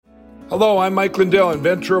Hello, I'm Mike Lindell,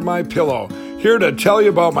 inventor of MyPillow, here to tell you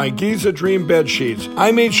about my Giza Dream bed sheets.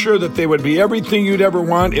 I made sure that they would be everything you'd ever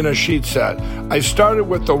want in a sheet set. I started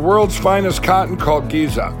with the world's finest cotton called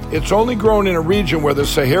Giza. It's only grown in a region where the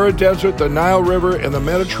Sahara Desert, the Nile River, and the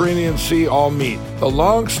Mediterranean Sea all meet. The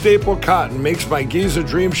long staple cotton makes my Giza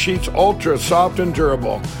Dream sheets ultra soft and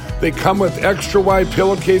durable. They come with extra wide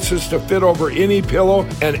pillowcases to fit over any pillow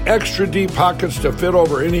and extra deep pockets to fit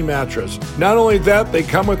over any mattress. Not only that, they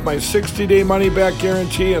come with my 60-day money-back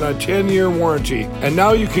guarantee and a 10-year warranty. And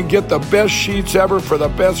now you can get the best sheets ever for the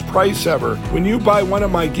best price ever. When you buy one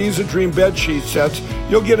of my Giza Dream bed sheet sets,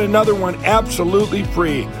 you'll get another one absolutely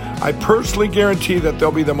free. I personally guarantee that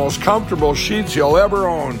they'll be the most comfortable sheets you'll ever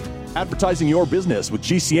own. Advertising your business with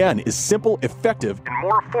GCN is simple, effective, and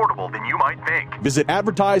more affordable than you might think. Visit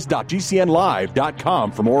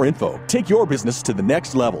advertise.gcnlive.com for more info. Take your business to the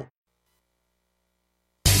next level.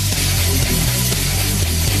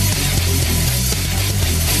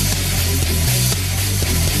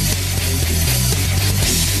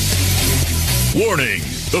 Warning!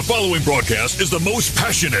 The following broadcast is the most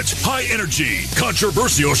passionate, high-energy,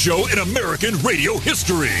 controversial show in American radio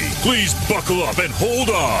history. Please buckle up and hold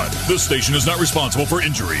on. This station is not responsible for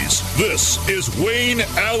injuries. This is Wayne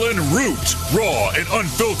Allen Root, raw and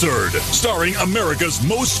unfiltered, starring America's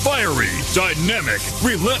most fiery, dynamic,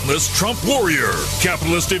 relentless Trump warrior,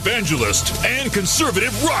 capitalist evangelist, and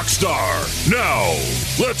conservative rock star. Now,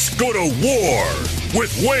 let's go to war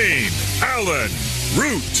with Wayne Allen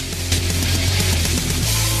Root.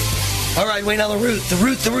 All right, Wayne Allen Root.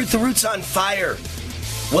 The root's on fire.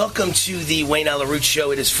 Welcome to the Wayne Allen Root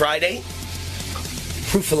Show. It is Friday.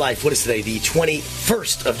 Proof of Life. What is today? The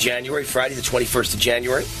 21st of January. Friday, the 21st of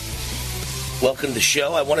January. Welcome to the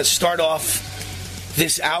show. I want to start off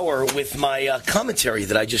this hour with my commentary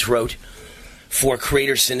that I just wrote for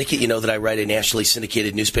Creator Syndicate. You know that I write a nationally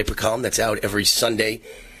syndicated newspaper column that's out every Sunday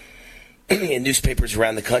in newspapers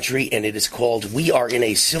around the country, and it is called We Are in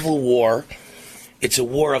a Civil War. It's a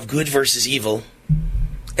war of good versus evil,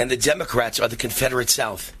 and the Democrats are the Confederate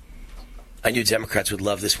South. I knew Democrats would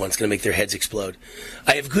love this one. It's going to make their heads explode.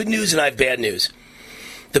 I have good news and I have bad news.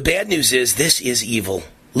 The bad news is this is evil.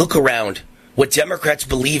 Look around. What Democrats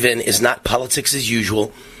believe in is not politics as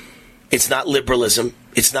usual. It's not liberalism.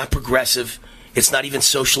 It's not progressive. It's not even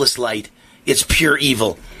socialist light. It's pure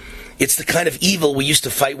evil. It's the kind of evil we used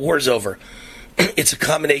to fight wars over. It's a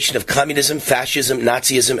combination of communism, fascism,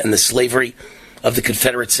 Nazism, and the slavery of the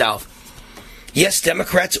Confederate South. Yes,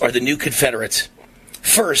 Democrats are the new Confederates.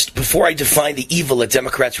 First, before I define the evil that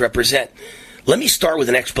Democrats represent, let me start with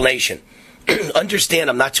an explanation. Understand,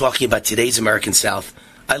 I'm not talking about today's American South.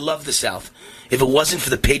 I love the South. If it wasn't for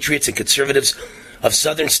the patriots and conservatives of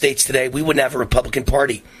southern states today, we wouldn't have a Republican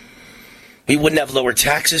Party. We wouldn't have lower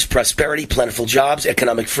taxes, prosperity, plentiful jobs,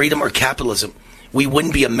 economic freedom, or capitalism. We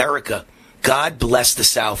wouldn't be America. God bless the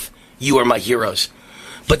South. You are my heroes.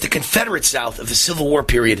 But the Confederate South of the Civil War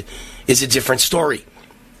period is a different story.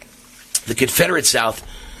 The Confederate South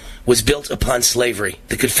was built upon slavery.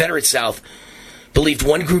 The Confederate South believed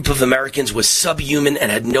one group of Americans was subhuman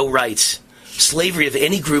and had no rights. Slavery of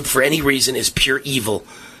any group for any reason is pure evil.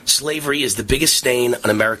 Slavery is the biggest stain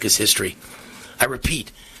on America's history. I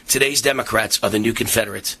repeat, today's Democrats are the new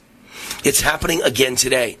Confederates. It's happening again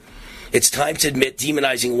today. It's time to admit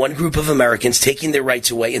demonizing one group of Americans, taking their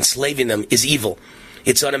rights away, enslaving them is evil.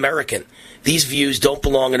 It's un-American. These views don't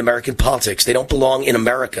belong in American politics. They don't belong in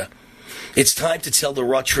America. It's time to tell the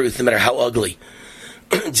raw truth, no matter how ugly.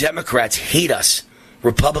 Democrats hate us.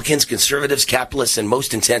 Republicans, conservatives, capitalists, and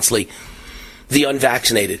most intensely, the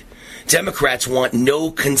unvaccinated. Democrats want no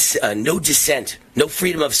dissent, no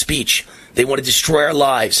freedom of speech. They want to destroy our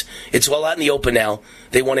lives. It's all out in the open now.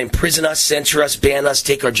 They want to imprison us, censor us, ban us,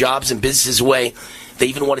 take our jobs and businesses away. They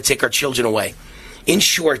even want to take our children away. In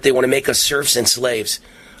short, they want to make us serfs and slaves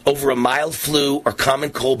over a mild flu or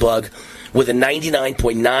common cold bug with a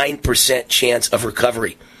 99.9% chance of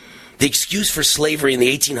recovery. The excuse for slavery in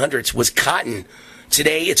the 1800s was cotton.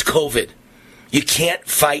 Today, it's COVID. You can't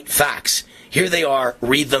fight facts. Here they are.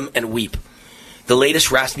 Read them and weep. The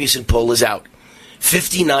latest Rasmussen poll is out.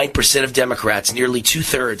 59% of Democrats, nearly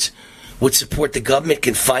two-thirds, would support the government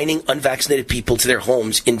confining unvaccinated people to their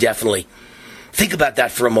homes indefinitely. Think about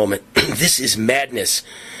that for a moment. This is madness.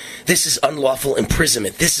 This is unlawful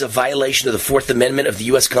imprisonment. This is a violation of the Fourth Amendment of the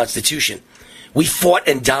U.S. Constitution. We fought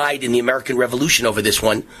and died in the American Revolution over this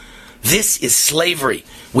one. This is slavery.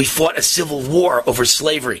 We fought a civil war over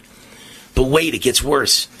slavery. But wait, it gets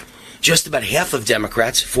worse. Just about half of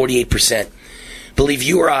Democrats, 48%, believe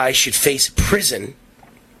you or I should face prison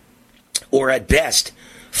or, at best,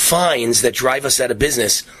 fines that drive us out of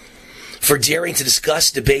business for daring to discuss,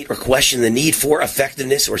 debate, or question the need for,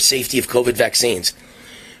 effectiveness, or safety of COVID vaccines.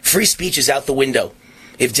 Free speech is out the window.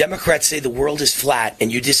 If Democrats say the world is flat and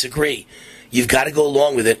you disagree, you've got to go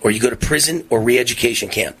along with it or you go to prison or re-education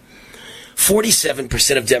camp.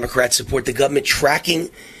 47% of Democrats support the government tracking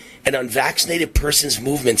an unvaccinated person's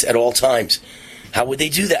movements at all times. How would they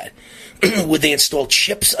do that? Would they install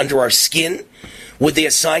chips under our skin? Would they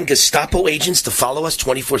assign Gestapo agents to follow us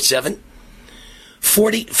 24/7?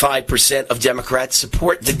 45% of Democrats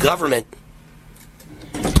support the government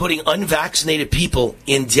putting unvaccinated people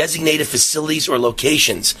in designated facilities or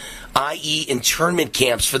locations, i.e. internment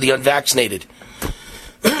camps for the unvaccinated.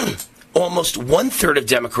 Almost one-third of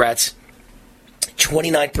Democrats,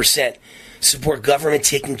 29%, support government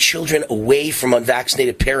taking children away from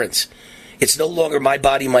unvaccinated parents. It's no longer my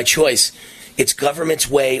body, my choice. It's government's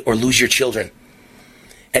way or lose your children.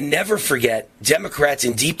 And never forget, Democrats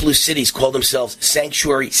in deep blue cities call themselves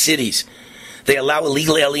sanctuary cities. They allow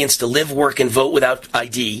illegal aliens to live, work, and vote without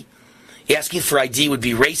ID. Asking for ID would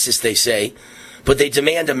be racist, they say, but they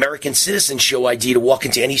demand American citizens show ID to walk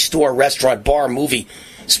into any store, restaurant, bar, movie,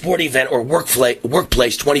 sport event, or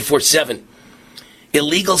workplace 24/7.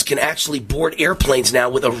 Illegals can actually board airplanes now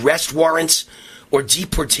with arrest warrants or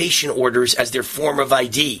deportation orders as their form of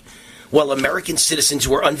ID, while American citizens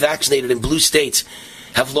who are unvaccinated in blue states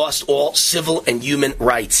have lost all civil and human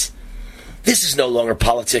rights. This is no longer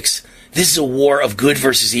politics. This is a war of good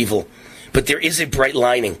versus evil. But there is a bright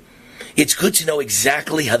lining. It's good to know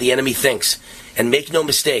exactly how the enemy thinks. And make no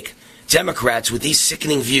mistake, Democrats with these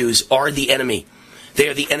sickening views are the enemy. They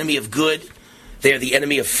are the enemy of good. They are the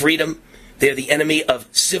enemy of freedom. They are the enemy of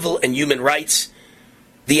civil and human rights.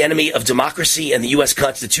 The enemy of democracy and the U.S.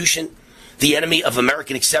 Constitution. The enemy of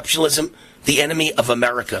American exceptionalism. The enemy of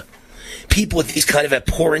America. People with these kind of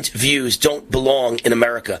abhorrent views don't belong in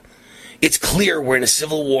America. It's clear we're in a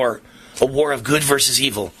civil war, a war of good versus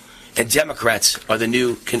evil, and Democrats are the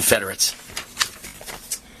new Confederates.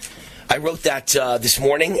 I wrote that this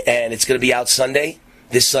morning, and it's going to be out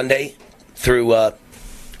this Sunday, through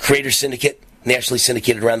Creator Syndicate, nationally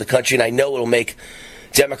syndicated around the country, and I know it'll make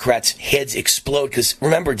Democrats' heads explode, because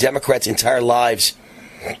remember, Democrats' entire lives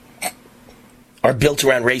are built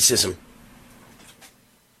around racism.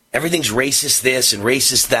 Everything's racist this and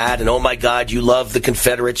racist that, and oh my God, you love the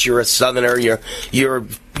Confederates, you're a Southerner, you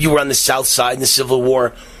were on the South Side in the Civil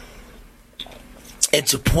War. And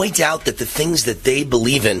to point out that the things that they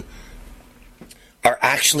believe in are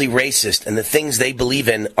actually racist, and the things they believe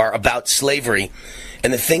in are about slavery,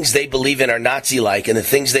 and the things they believe in are Nazi-like, and the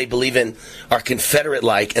things they believe in are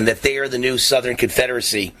Confederate-like, and that they are the new Southern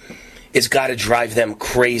Confederacy, has got to drive them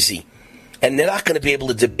crazy. And they're not going to be able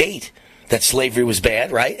to debate that slavery was bad,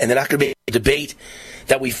 right? And they're not going to be able to debate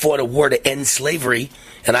that we fought a war to end slavery.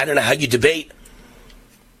 And I don't know how you debate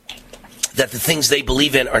that the things they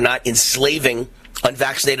believe in are not enslaving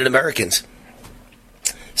unvaccinated Americans.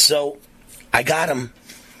 So, I got them.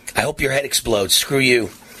 I hope your head explodes. Screw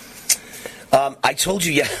you. I told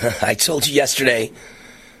you yesterday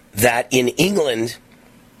that in England,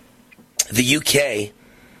 the UK,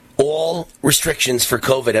 all restrictions for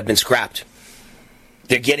COVID have been scrapped.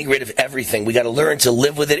 They're getting rid of everything. We got to learn to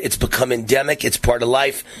live with it. It's become endemic. It's part of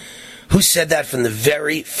life. Who said that from the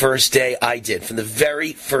very first day? I did. From the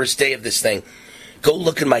very first day of this thing. Go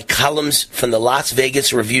look at my columns from the Las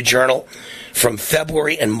Vegas Review-Journal from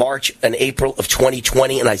February and March and April of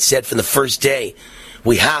 2020. And I said from the first day,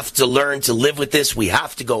 we have to learn to live with this. We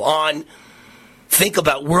have to go on. Think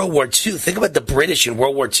about World War II. Think about the British in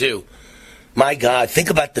World War II. My God, think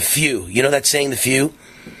about the few. You know that saying, the few?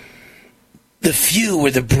 The few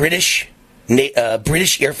were the British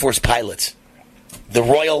Air Force pilots, the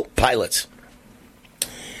Royal pilots.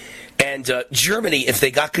 And Germany, if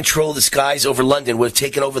they got control of the skies over London, would have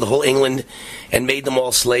taken over the whole England and made them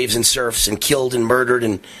all slaves and serfs and killed and murdered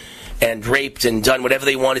and raped and done whatever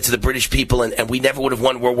they wanted to the British people. And we never would have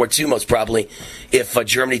won World War II, most probably, if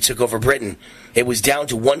Germany took over Britain. It was down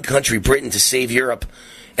to one country, Britain, to save Europe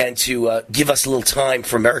and to give us a little time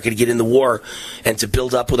for America to get in the war and to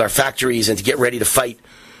build up with our factories and to get ready to fight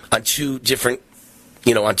on two different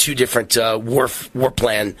war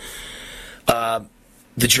plan.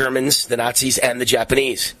 The Germans, the Nazis, and the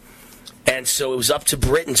Japanese. And so it was up to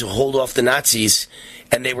Britain to hold off the Nazis,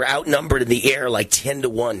 and they were outnumbered in the air like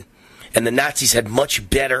 10-1. And the Nazis had much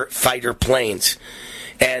better fighter planes.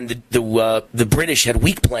 And the British had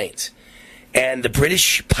weak planes. And the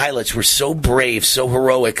British pilots were so brave, so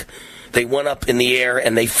heroic. They went up in the air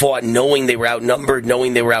and they fought knowing they were outnumbered,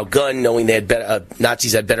 knowing they were outgunned, knowing they had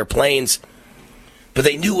Nazis had better planes. But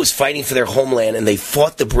they knew it was fighting for their homeland, and they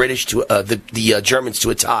fought the British to the Germans to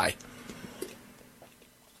a tie.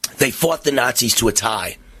 They fought the Nazis to a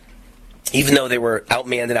tie. Even though they were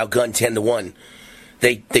outmanned and outgunned 10-1.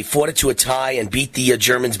 They fought it to a tie and beat the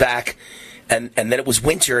Germans back. And then it was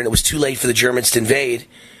winter, and it was too late for the Germans to invade.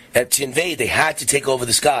 And to invade, they had to take over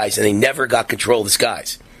the skies, and they never got control of the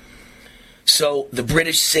skies. So the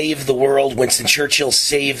British saved the world. Winston Churchill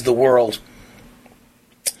saved the world.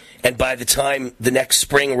 And by the time the next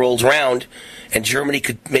spring rolled around and Germany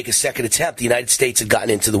could make a second attempt, the United States had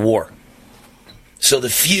gotten into the war. So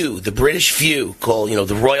the British few, called,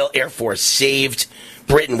 the Royal Air Force, saved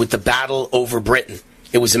Britain with the battle over Britain.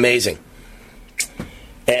 It was amazing.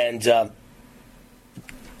 And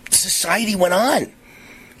society went on.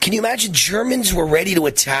 Can you imagine? Germans were ready to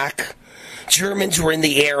attack. Germans were in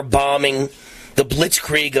the air bombing the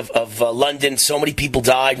Blitzkrieg of London. So many people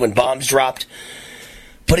died when bombs dropped.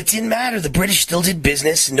 But it didn't matter. The British still did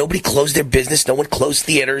business. Nobody closed their business. No one closed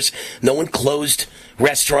theaters. No one closed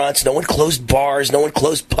restaurants. No one closed bars. No one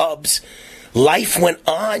closed pubs. Life went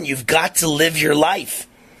on. You've got to live your life.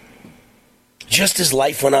 Just as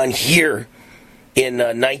life went on here in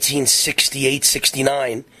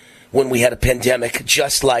 1968-69 when we had a pandemic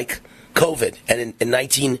just like COVID. And in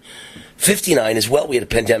 1959 as well, we had a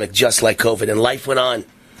pandemic just like COVID. And life went on.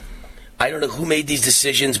 I don't know who made these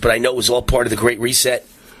decisions, but I know it was all part of the Great Reset.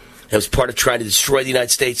 It was part of trying to destroy the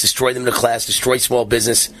United States, destroy the middle class, destroy small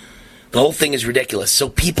business. The whole thing is ridiculous. So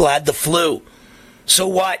people had the flu. So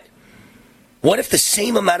what? What if the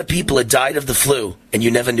same amount of people had died of the flu and you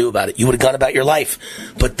never knew about it? You would have gone about your life.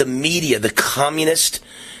 But the media, the communist,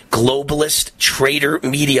 globalist, traitor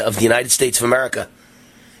media of the United States of America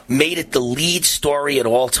made it the lead story at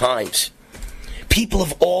all times. People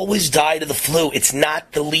have always died of the flu. It's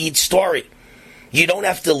not the lead story. You don't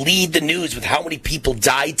have to lead the news with how many people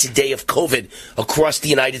died today of COVID across the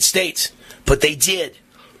United States. But they did.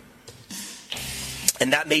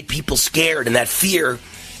 And that made people scared, and that fear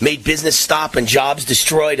made business stop and jobs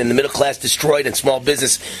destroyed and the middle class destroyed and small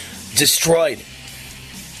business destroyed.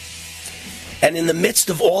 And in the midst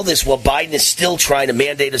of all this, while Biden is still trying to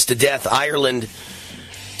mandate us to death, Ireland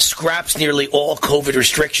scraps nearly all COVID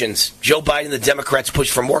restrictions. Joe Biden and the Democrats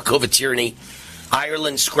push for more COVID tyranny.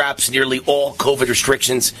 Ireland scraps nearly all COVID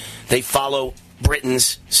restrictions. They follow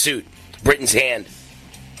Britain's suit, Britain's hand.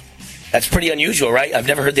 That's pretty unusual, right? I've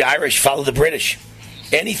never heard the Irish follow the British.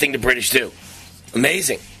 Anything the British do.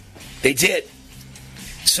 Amazing. They did.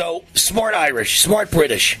 So, smart Irish, smart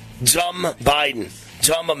British, dumb Biden,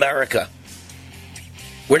 dumb America.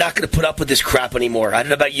 We're not going to put up with this crap anymore. I don't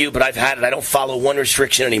know about you, but I've had it. I don't follow one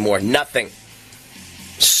restriction anymore. Nothing.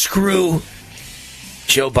 Screw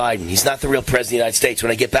Joe Biden. He's not the real president of the United States.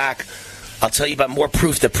 When I get back, I'll tell you about more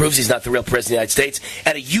proof that proves he's not the real president of the United States,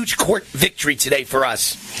 and a huge court victory today for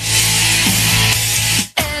us.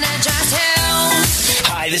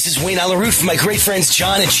 Hi, this is Wayne Alaroot from my great friends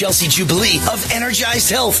John and Chelsea Jubilee of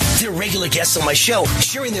Energized Health. They're regular guests on my show,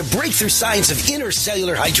 sharing their breakthrough science of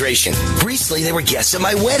intercellular hydration. Recently, they were guests at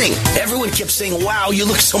my wedding. Everyone kept saying, wow, you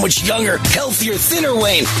look so much younger, healthier, thinner,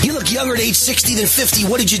 Wayne. You look younger at age 60 than 50.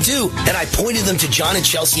 What did you do? And I pointed them to John and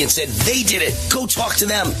Chelsea and said, they did it. Go talk to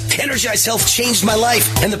them. Energized Health changed my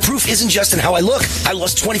life. And the proof isn't just in how I look. I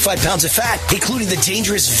lost 25 pounds of fat, including the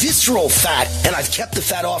dangerous visceral fat. And I've kept the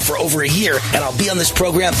fat off for over a year. And I'll be on this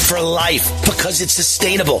program for life because it's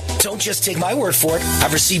sustainable. Don't just take my word for it.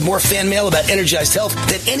 I've received more fan mail about Energized Health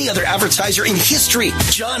than any other advertiser in history.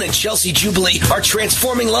 John and Chelsea Jubilee are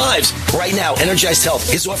transforming lives. Right now, Energized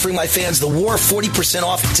Health is offering my fans the WAR 40%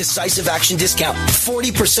 off decisive action discount.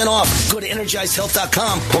 40% off. Go to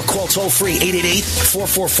EnergizedHealth.com or call toll-free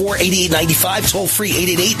 888-444-8895, toll-free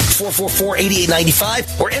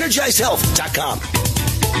 888-444-8895, or EnergizedHealth.com.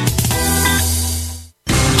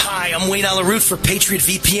 Hi, I'm Wayne Alaroot for Patriot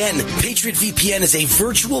VPN. Patriot VPN is a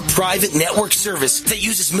virtual private network service that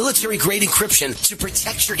uses military-grade encryption to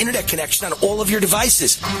protect your internet connection on all of your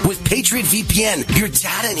devices. With Patriot VPN, your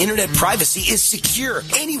data and internet privacy is secure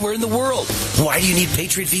anywhere in the world. Why do you need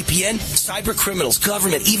Patriot VPN? Cyber criminals,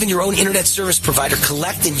 government, even your own internet service provider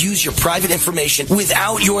collect and use your private information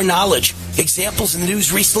without your knowledge. Examples in the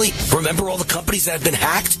news recently, remember all the companies that have been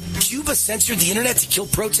hacked? Cuba censored the internet to kill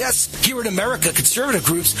protests? Here in America, conservative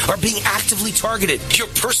groups are being actively targeted. Your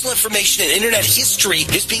personal information and internet history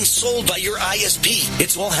is being sold by your ISP.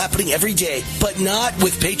 It's all happening every day, but not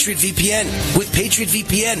with Patriot VPN. With Patriot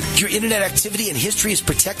VPN, your internet activity and history is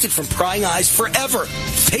protected from prying eyes forever.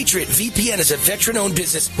 Patriot VPN is a veteran-owned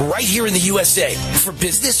business right here in the USA. For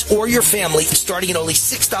business or your family, starting at only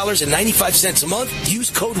 $6.95 a month, use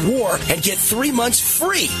code WAR and get 3 months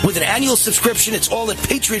free. With an annual subscription, it's all at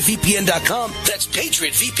PatriotVPN.com. That's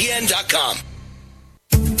PatriotVPN.com.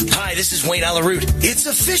 Hi, this is Wayne Alaroot. It's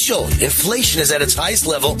official. Inflation is at its highest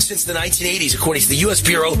level since the 1980s, according to the U.S.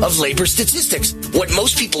 Bureau of Labor Statistics. What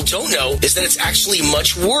most people don't know is that it's actually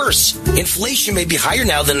much worse. Inflation may be higher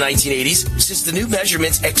now than the 1980s since the new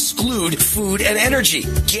measurements exclude food and energy.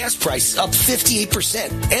 Gas prices up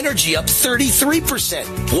 58%. Energy up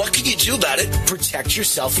 33%. What can you do about it? Protect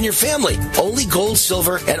yourself and your family. Only gold,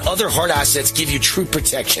 silver, and other hard assets give you true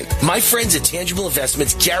protection. My friends at Tangible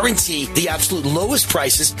Investments guarantee the absolute lowest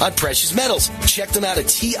prices on precious metals. Check them out at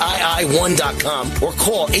TII1.com or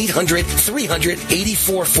call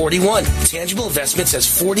 800-300-8441. Tangible Investments has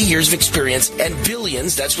 40 years of experience and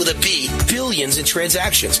billions, that's with a B, billions in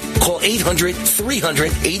transactions. Call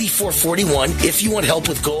 800-300-8441 if you want help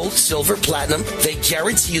with gold, silver, platinum. They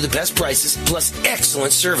guarantee you the best prices plus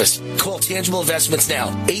excellent service. Call Tangible Investments now,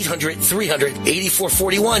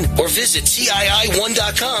 800-300-8441 or visit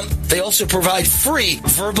TII1.com. They also provide free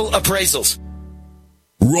verbal appraisals.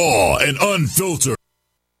 Raw and unfiltered.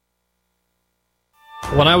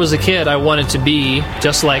 When I was a kid, I wanted to be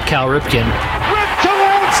just like Cal Ripken.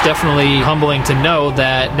 It's definitely humbling to know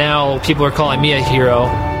that now people are calling me a hero.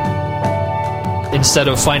 Instead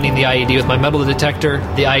of finding the IED with my metal detector,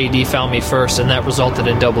 the IED found me first, and that resulted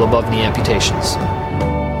in double above knee amputations.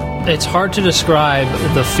 It's hard to describe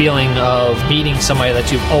the feeling of meeting somebody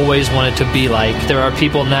that you've always wanted to be like. There are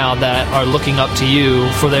people now that are looking up to you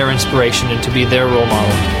for their inspiration and to be their role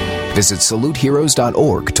model. Visit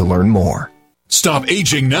SaluteHeroes.org to learn more. Stop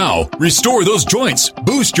aging now. Restore those joints.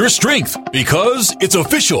 Boost your strength. Because it's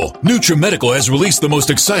official. NutriMedical has released the most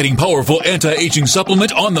exciting, powerful anti-aging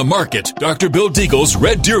supplement on the market. Dr. Bill Deagle's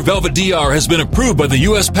Red Deer Velvet DR has been approved by the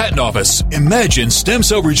U.S. Patent Office. Imagine stem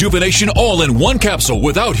cell rejuvenation all in one capsule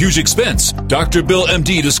without huge expense. Dr. Bill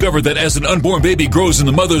MD discovered that as an unborn baby grows in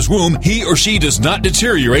the mother's womb, he or she does not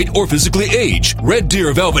deteriorate or physically age. Red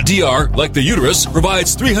Deer Velvet DR, like the uterus,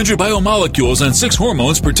 provides 300 biomolecules and 6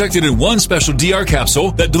 hormones protected in one special DR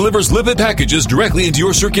capsule that delivers lipid packages directly into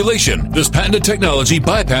your circulation. This patented technology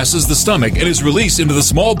bypasses the stomach and is released into the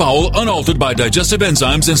small bowel unaltered by digestive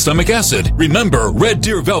enzymes and stomach acid. Remember, Red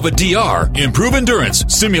Deer Velvet DR. Improve endurance,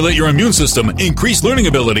 stimulate your immune system, increase learning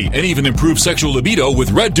ability, and even improve sexual libido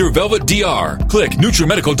with Red Deer Velvet DR. Click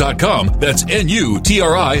NutriMedical.com, that's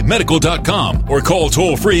NUTRI Medical.com, or call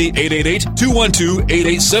toll-free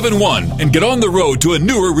 888-212-8871 and get on the road to a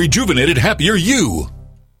newer, rejuvenated, happier you.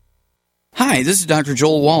 Hi, this is Dr.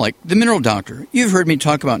 Joel Wallach, the Mineral Doctor. You've heard me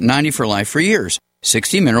talk about 90 for Life for years.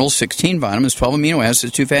 60 minerals, 16 vitamins, 12 amino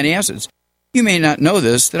acids, 2 fatty acids. You may not know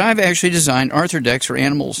this, that I've actually designed Arthrodex for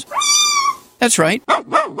animals. That's right.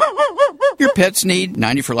 Your pets need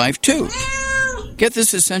 90 for Life, too. Get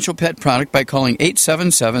this essential pet product by calling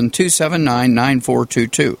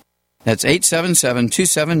 877-279-9422. That's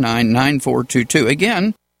 877-279-9422.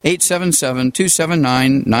 Again,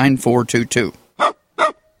 877-279-9422.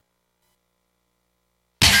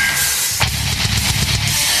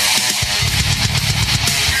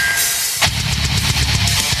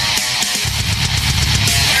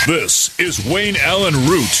 This is Wayne Allen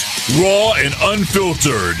Root, raw and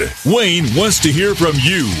unfiltered. Wayne wants to hear from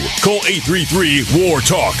you. Call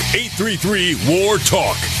 833-WAR-TALK,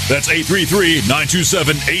 833-WAR-TALK. That's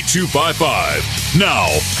 833-927-8255. Now,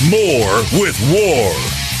 more with War.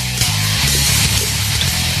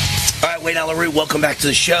 All right, Wayne Allen Root, welcome back to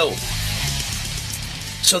the show.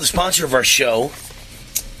 So the sponsor of our show,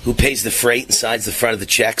 who pays the freight and signs the front of the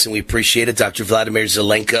checks, and we appreciate it, Dr. Vladimir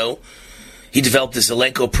Zelenko. He developed the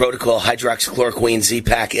Zelenko protocol, hydroxychloroquine,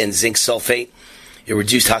 Z-Pak, and zinc sulfate. It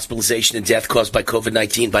reduced hospitalization and death caused by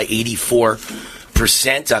COVID-19 by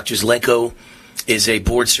 84%. Dr. Zelenko is a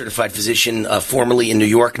board-certified physician formerly in New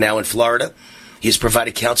York, now in Florida. He has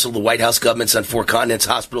provided counsel to the White House governments on 4 continents,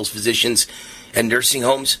 hospitals, physicians, and nursing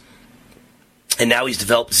homes. And now he's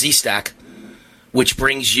developed Z-Stack, which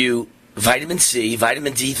brings you vitamin C,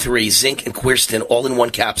 vitamin D3, zinc, and quercetin all in one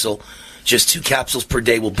capsule. Just 2 capsules per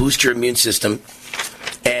day will boost your immune system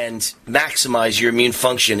and maximize your immune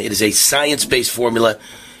function. It is a science-based formula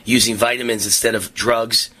using vitamins instead of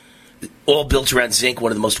drugs, all built around zinc,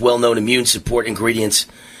 one of the most well-known immune support ingredients.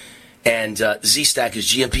 And Z-Stack is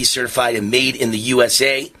GMP certified and made in the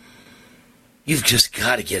USA. You've just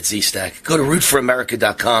got to get Z-Stack. Go to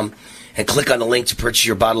rootforamerica.com and click on the link to purchase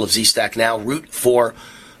your bottle of Z-Stack now.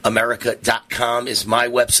 Rootforamerica.com is my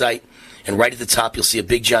website. And right at the top, you'll see a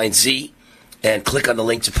big giant Z, and click on the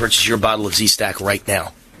link to purchase your bottle of Z-Stack right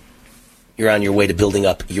now. You're on your way to building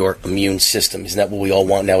up your immune system. Isn't that what we all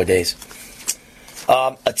want nowadays?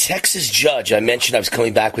 A Texas judge, I mentioned I was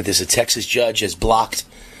coming back with this, a Texas judge has blocked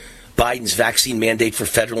Biden's vaccine mandate for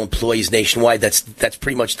federal employees nationwide. That's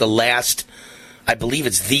pretty much the last, I believe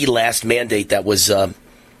it's the last mandate that was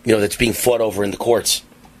that's being fought over in the courts.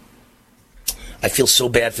 I feel so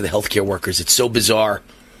bad for the healthcare workers. It's so bizarre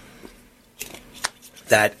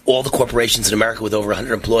that all the corporations in America with over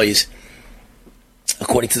 100 employees,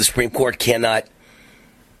 according to the Supreme Court, cannot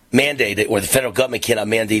mandate it, or the federal government cannot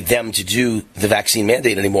mandate them to do the vaccine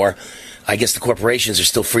mandate anymore. I guess the corporations are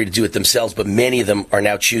still free to do it themselves, but many of them are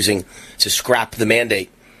now choosing to scrap the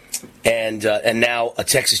mandate. And now a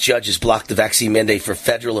Texas judge has blocked the vaccine mandate for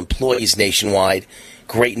federal employees nationwide.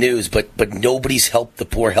 Great news, but nobody's helped the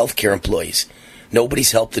poor healthcare employees.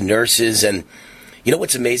 Nobody's helped the nurses. And you know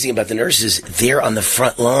what's amazing about the nurses? They're on the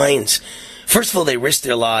front lines. First of all, they risked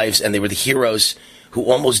their lives, and they were the heroes who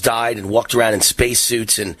almost died and walked around in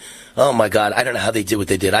spacesuits. And, oh, my God, I don't know how they did what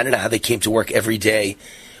they did. I don't know how they came to work every day,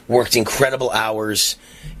 worked incredible hours,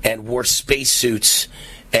 and wore spacesuits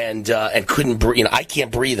and couldn't breathe. I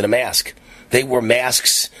can't breathe in a mask. They wore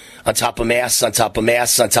masks on top of masks on top of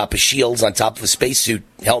masks on top of shields on top of a spacesuit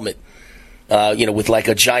helmet, with like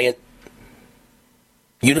a giant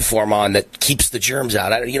uniform on that keeps the germs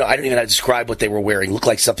out. I don't even know how to describe what they were wearing. Looked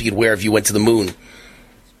like something you'd wear if you went to the moon.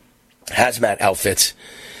 Hazmat outfits.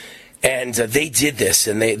 And they did this,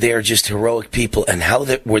 and they are just heroic people. And how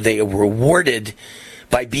were they rewarded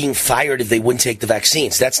by being fired if they wouldn't take the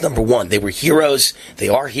vaccines? That's number one. They were heroes. They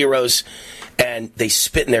are heroes. And they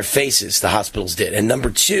spit in their faces, the hospitals did. And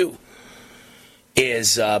number two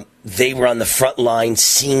is they were on the front line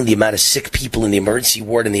seeing the amount of sick people in the emergency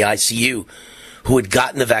ward in the ICU who had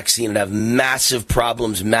gotten the vaccine and have massive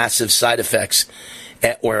problems, massive side effects,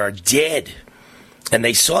 or are dead. And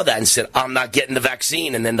they saw that and said, I'm not getting the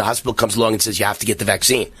vaccine. And then the hospital comes along and says, you have to get the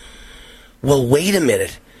vaccine. Well, wait a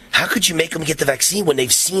minute. How could you make them get the vaccine when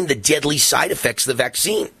they've seen the deadly side effects of the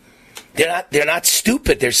vaccine? They're not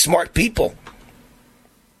stupid. They're smart people.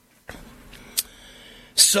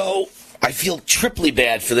 So I feel triply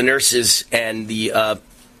bad for the nurses and the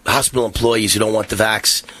hospital employees who don't want the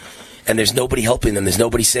vax. And there's nobody helping them. There's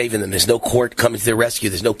nobody saving them. There's no court coming to their rescue.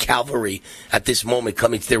 There's no cavalry at this moment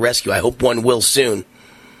coming to their rescue. I hope one will soon.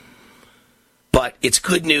 But it's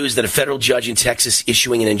good news that a federal judge in Texas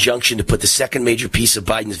issuing an injunction to put the second major piece of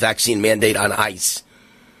Biden's vaccine mandate on ice.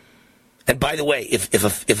 And by the way, if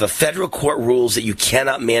a federal court rules that you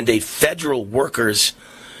cannot mandate federal workers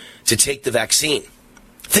to take the vaccine,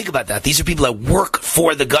 think about that. These are people that work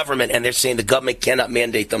for the government, and they're saying the government cannot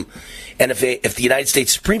mandate them. And if the United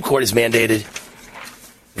States Supreme Court has mandated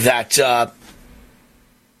that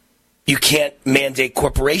you can't mandate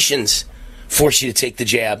corporations force you to take the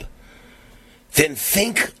jab, then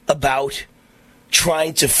think about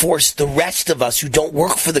trying to force the rest of us who don't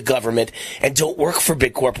work for the government and don't work for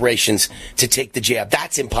big corporations to take the jab.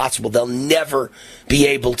 That's impossible. They'll never be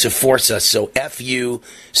able to force us. So F you,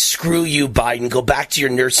 screw you, Biden. Go back to your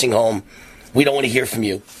nursing home. We don't want to hear from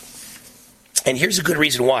you. And here's a good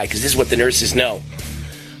reason why, because this is what the nurses know.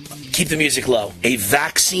 Keep the music low. A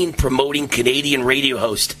vaccine-promoting Canadian radio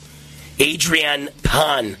host, Adrienne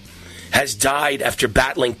Pan, has died after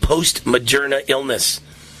battling post-Moderna illness.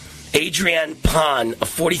 Adrienne Pan, a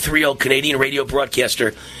 43-year-old Canadian radio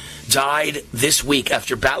broadcaster, died this week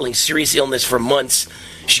after battling serious illness for months.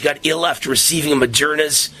 She got ill after receiving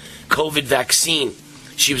Moderna's COVID vaccine.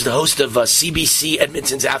 She was the host of CBC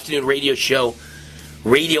Edmonton's afternoon radio show,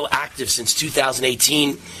 Radioactive, since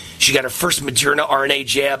 2018. She got her first Moderna RNA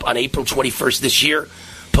jab on April 21st this year,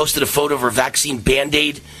 posted a photo of her vaccine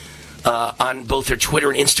Band-Aid on both her Twitter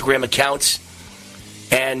and Instagram accounts.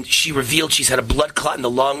 And she revealed she's had a blood clot in the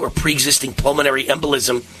lung or pre-existing pulmonary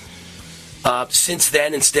embolism. Since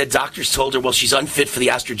then, instead, doctors told her, well, she's unfit for the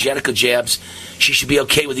AstraZeneca jabs. She should be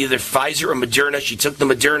okay with either Pfizer or Moderna. She took the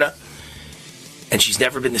Moderna, and she's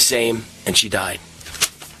never been the same, and she died.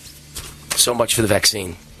 So much for the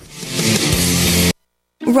vaccine.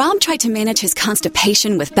 Rob tried to manage his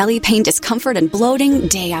constipation with belly pain, discomfort, and bloating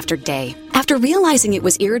day after day. After realizing it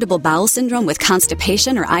was irritable bowel syndrome with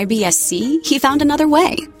constipation, or IBS-C, he found another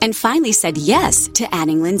way and finally said yes to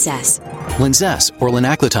adding Linzess. Linzess, or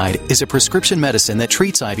linaclotide, is a prescription medicine that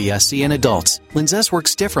treats IBS-C in adults. Linzess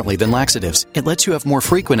works differently than laxatives. It lets you have more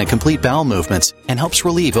frequent and complete bowel movements and helps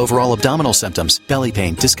relieve overall abdominal symptoms, belly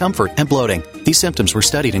pain, discomfort, and bloating. These symptoms were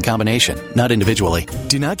studied in combination, not individually.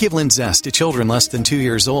 Do not give Linzess to children less than 2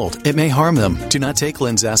 years old. It may harm them. Do not take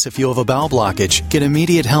Linzess if you have a bowel blockage. Get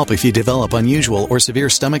immediate help if you develop unusual or severe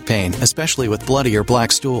stomach pain, especially with bloody or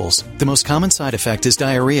black stools. The most common side effect is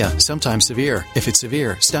diarrhea, sometimes severe. If it's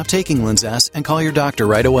severe, stop taking Linzess and call your doctor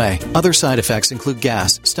right away. Other side effects include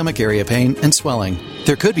gas, stomach area pain, and swelling.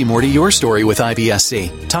 There could be more to your story with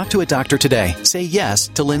IBS-C. Talk to a doctor today. Say yes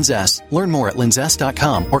to Linzess. Learn more at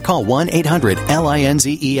linzess.com or call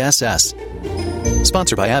 1-800-LINZESS.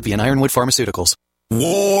 Sponsored by AbbVie and Ironwood Pharmaceuticals.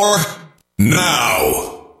 War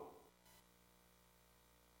now.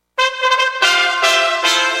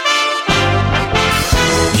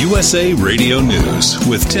 USA Radio News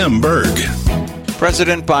with Tim Berg.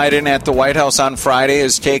 President Biden at the White House on Friday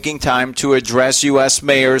is taking time to address U.S.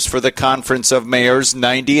 mayors for the Conference of Mayors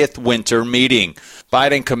 90th winter meeting.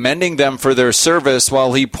 Biden commending them for their service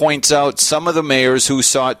while he points out some of the mayors who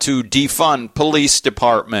sought to defund police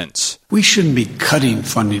departments. We shouldn't be cutting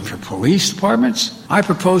funding for police departments. I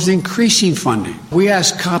propose increasing funding. We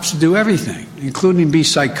ask cops to do everything, including be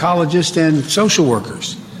psychologists and social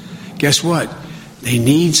workers. Guess what? They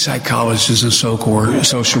need psychologists and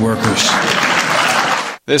social workers.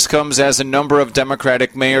 This comes as a number of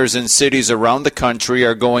Democratic mayors in cities around the country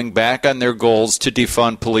are going back on their goals to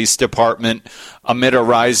defund police department amid a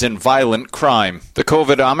rise in violent crime. The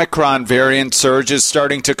COVID Omicron variant surge is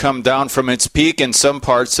starting to come down from its peak in some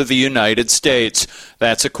parts of the United States.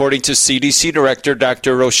 That's according to CDC Director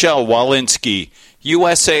Dr. Rochelle Walensky.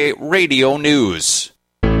 USA Radio News.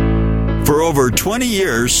 For over 20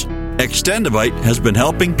 years, Extendivite has been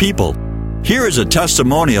helping people. Here is a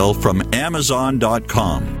testimonial from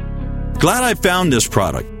Amazon.com. Glad I found this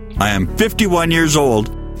product. I am 51 years old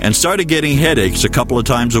and started getting headaches a couple of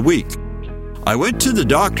times a week. I went to the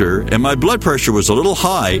doctor and my blood pressure was a little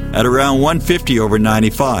high at around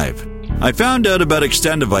 150/95. I found out about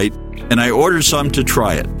Extendivite and I ordered some to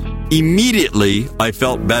try it. Immediately, I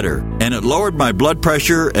felt better and it lowered my blood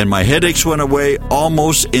pressure and my headaches went away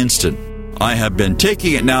almost instant. I have been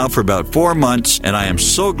taking it now for about 4 months, and I am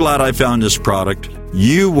so glad I found this product.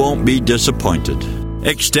 You won't be disappointed.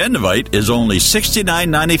 Extendivite is only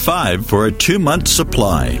 $69.95 for a 2-month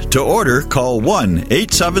supply. To order, call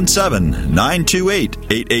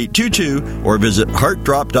 1-877-928-8822 or visit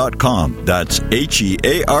heartdrop.com. That's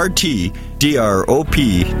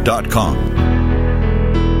HEARTDROP.com.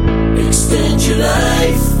 Extend your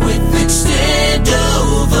life with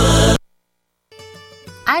Extendova.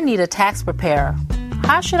 I need a tax preparer.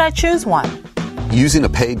 How should I choose one? Using a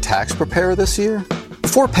paid tax preparer this year?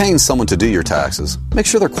 Before paying someone to do your taxes, make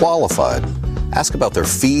sure they're qualified. Ask about their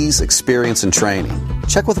fees, experience, and training.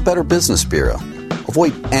 Check with a Better Business Bureau.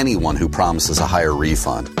 Avoid anyone who promises a higher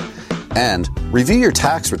refund. And review your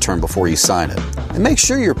tax return before you sign it. And make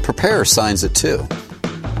sure your preparer signs it too.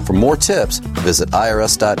 For more tips, visit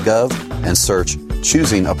irs.gov and search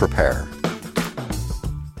Choosing a Preparer.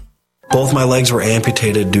 Both my legs were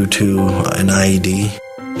amputated due to an IED.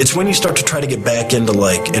 It's when you start to try to get back into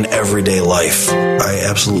like an everyday life. I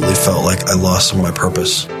absolutely felt like I lost some of my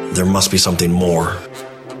purpose. There must be something more.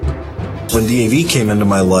 When DAV came into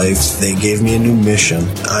my life, they gave me a new mission.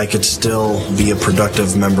 I could still be a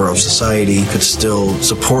productive member of society, could still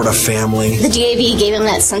support a family. The DAV gave him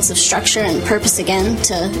that sense of structure and purpose again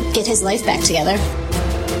to get his life back together.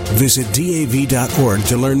 Visit DAV.org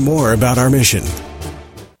to learn more about our mission.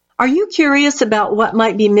 Are you curious about what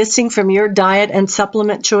might be missing from your diet and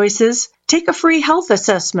supplement choices? Take a free health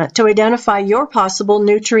assessment to identify your possible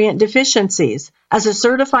nutrient deficiencies. As a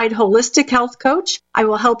certified holistic health coach, I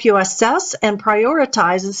will help you assess and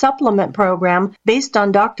prioritize a supplement program based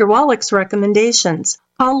on Dr. Wallach's recommendations.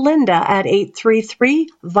 Call Linda at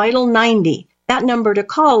 833-VITAL-90. That number to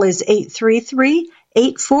call is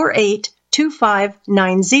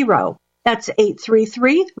 833-848-2590. That's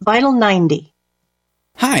 833-VITAL-90.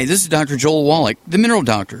 Hi, this is Dr. Joel Wallach, the Mineral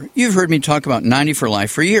Doctor. You've heard me talk about 90 for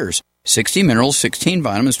Life for years. 60 minerals, 16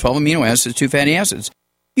 vitamins, 12 amino acids, 2 fatty acids.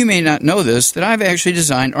 You may not know this, that I've actually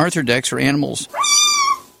designed Arthrodex for animals.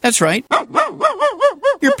 That's right.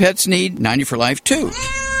 Your pets need 90 for Life, too.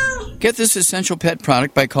 Get this essential pet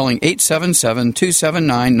product by calling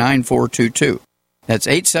 877-279-9422. That's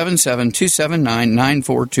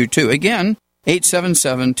 877-279-9422. Again,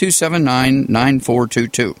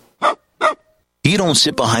 877-279-9422. You don't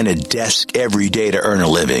sit behind a desk every day to earn a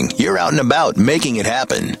living. You're out and about making it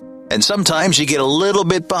happen. And sometimes you get a little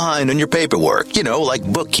bit behind on your paperwork, like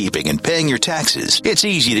bookkeeping and paying your taxes. It's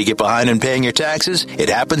easy to get behind on paying your taxes. It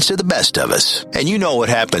happens to the best of us. And you know what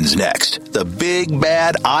happens next. The big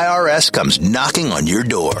bad IRS comes knocking on your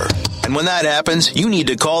door. And when that happens, you need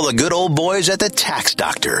to call the good old boys at the Tax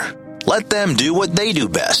Doctor. Let them do what they do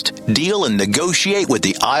best. Deal and negotiate with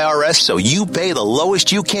the IRS so you pay the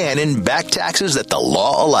lowest you can in back taxes that the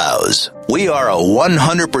law allows. We are a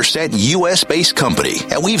 100% U.S.-based company,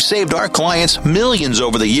 and we've saved our clients millions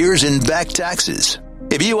over the years in back taxes.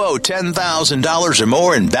 If you owe $10,000 or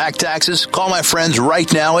more in back taxes, call my friends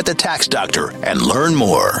right now at the Tax Doctor and learn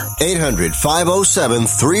more.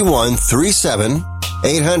 800-507-3137.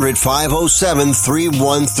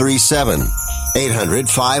 800-507-3137.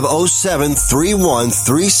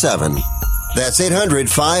 800-507-3137. That's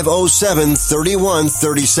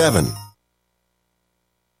 800-507-3137.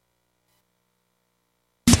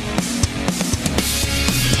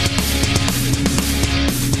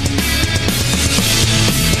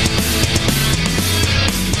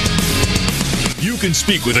 You can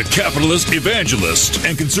speak with a capitalist evangelist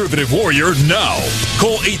and conservative warrior now.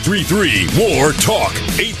 Call 833-WAR-TALK.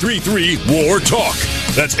 833-WAR-TALK.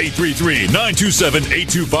 That's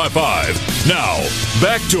 833-927-8255. Now,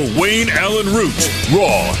 back to Wayne Allen Root,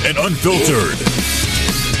 raw and unfiltered.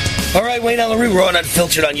 All right, Wayne Allen Root, raw and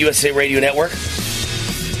unfiltered on USA Radio Network.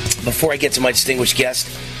 Before I get to my distinguished guest,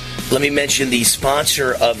 let me mention the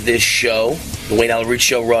sponsor of this show, the Wayne Allen Root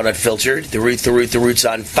Show, raw and unfiltered. The Root's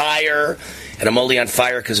on fire. And I'm only on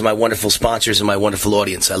fire because of my wonderful sponsors and my wonderful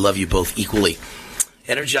audience. I love you both equally.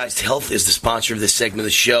 Energized Health is the sponsor of this segment of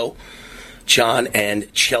the show. John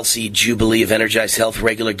and Chelsea Jubilee of Energized Health,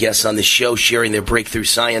 regular guests on the show, sharing their breakthrough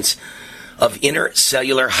science of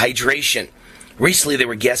intercellular hydration. Recently, they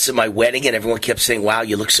were guests at my wedding, and everyone kept saying, wow,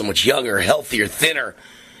 you look so much younger, healthier, thinner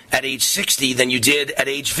at age 60 than you did at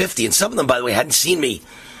age 50. And some of them, by the way, hadn't seen me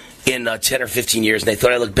in 10 or 15 years, and they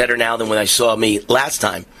thought I looked better now than when I saw me last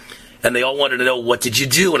time. And they all wanted to know, what did you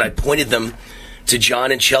do? And I pointed them to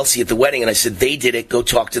John and Chelsea at the wedding, and I said, they did it. Go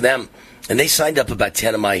talk to them. And they signed up about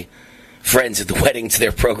 10 of my friends at the wedding to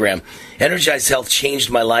their program. Energized Health changed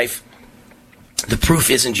my life. The proof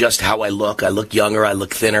isn't just how I look. I look younger. I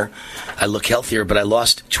look thinner. I look healthier. But I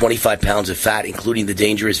lost 25 pounds of fat, including the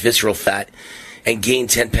dangerous visceral fat, and gained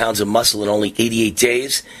 10 pounds of muscle in only 88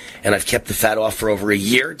 days. And I've kept the fat off for over a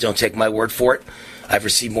year. Don't take my word for it. I've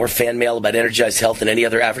received more fan mail about Energized Health than any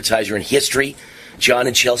other advertiser in history. John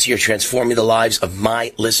and Chelsea are transforming the lives of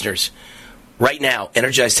my listeners. Right now,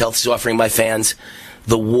 Energized Health is offering my fans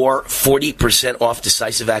the WAR 40% off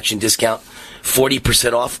decisive action discount.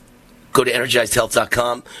 40% off. Go to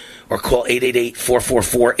EnergizedHealth.com or call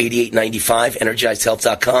 888-444-8895.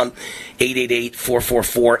 EnergizedHealth.com,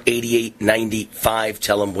 888-444-8895.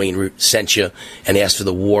 Tell them Wayne Root sent you and ask for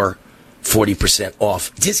the WAR 40%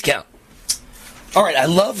 off discount. All right, I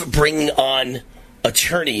love bringing on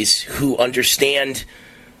attorneys who understand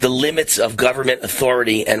the limits of government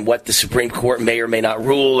authority and what the Supreme Court may or may not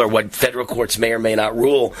rule or what federal courts may or may not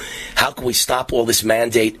rule. How can we stop all this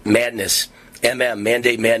mandate madness?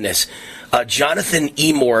 Mandate madness. Jonathan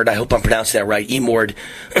Emord, I hope I'm pronouncing that right, Emord,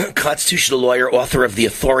 constitutional lawyer, author of The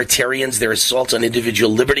Authoritarians, Their Assault on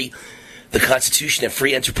Individual Liberty, the Constitution and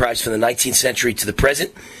Free Enterprise from the 19th century to the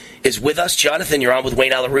present, is with us. Jonathan, you're on with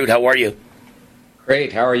Wayne Allen Root. How are you?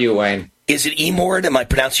 Great. How are you, Wayne? Is it Emord? Am I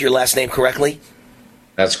pronouncing your last name correctly?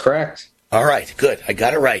 That's correct. All right. Good. I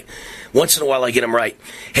got it right. Once in a while I get them right.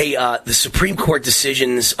 Hey, the Supreme Court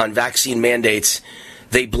decisions on vaccine mandates,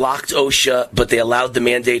 they blocked OSHA, but they allowed the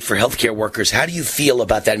mandate for healthcare workers. How do you feel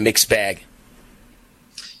about that mixed bag?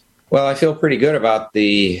 Well, I feel pretty good about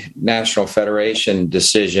the National Federation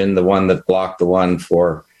decision, the one that blocked the one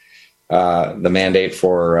for the mandate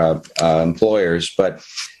for employers. But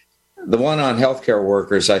the one on healthcare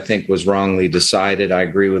workers, I think, was wrongly decided. I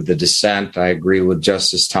agree with the dissent. I agree with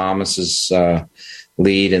Justice Thomas's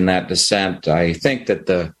lead in that dissent. I think that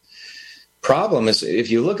the problem is, if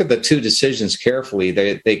you look at the two decisions carefully,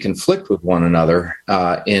 they conflict with one another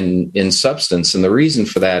in substance. And the reason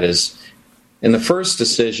for that is, in the first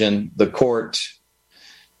decision, the court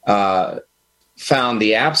found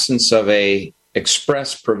the absence of a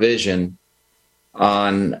express provision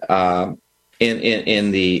on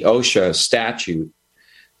in the OSHA statute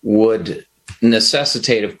would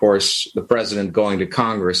necessitate, of course, the president going to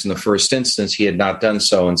Congress. In the first instance, he had not done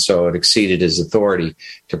so, and so it exceeded his authority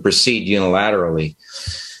to proceed unilaterally.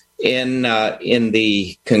 In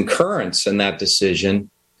the concurrence in that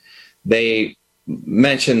decision, they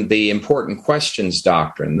mentioned the important questions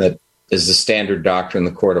doctrine that is the standard doctrine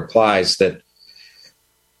the court applies, that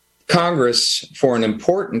Congress, for an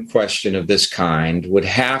important question of this kind, would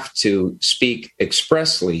have to speak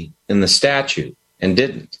expressly in the statute, and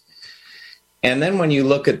didn't. And then when you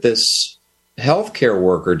look at this healthcare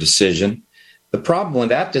worker decision, the problem with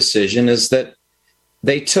that decision is that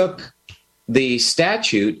they took the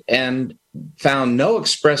statute and found no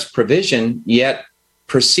express provision, yet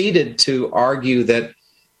proceeded to argue that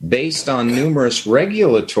based on numerous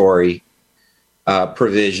regulatory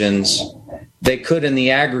provisions, they could in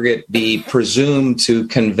the aggregate be presumed to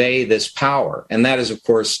convey this power. And that is, of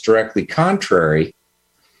course, directly contrary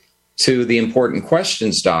to the important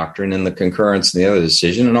questions doctrine in the concurrence in the other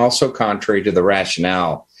decision, and also contrary to the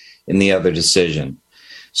rationale in the other decision.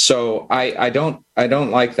 So I don't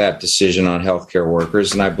like that decision on healthcare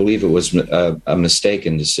workers, and I believe it was a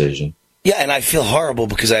mistaken decision. Yeah, and I feel horrible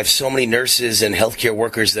because I have so many nurses and healthcare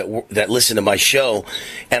workers that listen to my show,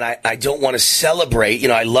 and I don't want to celebrate.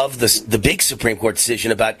 I love the big Supreme Court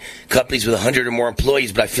decision about companies with 100 or more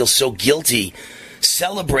employees, but I feel so guilty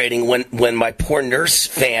celebrating when my poor nurse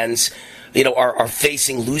fans are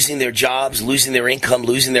facing losing their jobs, losing their income,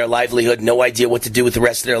 losing their livelihood, no idea what to do with the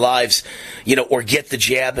rest of their lives, or get the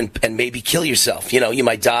jab and maybe kill yourself. You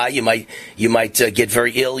might die, you might get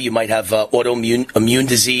very ill, you might have autoimmune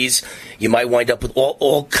disease, you might wind up with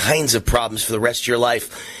all kinds of problems for the rest of your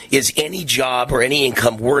life. Is any job or any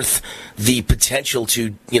income worth the potential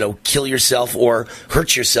to, kill yourself or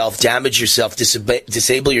hurt yourself, damage yourself,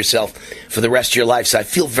 disable yourself for the rest of your life? So I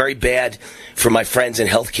feel very bad for my friends in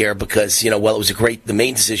healthcare because, while it was the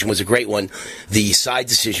main decision was a great one, the side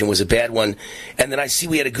decision was a bad one. And then I see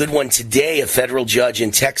we had a good one today. A federal judge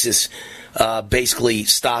in Texas basically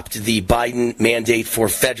stopped the Biden mandate for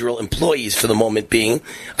federal employees for the moment being.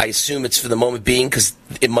 I assume it's for the moment being because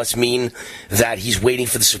it must mean that he's waiting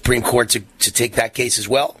for the Supreme Court to take that case as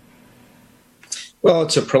well. Well,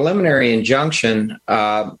 it's a preliminary injunction,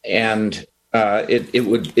 and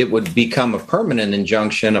it would become a permanent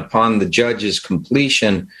injunction upon the judge's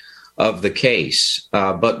completion of the case.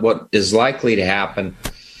 But what is likely to happen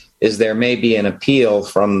is there may be an appeal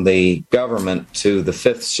from the government to the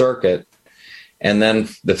Fifth Circuit. And then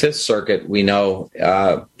the Fifth Circuit, we know,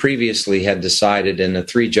 previously had decided in a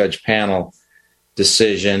 3-judge panel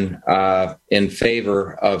decision in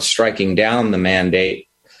favor of striking down the mandate.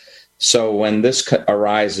 So when this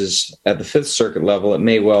arises at the Fifth Circuit level, it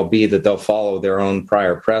may well be that they'll follow their own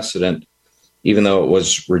prior precedent, even though it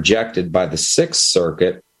was rejected by the Sixth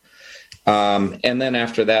Circuit. And then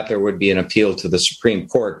after that, there would be an appeal to the Supreme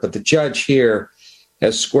Court. But the judge here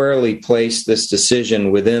has squarely placed this decision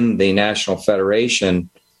within the National Federation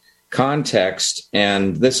context,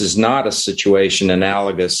 and this is not a situation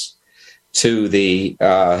analogous to the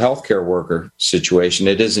healthcare worker situation.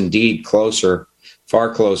 It is indeed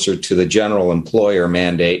far closer to the general employer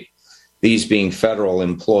mandate, these being federal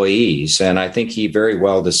employees. And I think he very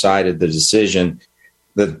well decided the decision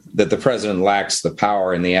that the president lacks the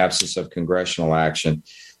power in the absence of congressional action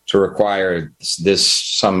to require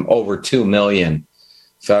some over 2 million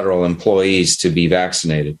federal employees to be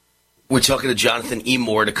vaccinated. We're talking to Jonathan E.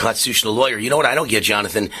 Moore, the constitutional lawyer. You know what I don't get,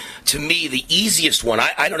 Jonathan? To me, the easiest one,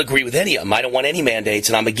 I don't agree with any of them. I don't want any mandates,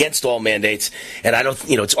 and I'm against all mandates. And I don't,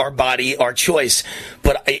 it's our body, our choice.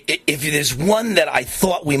 But if there's one that I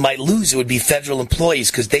thought we might lose, it would be federal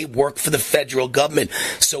employees because they work for the federal government.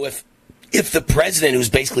 So if the president, who's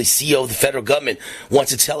basically CEO of the federal government,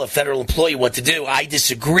 wants to tell a federal employee what to do, I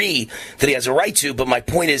disagree that he has a right to. But my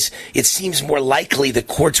point is, it seems more likely the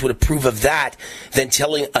courts would approve of that than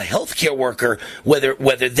telling a healthcare worker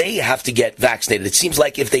whether they have to get vaccinated. It seems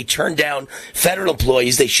like if they turn down federal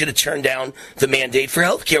employees, they should have turned down the mandate for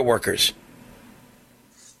healthcare workers.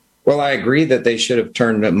 Well, I agree that they should have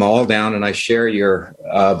turned them all down, and I share your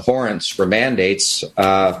abhorrence for mandates.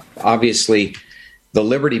 Obviously, the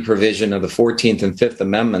liberty provision of the 14th and 5th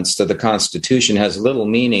Amendments to the Constitution has little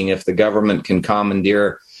meaning if the government can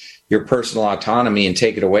commandeer your personal autonomy and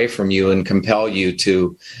take it away from you and compel you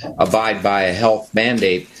to abide by a health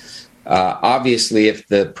mandate. Obviously, if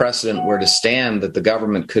the precedent were to stand that the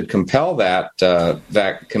government could compel vaccination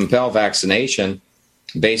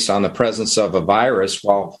based on the presence of a virus,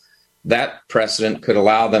 well, that precedent could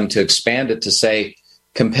allow them to expand it to say,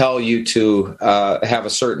 compel you to have a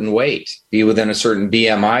certain weight, be within a certain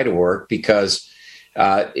BMI to work, because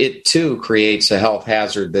it too creates a health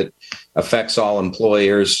hazard that affects all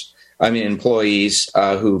employees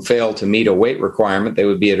who fail to meet a weight requirement. They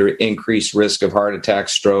would be at an increased risk of heart attack,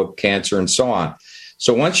 stroke, cancer, and so on.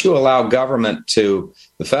 So once you allow the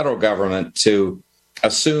federal government to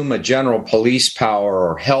assume a general police power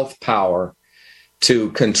or health power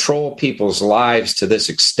to control people's lives to this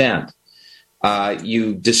extent,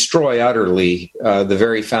 you destroy utterly the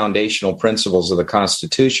very foundational principles of the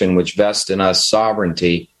Constitution, which vest in us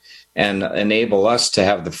sovereignty and enable us to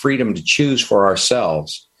have the freedom to choose for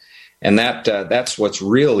ourselves. And that's what's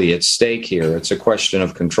really at stake here. It's a question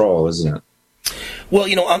of control, isn't it? Well,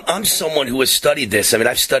 I'm someone who has studied this. I mean,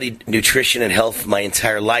 I've studied nutrition and health my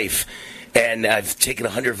entire life. And I've taken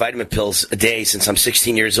 100 vitamin pills a day since I'm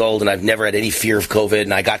 16 years old, and I've never had any fear of COVID,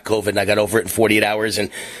 and I got COVID, and I got over it in 48 hours. And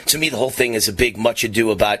to me, the whole thing is a big much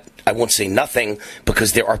ado about, I won't say nothing,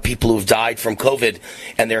 because there are people who've died from COVID,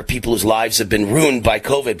 and there are people whose lives have been ruined by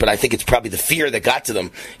COVID, but I think it's probably the fear that got to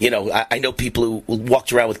them. I know people who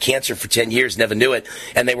walked around with cancer for 10 years, never knew it,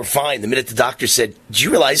 and they were fine. The minute the doctor said, do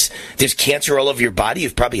you realize there's cancer all over your body?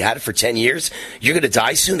 You've probably had it for 10 years. You're going to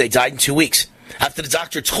die soon. They died in 2 weeks. After the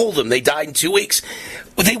doctor told them, they died in 2 weeks.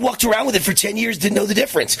 They walked around with it for 10 years, didn't know the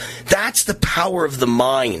difference. That's the power of the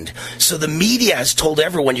mind. So the media has told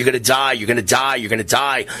everyone, you're going to die, you're going to die, you're going to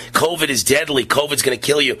die. COVID is deadly. COVID's going to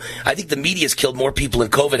kill you. I think the media has killed more people than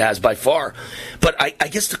COVID has by far. But I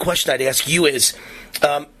guess the question I'd ask you is,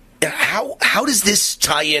 how does this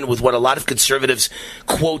tie in with what a lot of conservatives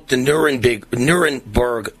quote the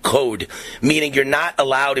Nuremberg Code, meaning you're not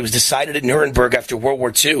allowed, it was decided at Nuremberg after World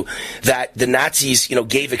War II that the Nazis,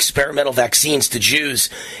 gave experimental vaccines to Jews,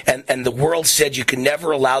 and the world said you can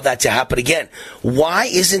never allow that to happen again. Why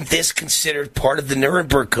isn't this considered part of the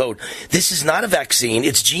Nuremberg Code? This is not a vaccine,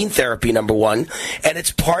 it's gene therapy, number one, and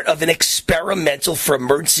it's part of an experimental for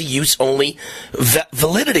emergency use only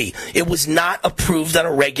validity. It was not approved on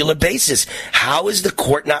a regular basis. How is the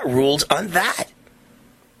court not ruled on that?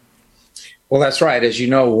 Well, that's right. As you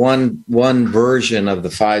know, one version of the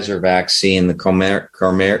Pfizer vaccine,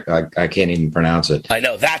 the I can't even pronounce it. I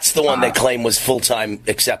know. That's the one they claim was full-time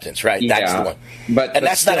acceptance, right? That's the one. But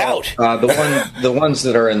that's still, not out. The ones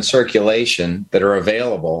that are in circulation, that are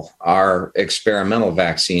available, are experimental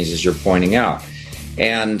vaccines, as you're pointing out.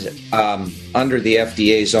 And under the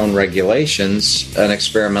FDA's own regulations, an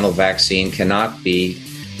experimental vaccine cannot be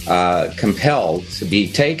compelled to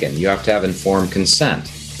be taken. You have to have informed consent.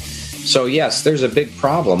 So yes, there's a big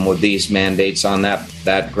problem with these mandates on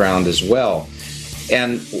that ground as well.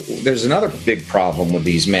 And there's another big problem with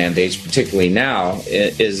these mandates, particularly now,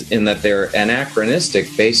 is in that they're anachronistic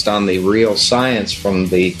based on the real science from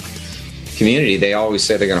the community. They always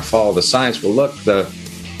say they're going to follow the science. Well, look, the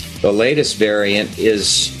latest variant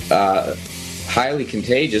is highly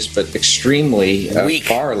contagious, but extremely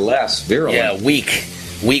far less virulent. Yeah, weak.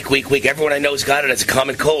 Everyone I know has got it as a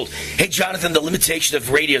common cold. Hey, Jonathan, the limitation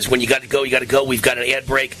of radio is when you got to go, you got to go. We've got an ad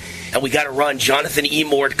break, and we got to run. Jonathan E.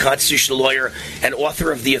 Mord, constitutional lawyer and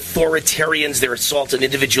author of The Authoritarians, Their Assault on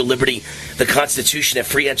Individual Liberty, the Constitution and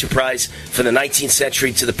Free Enterprise from the 19th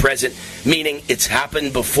century to the present, meaning it's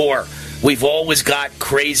happened before. We've always got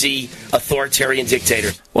crazy authoritarian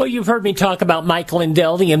dictators. Well, you've heard me talk about Mike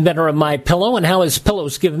Lindell, the inventor of MyPillow, and how his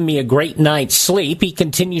pillow's given me a great night's sleep. He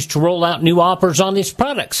continues to roll out new offers on his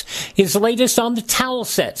products. His latest on the towel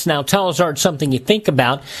sets. Now, towels aren't something you think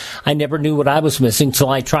about. I never knew what I was missing till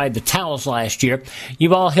I tried the towels last year.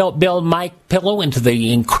 You've all helped build MyPillow into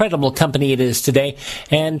the incredible company it is today,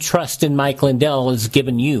 and trust in Mike Lindell has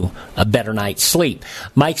given you a better night's sleep.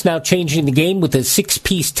 Mike's now changing the game with his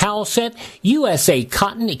 6-piece towel set. USA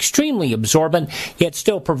cotton, extremely absorbent, yet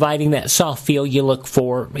still providing that soft feel you look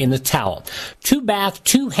for in a towel. 2 bath,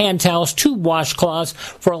 2 hand towels, 2 washcloths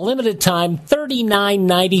for a limited time,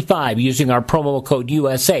 $39.95 using our promo code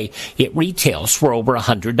USA. It retails for over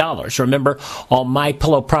 $100. Remember, all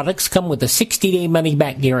MyPillow products come with a 60-day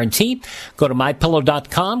money-back guarantee. Go to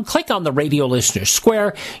MyPillow.com, click on the radio listener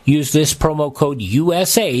square, use this promo code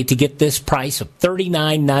USA to get this price of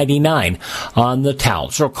 $39.99 on the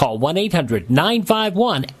towels, or call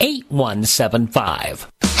 1-800-951-8175.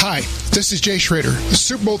 Hi, this is Jay Schrader, the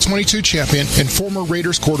Super Bowl 22 champion and former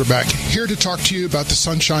Raiders quarterback, here to talk to you about the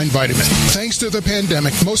Sunshine Vitamin. Thanks to the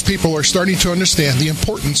pandemic, most people are starting to understand the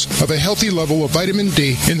importance of a healthy level of vitamin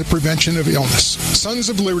D in the prevention of illness. Sons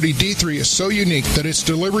of Liberty D3 is so unique that its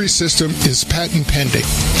delivery system is patent pending.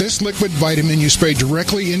 This liquid vitamin you spray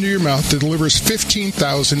directly into your mouth that delivers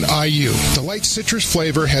 15,000 IU. The light citrus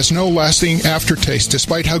flavor has no lasting aftertaste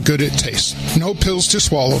despite how good it tastes. No pills to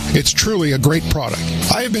swallow. It's truly a great product.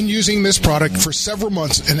 I have been using this product for several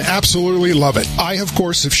months and absolutely love it. I, of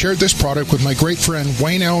course, have shared this product with my great friend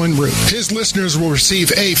Wayne Allen Root. His listeners will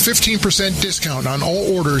receive a 15% discount on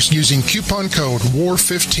all orders using coupon code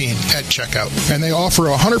WAR15 at checkout. And they offer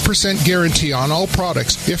a 100% guarantee on all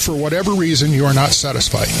products if for whatever reason you are not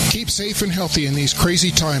satisfied. Keep safe and healthy in these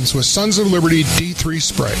crazy times with Sons of Liberty D3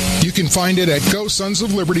 Spray. You can find it at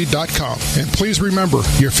GoSonsOfLiberty.com. And please remember,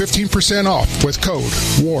 you're 15% off with code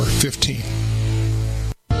WAR15.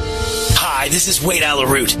 Hi, this is Wade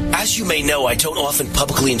Alaroot. As you may know, I don't often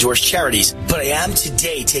publicly endorse charities, but I am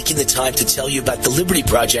today taking the time to tell you about the Liberty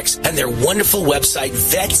Projects and their wonderful website,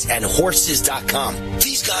 vetsandhorses.com.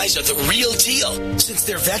 These guys are the real deal. Since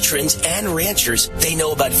they're veterans and ranchers, they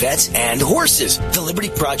know about vets and horses. The Liberty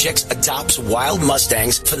Projects adopts wild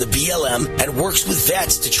Mustangs from the BLM and works with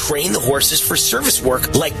vets to train the horses for service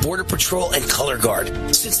work like Border Patrol and Color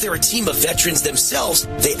Guard. Since they're a team of veterans themselves,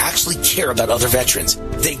 they actually care about other veterans.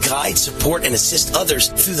 They guide, support, support and assist others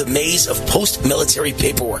through the maze of post-military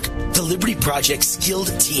paperwork. The Liberty Project skilled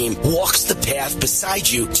team walks the path beside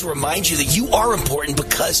you to remind you that you are important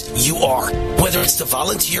because you are. Whether it's to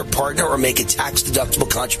volunteer, partner, or make a tax-deductible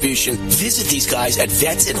contribution, visit these guys at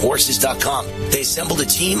vetsandhorses.com. They assembled a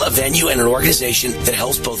team, a venue, and an organization that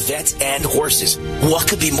helps both vets and horses. What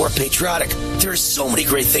could be more patriotic? There are so many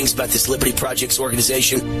great things about this Liberty Project's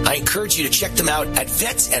organization. I encourage you to check them out at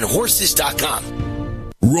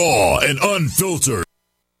vetsandhorses.com. Raw and unfiltered.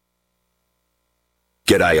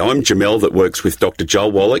 G'day, I'm Jamel that works with Dr.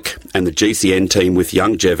 Joel Wallach and the GCN team with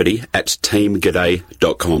Longevity at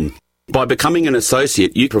teamg'day.com. By becoming an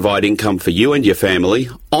associate, you provide income for you and your family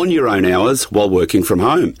on your own hours while working from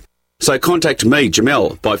home. So contact me,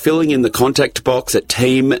 Jamel, by filling in the contact box at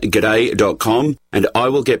teamg'day.com, and I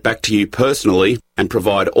will get back to you personally and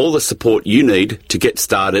provide all the support you need to get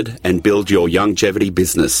started and build your longevity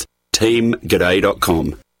business.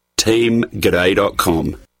 teamg'day.com.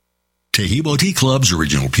 teamg'day.com. Tahibo Tea Club's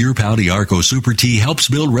original Pure Pouty Arco Super Tea helps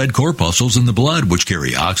build red corpuscles in the blood, which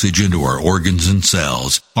carry oxygen to our organs and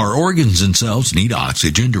cells. Our organs and cells need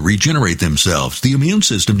oxygen to regenerate themselves. The immune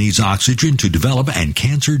system needs oxygen to develop, and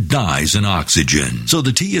cancer dies in oxygen. So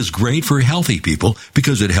the tea is great for healthy people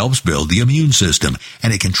because it helps build the immune system,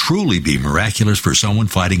 and it can truly be miraculous for someone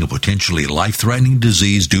fighting a potentially life-threatening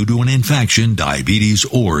disease due to an infection, diabetes,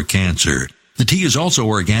 or cancer. The tea is also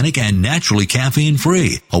organic and naturally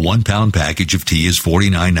caffeine-free. A 1-pound package of tea is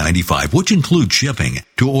 $49.95, which includes shipping.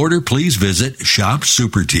 To order, please visit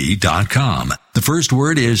shopsupertea.com. The first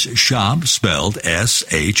word is shop, spelled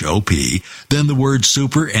S-H-O-P, then the word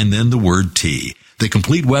super, and then the word tea. The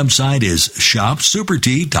complete website is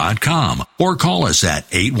shopsupertea.com, or call us at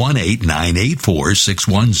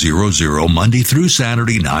 818-984-6100 Monday through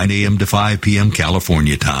Saturday, 9 a.m. to 5 p.m.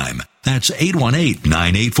 California time. That's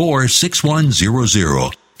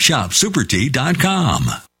 818-984-6100. ShopSuperTea.com.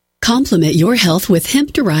 Complement your health with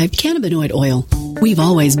hemp-derived cannabinoid oil. We've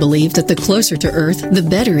always believed that the closer to Earth, the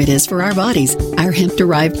better it is for our bodies. Our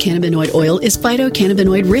hemp-derived cannabinoid oil is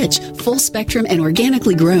phytocannabinoid-rich, full-spectrum, and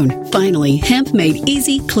organically grown. Finally, hemp made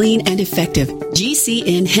easy, clean, and effective.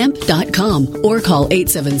 GCNhemp.com or call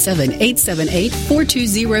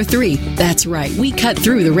 877-878-4203. That's right, we cut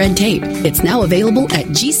through the red tape. It's now available at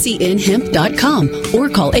GCNhemp.com or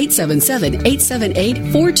call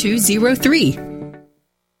 877-878-4203.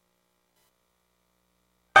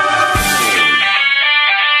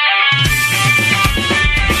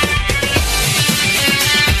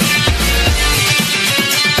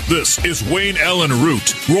 This is Wayne Allen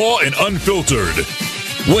Root, raw and unfiltered.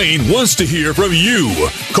 Wayne wants to hear from you.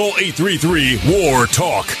 Call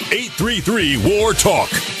 833-WAR-TALK. 833-WAR-TALK.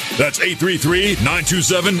 That's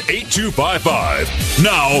 833-927-8255.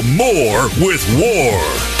 Now more with War.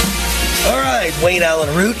 All right, Wayne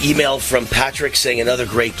Allen Root, email from Patrick saying another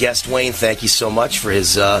great guest. Wayne, thank you so much for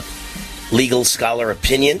his legal scholar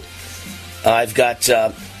opinion. I've got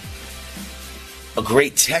a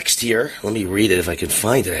great text here. Let me read it if I can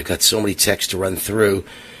find it. I've got so many texts to run through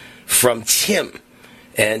from Tim.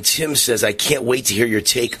 And Tim says, I can't wait to hear your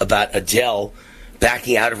take about Adele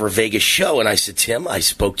backing out of her Vegas show. And I said, Tim, I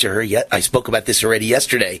spoke about this already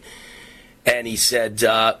yesterday. And he said,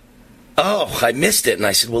 oh, I missed it. And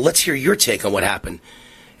I said, well, let's hear your take on what happened.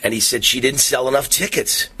 And he said, she didn't sell enough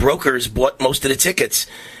tickets. Brokers bought most of the tickets.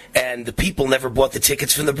 And the people never bought the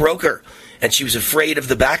tickets from the broker. And she was afraid of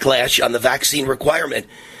the backlash on the vaccine requirement.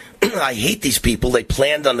 I hate these people. They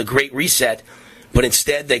planned on the Great Reset, but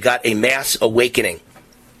instead they got a mass awakening.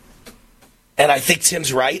 And I think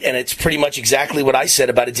Tim's right, and it's pretty much exactly what I said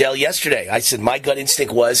about Adele yesterday. I said my gut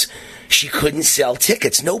instinct was she couldn't sell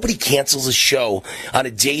tickets. Nobody cancels a show on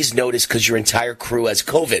a day's notice because your entire crew has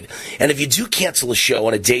COVID. And if you do cancel a show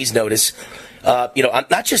on a day's notice,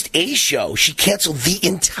 not just a show, she canceled the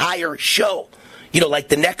entire show. Like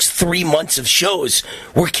the next 3 months of shows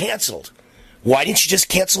were canceled. Why didn't you just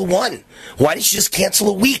cancel one? Why didn't you just cancel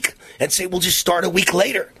a week and say we'll just start a week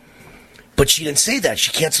later? But she didn't say that. She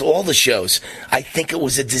canceled all the shows. I think it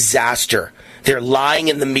was a disaster. They're lying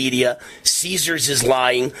in the media. Caesars is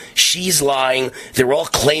lying. She's lying. They're all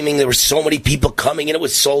claiming there were so many people coming and it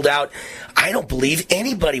was sold out. I don't believe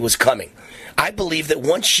anybody was coming. I believe that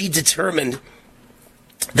once she determined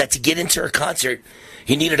that to get into her concert,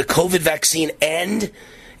 you needed a COVID vaccine and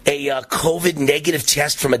a COVID negative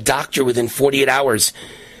test from a doctor within 48 hours,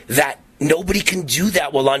 that nobody can do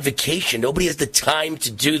that while on vacation. Nobody has the time to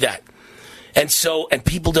do that. And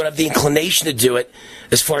people don't have the inclination to do it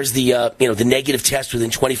as far as the negative test within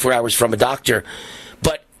 24 hours from a doctor.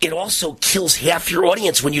 But it also kills half your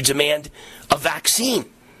audience when you demand a vaccine.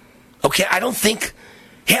 Okay, I don't think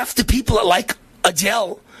half the people that like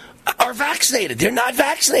Adele are vaccinated. They're not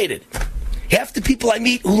vaccinated. Half the people I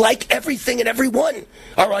meet who like everything and everyone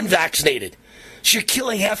are unvaccinated. So you're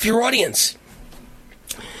killing half your audience.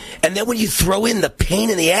 And then when you throw in the pain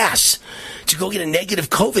in the ass to go get a negative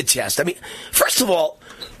COVID test, I mean, first of all,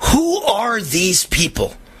 who are these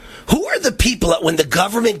people? Who are the people that when the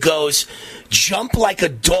government goes, jump like a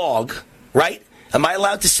dog, right? Am I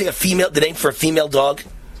allowed to say the name for a female dog?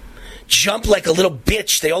 Jump like a little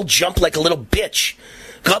bitch. They all jump like a little bitch.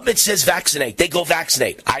 Government says vaccinate. They go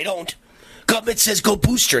vaccinate. I don't. Government says go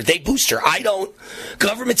booster. They booster. I don't.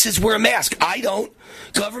 Government says wear a mask. I don't.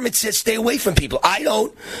 Government says stay away from people. I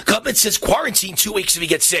don't. Government says quarantine 2 weeks if you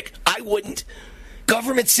get sick. I wouldn't.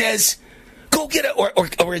 Government says go get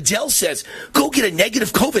or Adele says go get a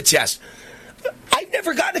negative COVID test. I've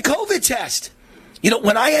never gotten a COVID test. You know,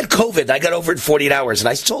 when I had COVID, I got over it in 48 hours, and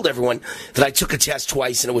I told everyone that I took a test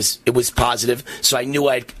twice, and it was positive, so I knew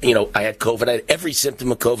I had COVID. I had every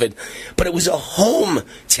symptom of COVID, but it was a home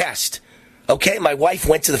test. Okay, my wife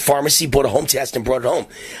went to the pharmacy, bought a home test, and brought it home.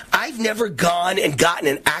 I've never gone and gotten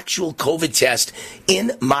an actual COVID test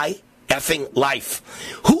in my effing life.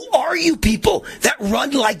 Who are you people that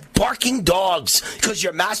run like barking dogs because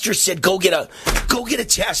your master said go get a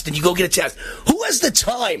test, and you go get a test? Who has the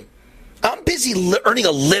time? I'm busy earning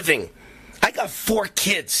a living. I got 4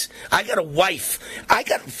 kids. I got a wife. I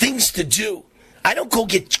got things to do. I don't go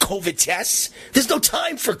get COVID tests. There's no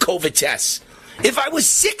time for COVID tests. If I was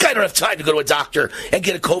sick, I don't have time to go to a doctor and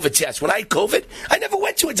get a COVID test. When I had COVID, I never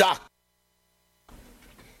went to a doctor.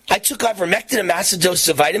 I took ivermectin and massive doses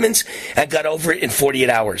of vitamins and got over it in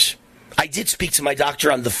 48 hours. I did speak to my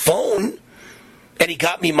doctor on the phone, and he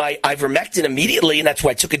got me my ivermectin immediately, and that's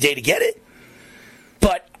why I took a day to get it.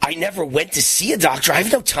 But I never went to see a doctor. I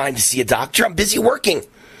have no time to see a doctor. I'm busy working.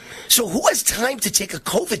 So who has time to take a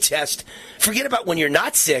COVID test? Forget about when you're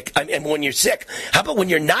not sick and when you're sick. How about when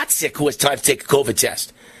you're not sick, who has time to take a COVID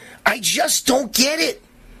test? I just don't get it.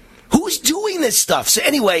 Who's doing this stuff? So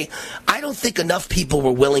anyway, I don't think enough people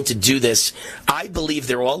were willing to do this. I believe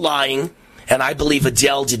they're all lying. And I believe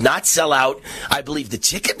Adele did not sell out. I believe the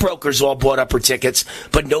ticket brokers all bought up her tickets,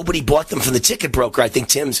 but nobody bought them from the ticket broker. I think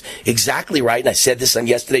Tim's exactly right, and I said this on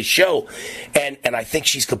yesterday's show. And I think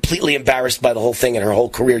she's completely embarrassed by the whole thing, and her whole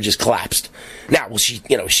career just collapsed. Now, will she,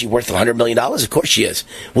 is she worth $100 million? Of course she is.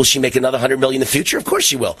 Will she make another $100 million in the future? Of course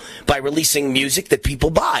she will, by releasing music that people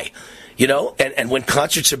buy. And when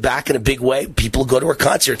concerts are back in a big way, people go to her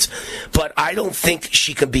concerts. But I don't think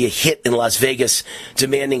she can be a hit in Las Vegas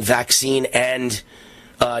demanding vaccine and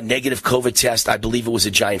negative COVID test. I believe it was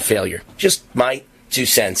a giant failure. Just my 2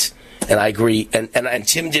 cents. And I agree. And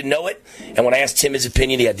Tim didn't know it. And when I asked Tim his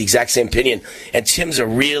opinion, he had the exact same opinion. And Tim's a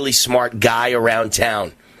really smart guy around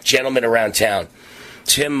town, gentleman around town.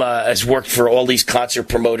 Tim has worked for all these concert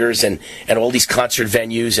promoters and all these concert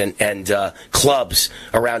venues and clubs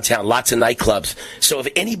around town, lots of nightclubs. So if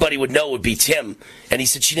anybody would know, it would be Tim. And he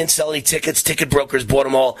said she didn't sell any tickets. Ticket brokers bought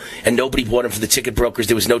them all, and nobody bought them for the ticket brokers.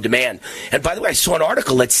 There was no demand. And by the way, I saw an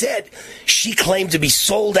article that said she claimed to be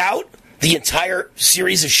sold out the entire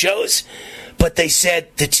series of shows, but they said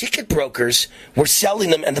the ticket brokers were selling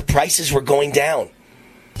them and the prices were going down.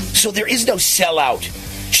 So there is no sellout.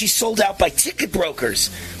 She's sold out by ticket brokers,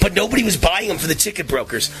 but nobody was buying them for the ticket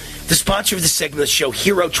brokers. The sponsor of this segment of the show,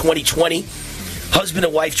 Hero 2020. Husband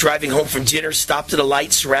and wife driving home from dinner, stopped at a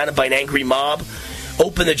light, surrounded by an angry mob.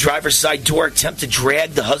 Opened the driver's side door, attempt to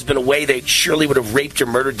drag the husband away. They surely would have raped or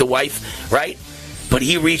murdered the wife, right? But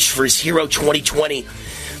he reached for his Hero 2020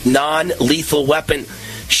 non-lethal weapon,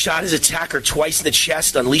 shot his attacker twice in the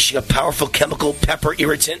chest, unleashing a powerful chemical pepper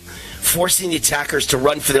irritant, forcing the attackers to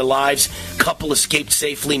run for their lives. Couple escaped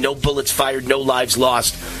safely, no bullets fired, no lives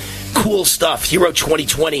lost. Cool stuff. Hero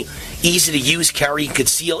 2020, easy to use, carry, and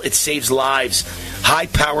conceal. It saves lives.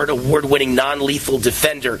 High-powered, award-winning, non-lethal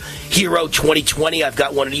defender. Hero 2020. I've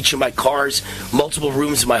got one in each of my cars, multiple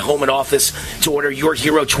rooms in my home and office. To order your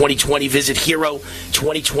Hero 2020, visit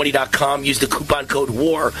Hero2020.com. Use the coupon code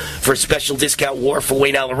WAR for a special discount. WAR for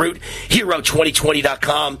Wayne Allyn Root.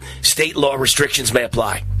 Hero2020.com. State law restrictions may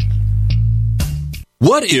apply.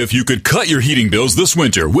 What if you could cut your heating bills this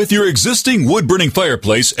winter with your existing wood-burning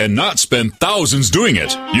fireplace and not spend thousands doing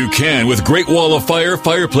it? You can with Great Wall of Fire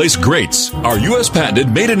fireplace grates. Our U.S.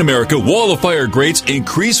 patented made-in-America Wall of Fire grates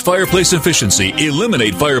increase fireplace efficiency,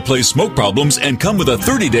 eliminate fireplace smoke problems, and come with a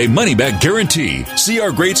 30-day money-back guarantee. See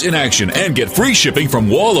our grates in action and get free shipping from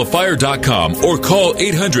walloffire.com or call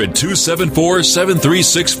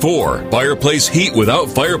 800-274-7364. Fireplace heat without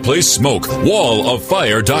fireplace smoke.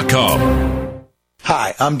 walloffire.com.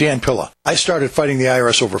 Hi, I'm Dan Pilla. I started fighting the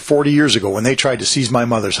IRS over 40 years ago when they tried to seize my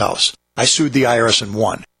mother's house. I sued the IRS and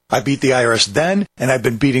won. I beat the IRS then, and I've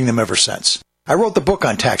been beating them ever since. I wrote the book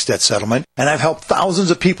on tax debt settlement, and I've helped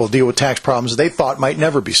thousands of people deal with tax problems they thought might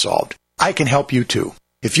never be solved. I can help you too.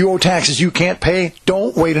 If you owe taxes you can't pay,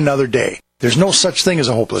 don't wait another day. There's no such thing as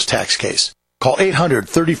a hopeless tax case. Call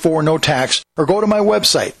 800-34-NO-TAX or go to my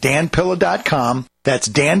website, danpilla.com. That's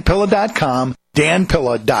danpilla.com,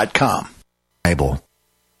 danpilla.com.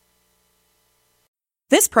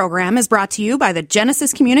 This program is brought to you by the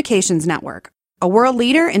Genesis Communications Network, a world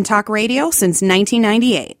leader in talk radio since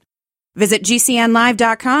 1998. Visit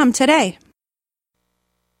GCNlive.com today.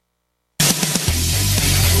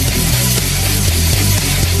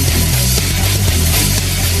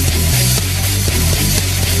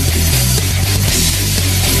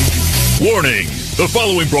 Warning! The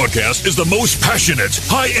following broadcast is the most passionate,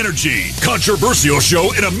 high-energy, controversial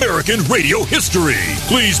show in American radio history.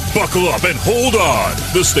 Please buckle up and hold on.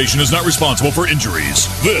 This station is not responsible for injuries.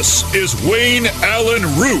 This is Wayne Allen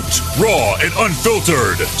Root, raw and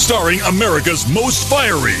unfiltered, starring America's most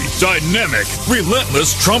fiery, dynamic,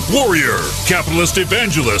 relentless Trump warrior, capitalist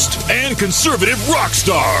evangelist, and conservative rock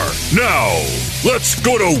star. Now, let's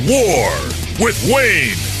go to war with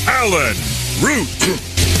Wayne Allen Root.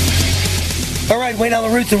 All right, Wayne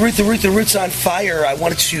Allen Root, the Root's on fire. I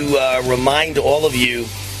wanted to remind all of you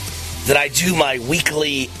that I do my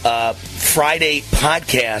weekly Friday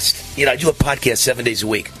podcast. You know, I do a podcast 7 days a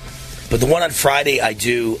week. But the one on Friday I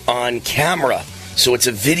do on camera. So it's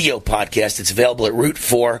a video podcast. It's available at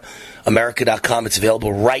rootforamerica.com. It's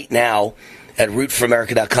available right now at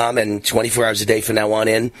rootforamerica.com and 24 hours a day from now on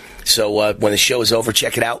in. So when the show is over,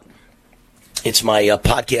 check it out. It's my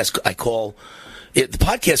podcast I call... the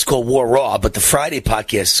podcast is called War Raw, but the Friday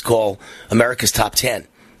podcast is called America's Top 10.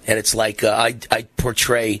 And it's like I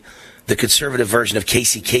portray the conservative version of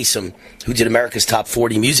Casey Kasem, who did America's Top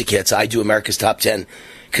 40 music hits. I do America's Top 10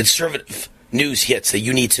 conservative news hits that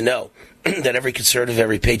you need to know, that every conservative,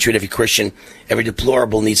 every patriot, every Christian, every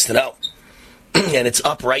deplorable needs to know. And it's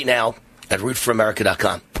up right now at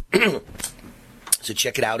rootforamerica.com. So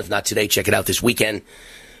check it out. If not today, check it out this weekend.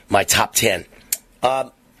 My Top 10.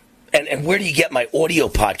 And where do you get my audio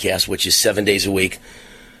podcast, which is 7 days a week?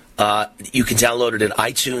 You can download it at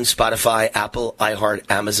iTunes, Spotify, Apple, iHeart,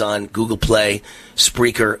 Amazon, Google Play,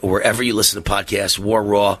 Spreaker, or wherever you listen to podcasts. War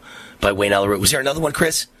Raw by Wayne Allen Root. Was there another one,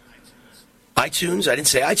 Chris? iTunes? I didn't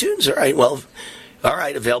say iTunes? All right, well, all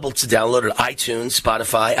right. Available to download at iTunes,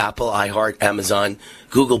 Spotify, Apple, iHeart, Amazon,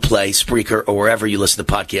 Google Play, Spreaker, or wherever you listen to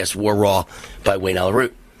podcasts. War Raw by Wayne Allen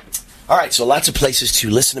Root. All right, so lots of places to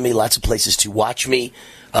listen to me, lots of places to watch me.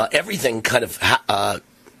 Everything kind of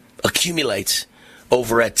accumulates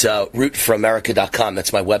over at rootforamerica.com.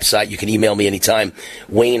 That's my website. You can email me anytime.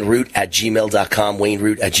 WayneRoot@gmail.com.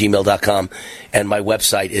 WayneRoot@gmail.com. And my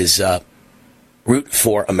website is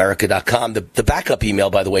rootforamerica.com. The backup email,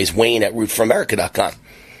 by the way, is Wayne@rootforamerica.com.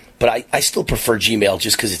 But I still prefer Gmail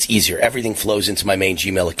just because it's easier. Everything flows into my main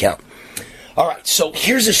Gmail account. All right, so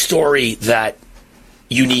here's a story that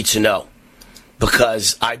you need to know,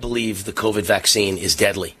 because I believe the COVID vaccine is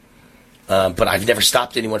deadly. But I've never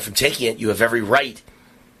stopped anyone from taking it. You have every right.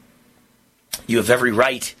 You have every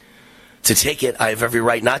right to take it. I have every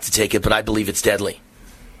right not to take it, but I believe it's deadly.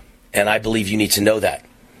 And I believe you need to know that.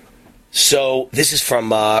 So this is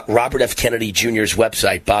from Robert F. Kennedy Jr.'s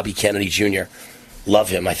website, Bobby Kennedy Jr. Love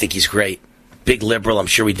him. I think he's great. Big liberal. I'm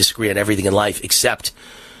sure we disagree on everything in life except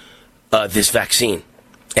this vaccine.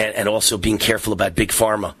 And also being careful about Big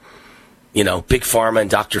Pharma. You know, Big Pharma and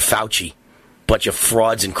Dr. Fauci. Bunch of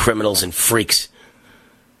frauds and criminals and freaks.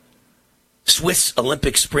 Swiss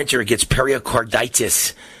Olympic sprinter gets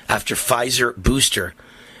pericarditis after Pfizer booster.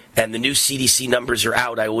 And the new CDC numbers are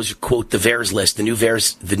out. I always quote the VAERS list. The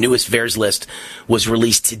newest VAERS list was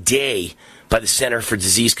released today by the Center for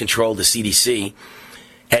Disease Control, the CDC.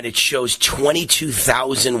 And it shows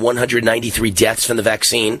 22,193 deaths from the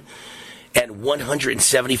vaccine and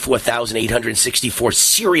 174,864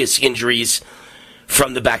 serious injuries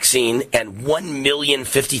from the vaccine, and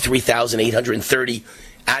 1,053,830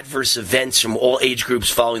 adverse events from all age groups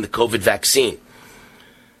following the COVID vaccine.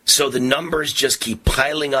 So the numbers just keep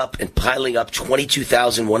piling up and piling up.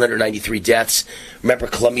 22,193 deaths. Remember,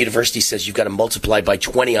 Columbia University says you've got to multiply by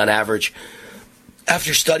 20 on average.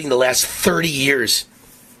 After studying the last 30 years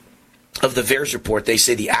of the VAERS report, they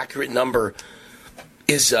say the accurate number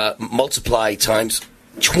is multiply times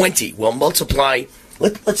 20. Well, multiply.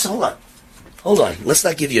 Let's hold on. Let's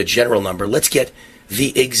not give you a general number. Let's get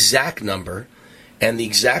the exact number. And the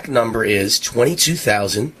exact number is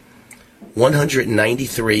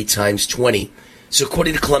 22,193 times 20. So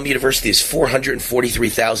according to Columbia University, there's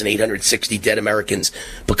 443,860 dead Americans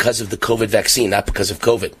because of the COVID vaccine, not because of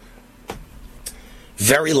COVID.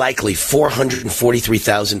 Very likely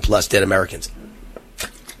 443,000 plus dead Americans.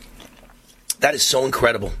 That is so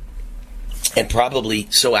incredible and probably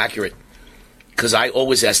so accurate, because I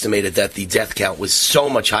always estimated that the death count was so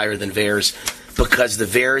much higher than VAERS, because the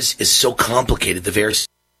VAERS is so complicated. The VAERS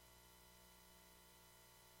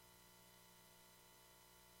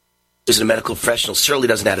as a medical professional certainly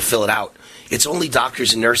doesn't know how to fill it out. It's only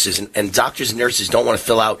doctors and nurses, and doctors and nurses don't want to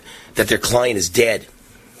fill out that their client is dead.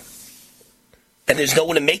 And there's no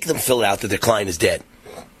one to make them fill it out that their client is dead.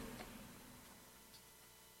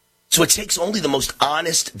 So it takes only the most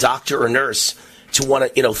honest doctor or nurse to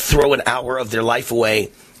want to, throw an hour of their life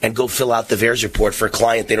away and go fill out the VAERS report for a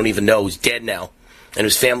client they don't even know who's dead now, and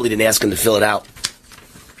whose family didn't ask them to fill it out.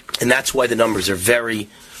 And that's why the numbers are very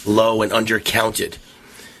low and undercounted.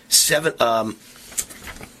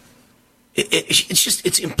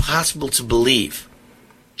 It's impossible to believe.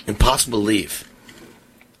 Impossible to believe.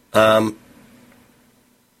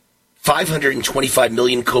 525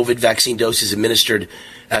 million COVID vaccine doses administered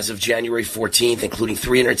as of January 14th, including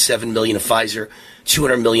 307 million of Pfizer,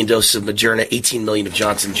 200 million doses of Moderna, 18 million of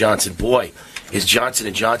Johnson & Johnson. Boy, is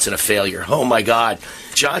Johnson & Johnson a failure. Oh, my God.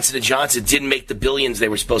 Johnson & Johnson didn't make the billions they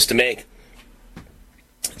were supposed to make.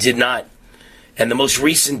 Did not. And the most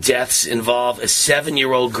recent deaths involve a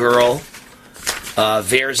 7-year-old girl,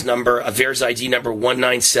 VAERS ID number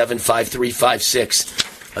 1975356.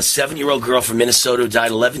 A 7-year-old girl from Minnesota who died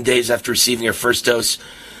 11 days after receiving her first dose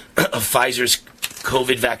of Pfizer's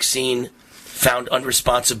COVID vaccine, found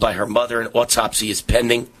unresponsive by her mother. An autopsy is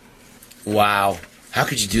pending. Wow. How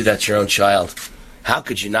could you do that to your own child? How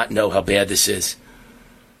could you not know how bad this is?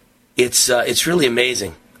 It's really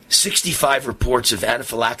amazing. 65 reports of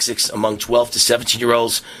anaphylaxis among 12 to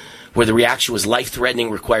 17-year-olds where the reaction was life-threatening,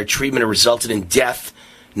 required treatment, or resulted in death.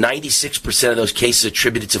 96% of those cases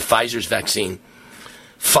attributed to Pfizer's vaccine.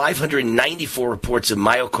 594 reports of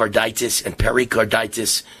myocarditis and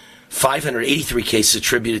pericarditis. 583 cases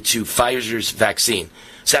attributed to Pfizer's vaccine.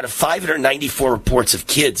 So out of 594 reports of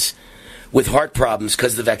kids with heart problems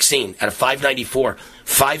because of the vaccine, out of 594,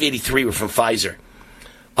 583 were from Pfizer.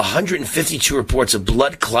 152 reports of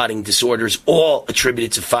blood clotting disorders, all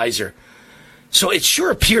attributed to Pfizer. So it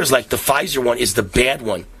sure appears like the Pfizer one is the bad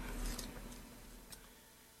one.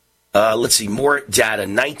 Let's see, more data.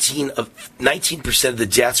 19% of the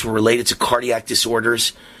deaths were related to cardiac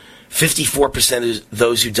disorders. 54% of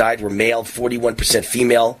those who died were male, 41%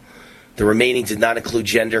 female. The remaining did not include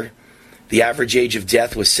gender. The average age of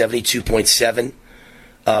death was 72.7.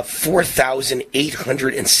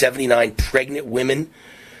 4,879 pregnant women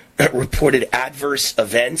reported adverse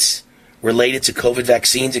events related to COVID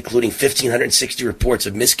vaccines, including 1,560 reports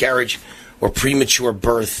of miscarriage or premature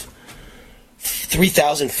birth.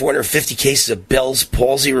 3,450 cases of Bell's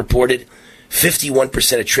palsy reported,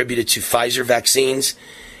 51% attributed to Pfizer vaccines.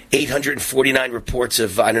 849 reports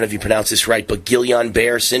of, I don't know if you pronounce this right, but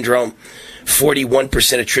Guillain-Barré syndrome,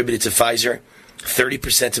 41% attributed to Pfizer,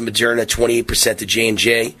 30% to Moderna, 28% to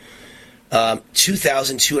J&J.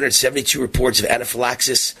 2,272 reports of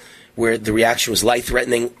anaphylaxis where the reaction was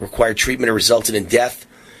life-threatening, required treatment, or resulted in death.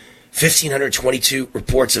 1,522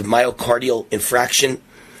 reports of myocardial infarction.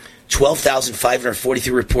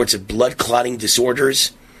 12,543 reports of blood clotting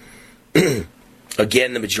disorders.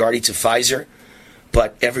 Again, the majority to Pfizer,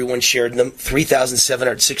 but everyone shared them.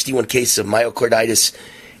 3,761 cases of myocarditis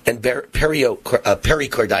and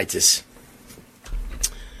pericarditis.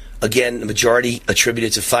 Again, the majority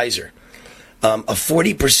attributed to Pfizer. A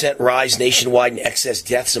 40% rise nationwide in excess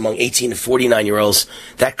deaths among 18 to 49-year-olds.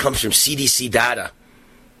 That comes from CDC data.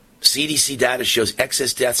 CDC data shows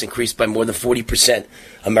excess deaths increased by more than 40%.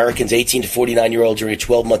 Americans 18 to 49-year-olds during a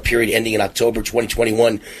 12-month period ending in October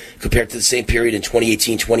 2021 compared to the same period in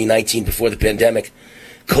 2018, 2019 before the pandemic.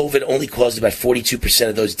 COVID only caused about 42%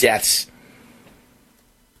 of those deaths.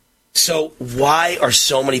 So why are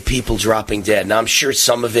so many people dropping dead? Now, I'm sure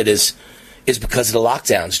some of it is because of the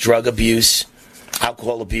lockdowns, drug abuse,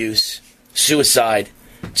 alcohol abuse, suicide,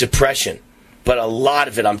 depression. But a lot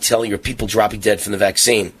of it, I'm telling you, are people dropping dead from the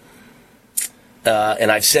vaccine.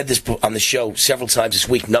 And I've said this on the show several times this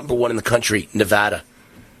week. Number one in the country, Nevada,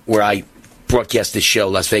 where I broadcast this show,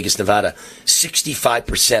 Las Vegas, Nevada.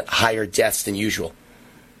 65% higher deaths than usual.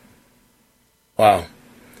 Wow.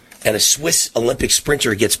 And a Swiss Olympic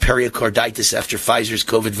sprinter gets pericarditis after Pfizer's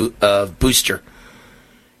COVID booster.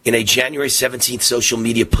 In a January 17th social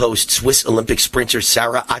media post, Swiss Olympic sprinter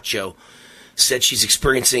Sarah Acho said she's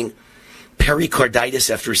experiencing pericarditis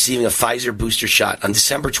after receiving a Pfizer booster shot. On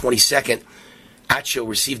December 22nd, Acho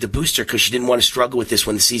received a booster because she didn't want to struggle with this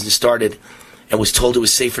when the season started and was told it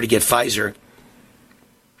was safer to get Pfizer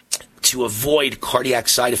to avoid cardiac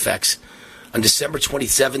side effects. On December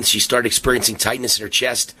 27th, she started experiencing tightness in her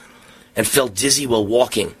chest and felt dizzy while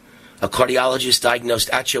walking. A cardiologist diagnosed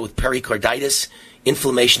Atcho with pericarditis,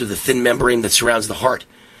 inflammation of the thin membrane that surrounds the heart.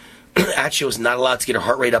 Atcho was not allowed to get her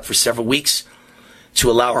heart rate up for several weeks to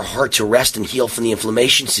allow her heart to rest and heal from the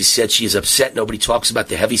inflammation. She said she is upset. Nobody talks about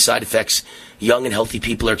the heavy side effects young and healthy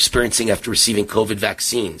people are experiencing after receiving COVID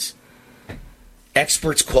vaccines.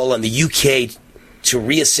 Experts call on the UK to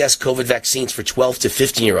reassess COVID vaccines for 12 to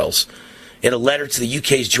 15-year-olds. In a letter to the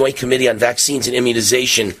UK's Joint Committee on Vaccines and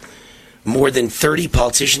Immunization, more than 30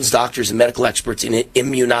 politicians, doctors, and medical experts in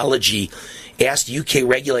immunology asked UK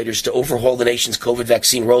regulators to overhaul the nation's COVID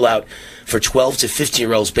vaccine rollout for 12 to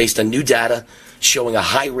 15-year-olds based on new data showing a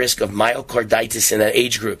high risk of myocarditis in that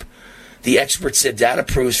age group. The experts said data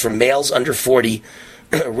proves for males under 40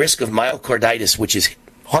 a risk of myocarditis, which is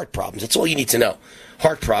heart problems. That's all you need to know.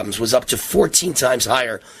 Heart problems was up to 14 times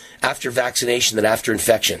higher after vaccination than after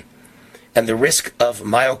infection. And the risk of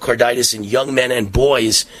myocarditis in young men and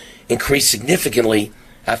boys increased significantly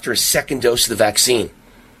after a second dose of the vaccine.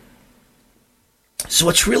 So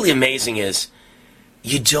what's really amazing is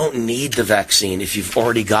you don't need the vaccine if you've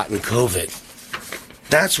already gotten COVID.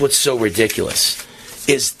 That's what's so ridiculous,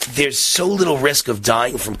 is there's so little risk of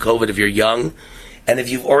dying from COVID if you're young, and if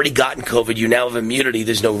you've already gotten COVID, you now have immunity,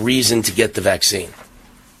 there's no reason to get the vaccine.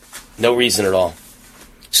 No reason at all.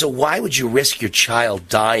 So why would you risk your child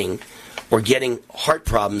dying or getting heart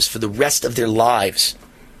problems for the rest of their lives?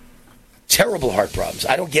 Terrible heart problems.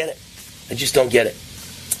 I don't get it. I just don't get it.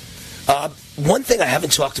 One thing I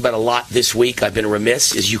haven't talked about a lot this week, I've been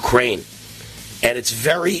remiss, is Ukraine. And it's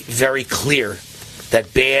very, very clear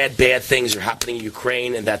that bad things are happening in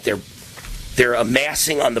Ukraine and that they're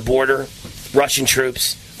amassing on the border. Russian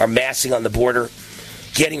troops are massing on the border,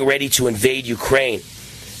 getting ready to invade Ukraine.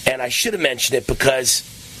 And I should have mentioned it because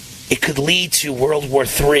it could lead to World War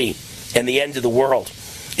III and the end of the world.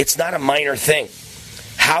 It's not a minor thing.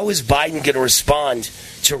 How is Biden going to respond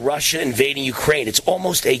to Russia invading Ukraine? It's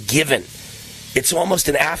almost a given. It's almost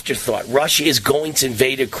an afterthought. Russia is going to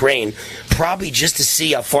invade Ukraine, probably just to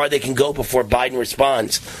see how far they can go before Biden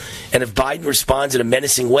responds. And if Biden responds in a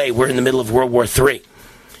menacing way, we're in the middle of World War III.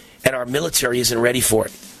 And our military isn't ready for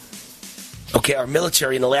it. Okay, our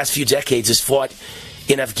military in the last few decades has fought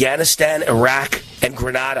in Afghanistan, Iraq, and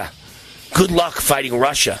Grenada. Good luck fighting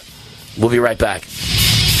Russia. We'll be right back.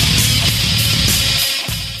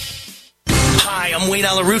 Hi, I'm Wayne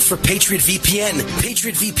Alaroot for Patriot VPN.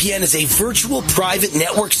 Patriot VPN is a virtual private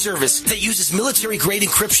network service that uses military-grade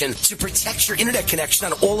encryption to protect your internet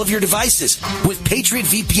connection on all of your devices. With Patriot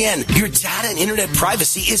VPN, your data and internet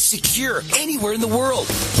privacy is secure anywhere in the world.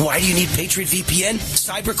 Why do you need Patriot VPN?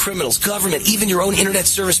 Cyber criminals, government, even your own internet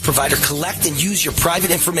service provider collect and use your private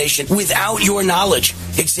information without your knowledge.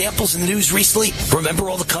 Examples in the news recently, remember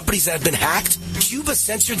all the companies that have been hacked? Cuba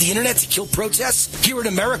censored the internet to kill protests? Here in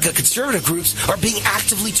America, conservative groups are being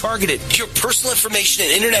actively targeted. Your personal information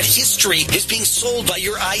and internet history is being sold by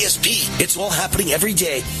your ISP. It's all happening every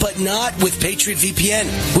day, but not with Patriot VPN.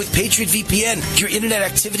 With Patriot VPN, your internet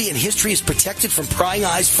activity and history is protected from prying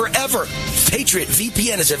eyes forever. Patriot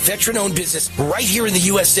VPN is a veteran-owned business right here in the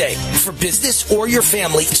USA. For business or your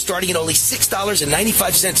family, starting at only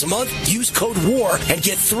 $6.95 a month, use code WAR and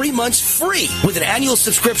get 3 months free. With an annual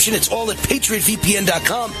subscription, it's all at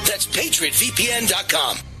PatriotVPN.com. That's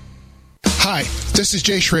PatriotVPN.com. Hi, this is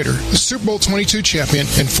Jay Schrader, the Super Bowl 22 champion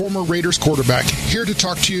and former Raiders quarterback, here to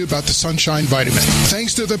talk to you about the Sunshine Vitamin.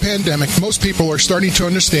 Thanks to the pandemic, most people are starting to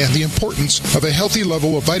understand the importance of a healthy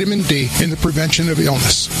level of vitamin D in the prevention of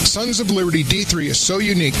illness. Sons of Liberty D3 is so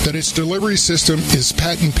unique that its delivery system is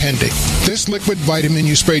patent pending. This liquid vitamin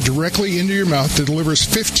you spray directly into your mouth delivers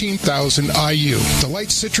 15,000 IU. The light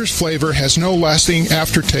citrus flavor has no lasting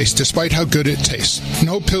aftertaste despite how good it tastes.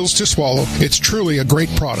 No pills to swallow. It's truly a great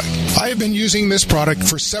product. I have been using this product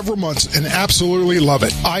for several months and absolutely love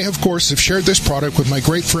it. I, of course, have shared this product with my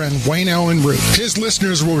great friend Wayne Allen Root. His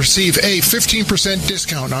listeners will receive a 15%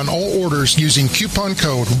 discount on all orders using coupon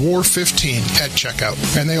code WAR15 at checkout.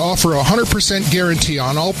 And they offer a 100% guarantee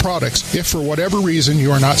on all products if for whatever reason you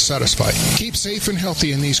are not satisfied. Keep safe and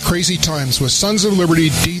healthy in these crazy times with Sons of Liberty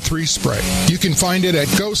D3 Spray. You can find it at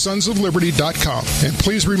GoSonsOfLiberty.com. And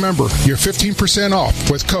please remember, you're 15% off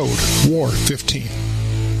with code WAR15.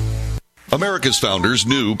 America's founders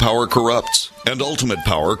knew power corrupts, and ultimate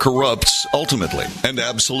power corrupts ultimately, and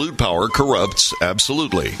absolute power corrupts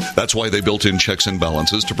absolutely. That's why they built in checks and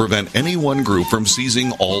balances to prevent any one group from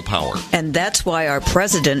seizing all power. And that's why our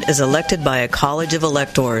president is elected by a college of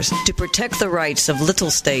electors to protect the rights of little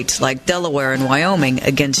states like Delaware and Wyoming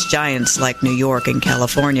against giants like New York and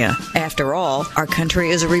California. After all, our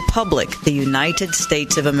country is a republic, the United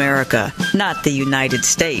States of America, not the United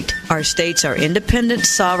State. Our states are independent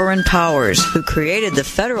sovereign powers who created the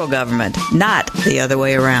federal government, not the other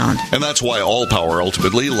way around. And that's why all power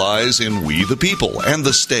ultimately lies in we the people and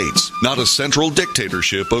the states, not a central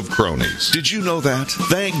dictatorship of cronies. Did you know that?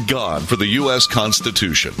 Thank God for the U.S.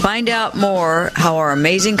 Constitution. Find out more how our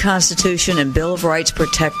amazing Constitution and Bill of Rights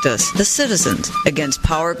protect us, the citizens, against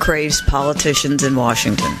power-crazed politicians in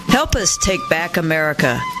Washington. Help us take back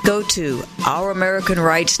America. Go to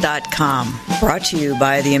ouramericanrights.com. Brought to you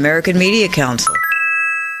by the American Media Council.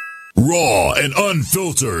 Raw and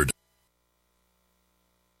unfiltered.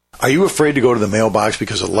 Are you afraid to go to the mailbox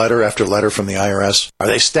because of letter after letter from the IRS? Are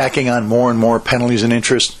they stacking on more and more penalties and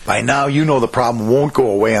interest? By now, you know the problem won't go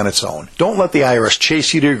away on its own. Don't let the IRS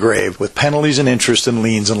chase you to your grave with penalties and interest and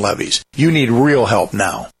liens and levies. You need real help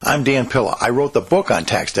now. I'm Dan Pilla. I wrote the book on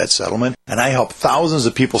tax debt settlement, and I help thousands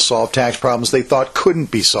of people solve tax problems they thought couldn't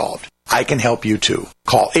be solved. I can help you too.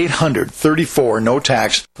 Call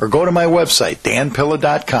 800-34-NO-TAX or go to my website,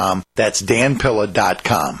 danpilla.com. That's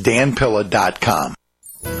danpilla.com. danpilla.com.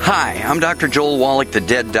 Hi, I'm Dr. Joel Wallach, the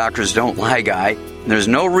Dead Doctors Don't Lie guy. There's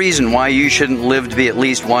no reason why you shouldn't live to be at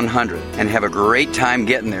least 100 and have a great time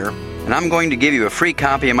getting there. And I'm going to give you a free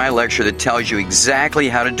copy of my lecture that tells you exactly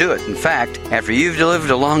how to do it. In fact, after you've lived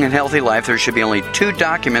a long and healthy life, there should be only 2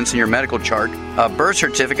 documents in your medical chart, a birth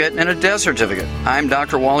certificate and a death certificate. I'm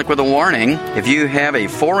Dr. Wallach with a warning. If you have a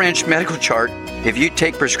 4-inch medical chart, if you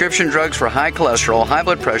take prescription drugs for high cholesterol, high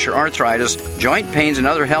blood pressure, arthritis, joint pains, and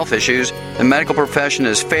other health issues, the medical profession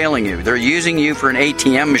is failing you. They're using you for an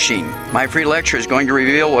ATM machine. My free lecture is going to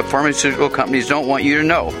reveal what pharmaceutical companies don't want you to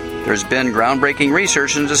know. There's been groundbreaking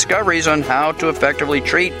research and discoveries on how to effectively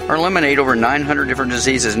treat or eliminate over 900 different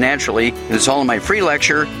diseases naturally, and it's all in my free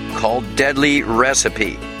lecture called Deadly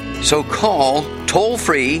Recipe. So call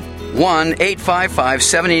toll-free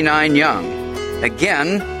 1-855-79-YOUNG.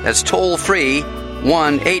 Again, that's toll-free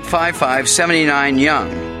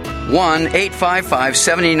 1-855-79-YOUNG.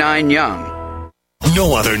 1-855-79-YOUNG.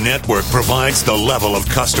 No other network provides the level of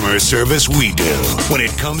customer service we do. When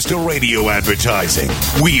it comes to radio advertising,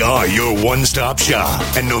 we are your one-stop shop.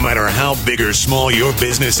 And no matter how big or small your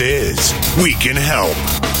business is, we can help.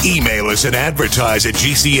 Email us at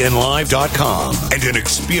advertise@gcnlive.com, and an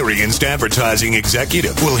experienced advertising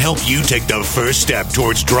executive will help you take the first step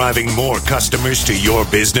towards driving more customers to your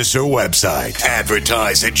business or website.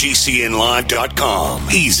 Advertise@gcnlive.com.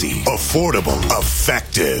 Easy, affordable,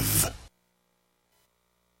 effective.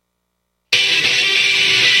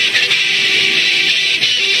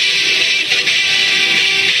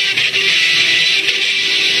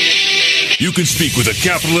 You can speak with a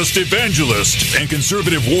capitalist evangelist and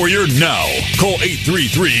conservative warrior now. Call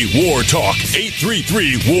 833-WAR-TALK.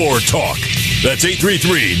 833-WAR-TALK. That's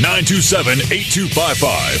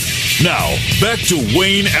 833-927-8255. Now, back to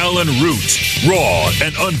Wayne Allen Root, raw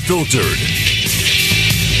and unfiltered.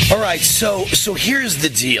 All right, so here's the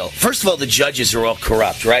deal. First of all, the judges are all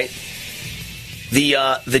corrupt, right? The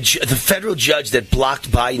federal judge that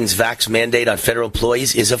blocked Biden's vax mandate on federal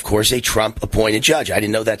employees is, of course, a Trump-appointed judge. I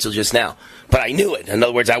didn't know that till just now, but I knew it. In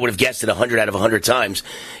other words, I would have guessed it 100 out of 100 times.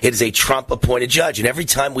 It is a Trump-appointed judge, and every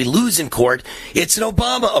time we lose in court, it's an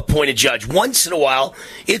Obama-appointed judge. Once in a while,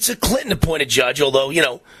 it's a Clinton-appointed judge, although, you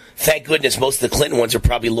know, thank goodness most of the Clinton ones are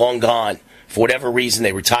probably long gone. For whatever reason,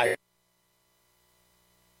 they retired.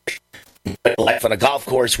 Life on a golf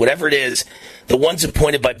course, whatever it is, the ones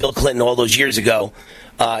appointed by Bill Clinton all those years ago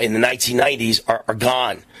in the 1990s are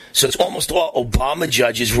gone. So it's almost all Obama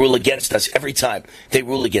judges rule against us every time. They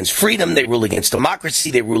rule against freedom, they rule against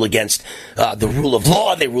democracy, they rule against the rule of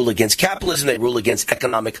law, they rule against capitalism, they rule against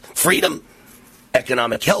economic freedom,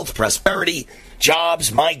 economic health, prosperity,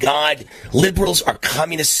 jobs. My God, liberals are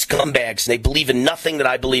communist scumbags. They believe in nothing that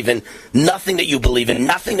I believe in, nothing that you believe in,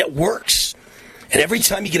 nothing that works. And every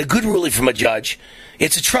time you get a good ruling from a judge,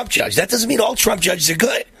 it's a Trump judge. That doesn't mean all Trump judges are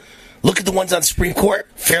good. Look at the ones on the Supreme Court.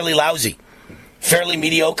 Fairly lousy. Fairly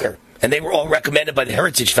mediocre. And they were all recommended by the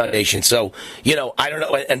Heritage Foundation. So, you know, I don't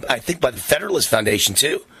know. And I think by the Federalist Foundation,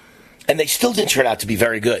 too. And they still didn't turn out to be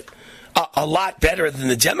very good. A lot better than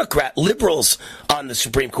the Democrat liberals on the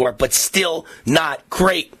Supreme Court, but still not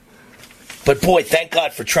great. But, boy, thank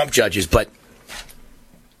God for Trump judges. But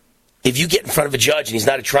if you get in front of a judge and he's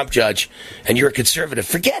not a Trump judge and you're a conservative,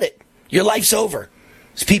 forget it. Your life's over.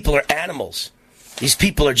 These people are animals. These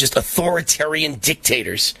people are just authoritarian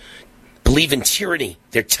dictators. Believe in tyranny.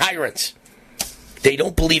 They're tyrants. They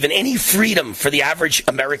don't believe in any freedom for the average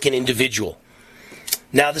American individual.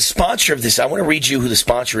 Now, the sponsor of this, I want to read you who the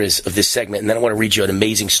sponsor is of this segment, and then I want to read you an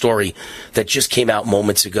amazing story that just came out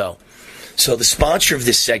moments ago. So the sponsor of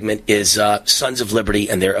this segment is Sons of Liberty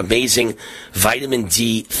and their amazing vitamin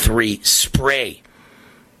D3 spray.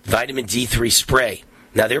 Vitamin D3 spray.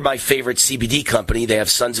 Now, they're my favorite CBD company. They have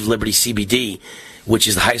Sons of Liberty CBD, which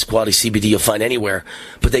is the highest quality CBD you'll find anywhere.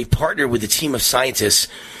 But they partnered with a team of scientists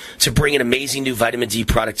to bring an amazing new vitamin D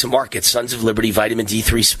product to market. Sons of Liberty Vitamin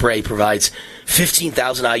D3 Spray provides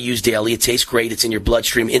 15,000 IUs daily. It tastes great. It's in your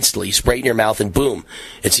bloodstream instantly. You spray it in your mouth and boom,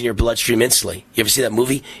 it's in your bloodstream instantly. You ever see that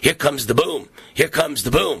movie? Here comes the boom. Here comes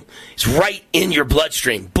the boom. It's right in your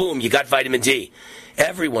bloodstream. Boom, you got vitamin D.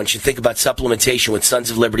 Everyone should think about supplementation with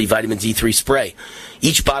Sons of Liberty Vitamin D3 Spray.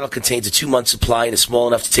 Each bottle contains a 2-month supply and is small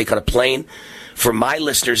enough to take on a plane. For my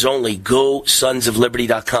listeners only, go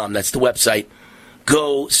sonsofliberty.com. That's the website.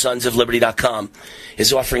 Go sonsofliberty.com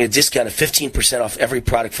is offering a discount of 15% off every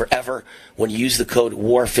product forever when you use the code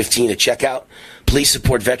WAR15 at checkout. Please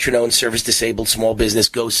support veteran-owned, service-disabled small business.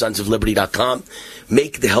 Go sonsofliberty.com.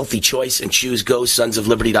 Make the healthy choice and choose Go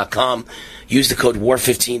sonsofliberty.com. Use the code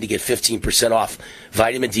WAR15 to get 15% off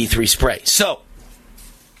vitamin D3 spray. So,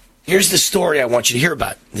 here's the story I want you to hear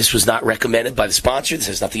about. This was not recommended by the sponsor. This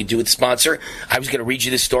has nothing to do with the sponsor. I was going to read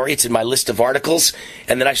you this story. It's in my list of articles.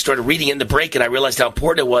 And then I started reading it in the break, and I realized how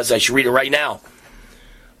important it was. I should read it right now.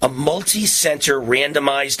 A multi-center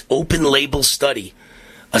randomized open-label study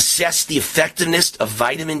assessed the effectiveness of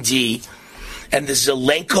vitamin D and the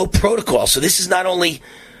Zelenko protocol. So this is not only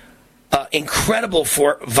incredible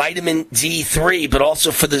for vitamin D3, but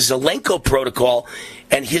also for the Zelenko protocol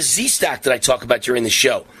and his Z-Stack that I talk about during the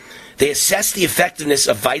show. They assessed the effectiveness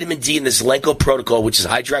of vitamin D in the Zelenko protocol, which is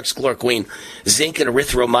hydroxychloroquine, zinc, and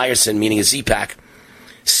erythromycin, meaning a Z-Pack.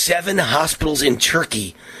 7 hospitals in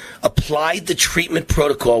Turkey applied the treatment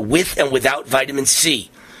protocol with and without vitamin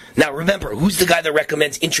C. Now, remember, who's the guy that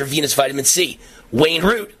recommends intravenous vitamin C? Wayne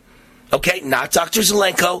Root. Okay, not Dr.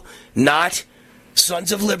 Zelenko, not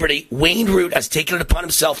Sons of Liberty. Wayne Root has taken it upon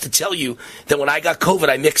himself to tell you that when I got COVID,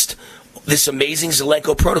 I mixed this amazing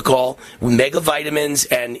Zelenko protocol with mega vitamins,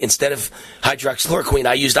 and instead of hydroxychloroquine,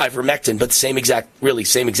 I used ivermectin, but same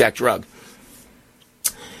exact drug.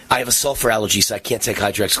 I have a sulfur allergy, so I can't take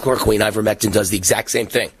hydroxychloroquine. Ivermectin does the exact same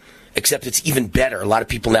thing, except it's even better. A lot of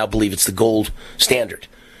people now believe it's the gold standard.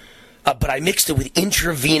 But I mixed it with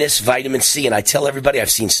intravenous vitamin C, and I tell everybody,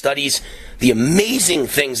 I've seen studies, the amazing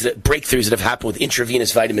breakthroughs that have happened with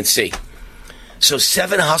intravenous vitamin C. So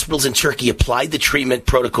 7 hospitals in Turkey applied the treatment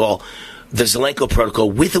protocol, the Zelenko protocol,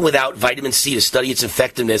 with and without vitamin C to study its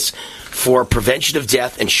effectiveness for prevention of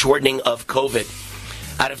death and shortening of COVID.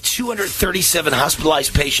 Out of 237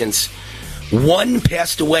 hospitalized patients, 1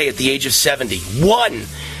 passed away at the age of 70. 1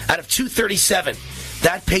 out of 237.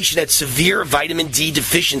 That patient had severe vitamin D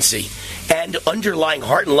deficiency and underlying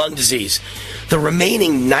heart and lung disease. The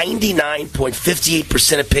remaining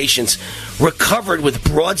 99.58% of patients recovered with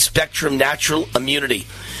broad-spectrum natural immunity.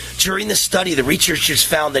 During the study, the researchers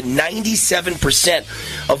found that 97%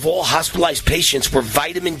 of all hospitalized patients were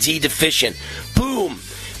vitamin D deficient. Boom!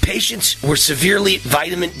 Patients who were severely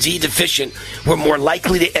vitamin D deficient were more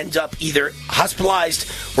likely to end up either hospitalized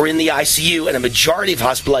or in the ICU, and a majority of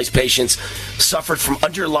hospitalized patients suffered from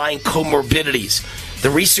underlying comorbidities. The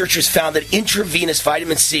researchers found that intravenous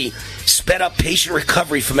vitamin C sped up patient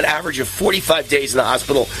recovery from an average of 45 days in the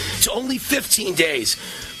hospital to only 15 days.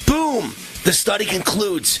 Boom! The study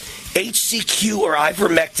concludes HCQ or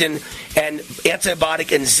ivermectin and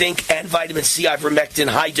antibiotic and zinc and vitamin C ivermectin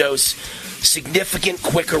high dose, significant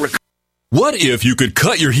quicker recovery. What if you could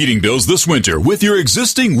cut your heating bills this winter with your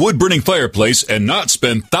existing wood-burning fireplace and not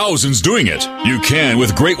spend thousands doing it? You can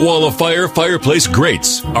with Great Wall of Fire fireplace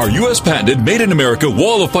grates. Our U.S. patented made-in-America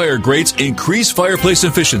Wall of Fire grates increase fireplace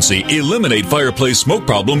efficiency, eliminate fireplace smoke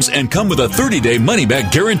problems, and come with a 30-day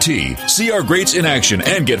money-back guarantee. See our grates in action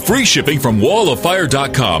and get free shipping from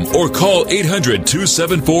walloffire.com or call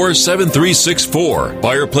 800-274-7364.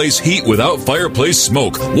 Fireplace heat without fireplace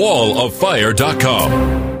smoke.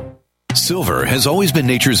 walloffire.com. Silver has always been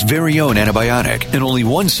nature's very own antibiotic, and only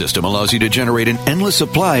one system allows you to generate an endless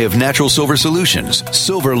supply of natural silver solutions.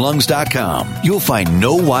 SilverLungs.com. You'll find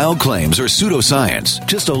no wild claims or pseudoscience,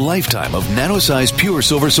 just a lifetime of nano-sized pure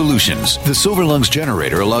silver solutions. The Silver Lungs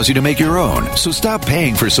generator allows you to make your own, so stop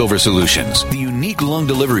paying for silver solutions. The unique lung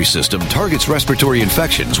delivery system targets respiratory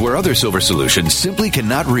infections where other silver solutions simply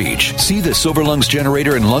cannot reach. See the Silver Lungs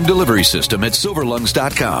generator and lung delivery system at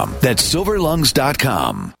SilverLungs.com. That's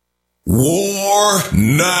SilverLungs.com. War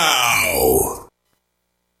now.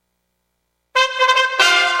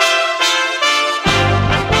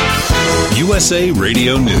 USA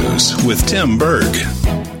Radio News with Tim Berg.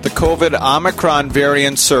 The COVID Omicron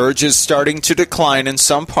variant surge is starting to decline in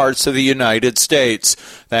some parts of the United States.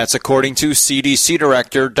 That's according to CDC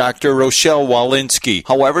Director Dr. Rochelle Walensky.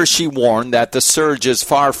 However, she warned that the surge is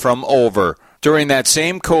far from over. During that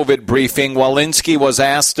same COVID briefing, Walensky was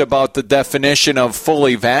asked about the definition of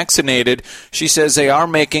fully vaccinated. She says they are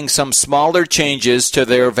making some smaller changes to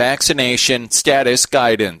their vaccination status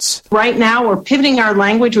guidance. Right now, we're pivoting our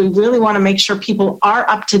language. We really want to make sure people are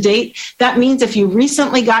up to date. That means if you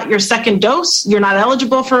recently got your second dose, you're not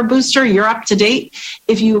eligible for a booster, you're up to date.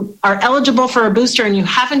 If you are eligible for a booster and you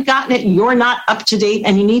haven't gotten it, you're not up to date,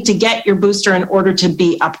 and you need to get your booster in order to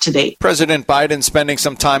be up to date. President Biden spending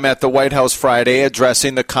some time at the White House Friday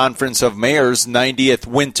addressing the Conference of Mayors' 90th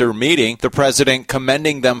winter meeting, the president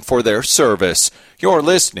commending them for their service. You're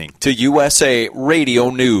listening to USA Radio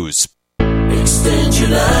News. Extend your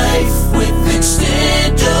life with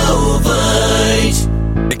Extendovite.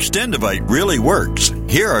 Extendovite really works.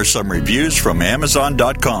 Here are some reviews from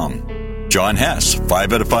Amazon.com. John Hess,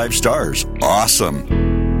 5 out of 5 stars. Awesome.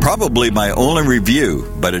 Probably my only review,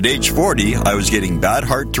 but at age 40, I was getting bad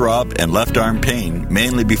heart throb and left arm pain,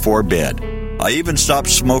 mainly before bed. I even stopped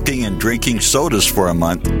smoking and drinking sodas for a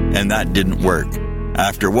month, and that didn't work.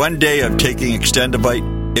 After one day of taking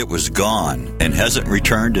Extendovite, it was gone and hasn't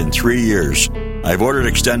returned in 3 years. I've ordered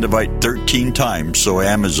Extendovite 13 times, so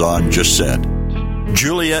Amazon just said.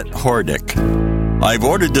 Juliet Hordick. I've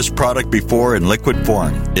ordered this product before in liquid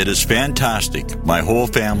form. It is fantastic. My whole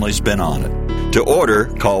family's been on it. To order,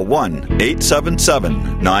 call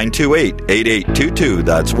 1-877-928-8822.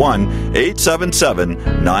 That's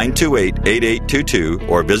 1-877-928-8822.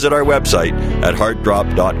 Or visit our website at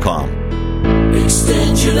heartdrop.com.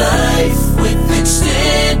 Extend your life with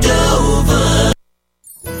Extendovite.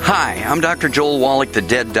 Hi, I'm Dr. Joel Wallach, the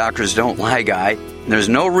Dead Doctors Don't Lie guy. There's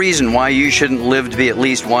no reason why you shouldn't live to be at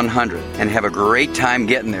least 100 and have a great time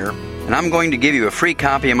getting there. And I'm going to give you a free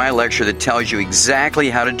copy of my lecture that tells you exactly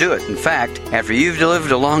how to do it. In fact, after you've lived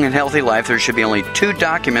a long and healthy life, there should be only 2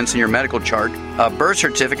 documents in your medical chart, a birth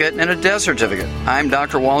certificate and a death certificate. I'm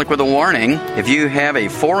Dr. Wallach with a warning. If you have a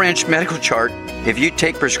 4-inch medical chart, if you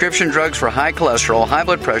take prescription drugs for high cholesterol, high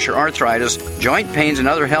blood pressure, arthritis, joint pains, and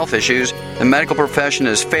other health issues, the medical profession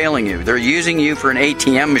is failing you. They're using you for an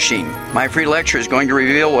ATM machine. My free lecture is going to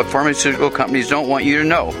reveal what pharmaceutical companies don't want you to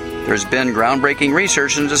know. There's been groundbreaking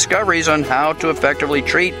research and discoveries on how to effectively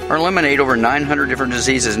treat or eliminate over 900 different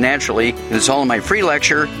diseases naturally, and it's all in my free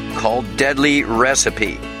lecture called Deadly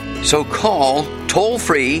Recipe. So call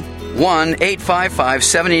toll-free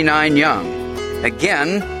 1-855-79-YOUNG.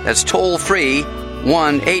 Again, that's toll-free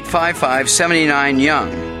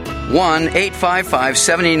 1-855-79-YOUNG.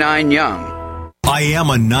 1-855-79-YOUNG. I am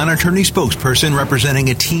a non-attorney spokesperson representing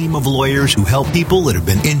a team of lawyers who help people that have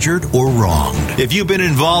been injured or wronged. If you've been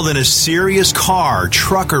involved in a serious car,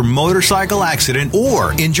 truck, or motorcycle accident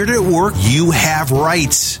or injured at work, you have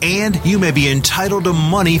rights, and you may be entitled to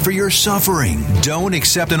money for your suffering. Don't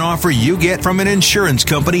accept an offer you get from an insurance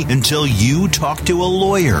company until you talk to a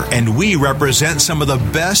lawyer, and we represent some of the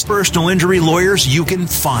best personal injury lawyers you can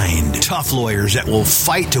find. Tough lawyers that will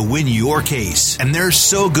fight to win your case, and they're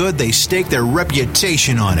so good they stake their reputation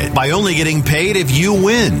on it by only getting paid if you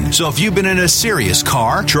win. So if you've been in a serious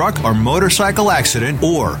car, truck, or motorcycle accident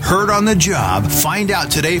or hurt on the job, find out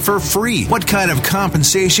today for free what kind of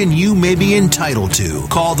compensation you may be entitled to.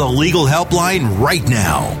 Call the legal helpline right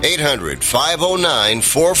now.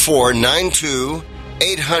 800-509-4492.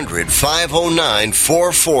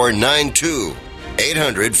 800-509-4492.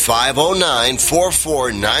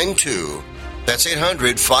 800-509-4492. That's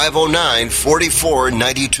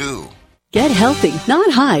 800-509-4492. Get healthy, not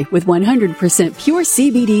high, with 100% pure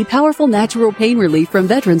CBD powerful natural pain relief from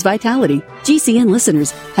Veterans Vitality. GCN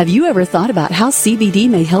listeners, have you ever thought about how CBD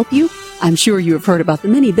may help you? I'm sure you have heard about the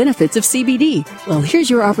many benefits of CBD. Well, here's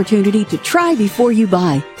your opportunity to try before you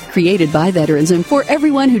buy. Created by veterans and for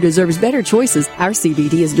everyone who deserves better choices, our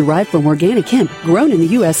CBD is derived from organic hemp, grown in the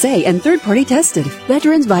USA and third-party tested.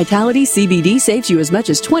 Veterans Vitality CBD saves you as much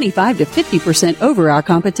as 25 to 50% over our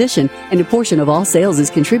competition, and a portion of all sales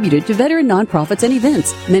is contributed to veteran nonprofits and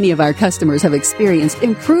events. Many of our customers have experienced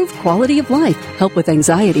improved quality of life, help with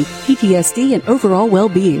anxiety, PTSD, and overall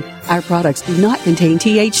well-being. Our products do not contain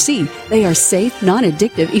THC. They are safe,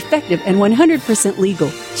 non-addictive, effective, and 100% legal.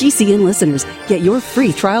 GCN listeners, get your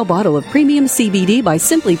free trial trial bottle of premium CBD by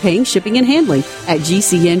simply paying shipping and handling at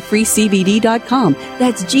GCNFreeCBD.com.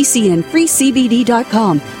 That's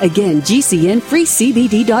GCNFreeCBD.com. Again,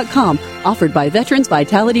 GCNFreeCBD.com. Offered by Veterans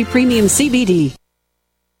Vitality Premium CBD.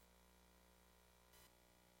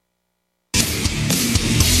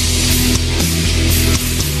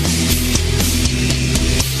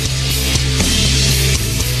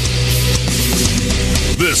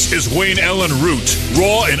 This is Wayne Allen Root,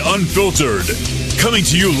 raw and unfiltered. Coming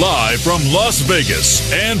to you live from Las Vegas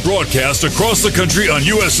and broadcast across the country on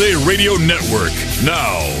USA Radio Network.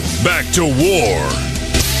 Now, back to war.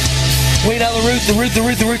 Wayne Allen Root,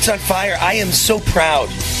 the Root's on fire. I am so proud.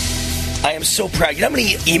 I am so proud. You know how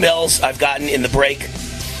many emails I've gotten in the break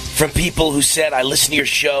from people who said, I listen to your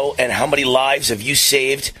show, and how many lives have you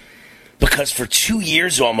saved? Because for 2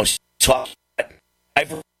 years almost,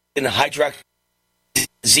 I've been hydroxy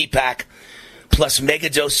Z-Pack, plus mega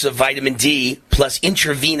doses of vitamin D, plus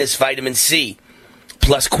intravenous vitamin C,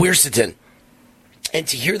 plus quercetin. And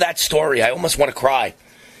to hear that story, I almost want to cry.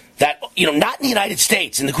 That, not in the United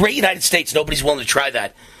States. In the great United States, nobody's willing to try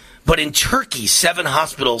that. But in Turkey, 7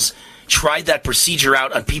 hospitals tried that procedure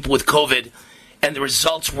out on people with COVID, and the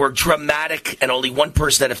results were dramatic, and only one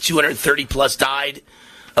person out of 230 plus died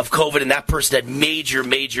of COVID, and that person had major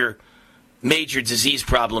disease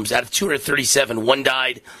problems. Out of 237, one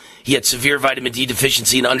died. He had severe vitamin D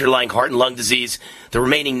deficiency and underlying heart and lung disease. The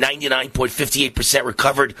remaining 99.58%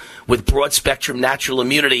 recovered with broad-spectrum natural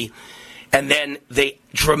immunity. And then they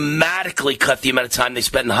dramatically cut the amount of time they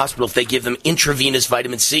spent in the hospital if they give them intravenous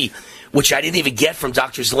vitamin C, which I didn't even get from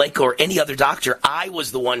Dr. Zelenko or any other doctor. I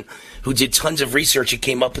was the one who did tons of research and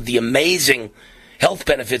came up with the amazing health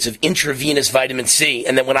benefits of intravenous vitamin C.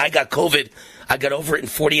 And then when I got COVID, I got over it in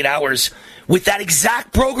 48 hours with that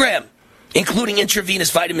exact program, including intravenous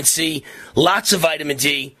vitamin C, lots of vitamin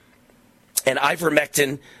D, and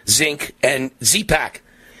ivermectin, zinc, and Z-Pack.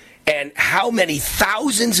 And how many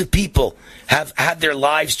thousands of people have had their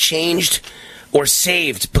lives changed or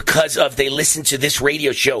saved because of they listened to this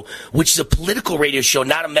radio show, which is a political radio show,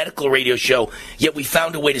 not a medical radio show, yet we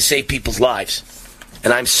found a way to save people's lives.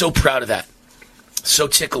 And I'm so proud of that. So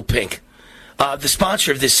tickled pink. The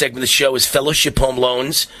sponsor of this segment of the show is Fellowship Home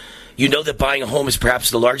Loans. You know that buying a home is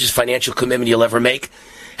perhaps the largest financial commitment you'll ever make.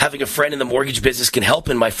 Having a friend in the mortgage business can help,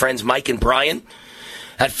 and my friends Mike and Brian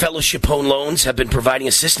at Fellowship Home Loans have been providing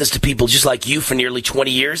assistance to people just like you for nearly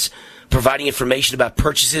 20 years, providing information about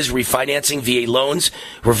purchases, refinancing, VA loans,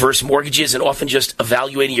 reverse mortgages, and often just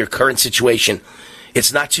evaluating your current situation.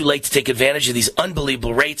 It's not too late to take advantage of these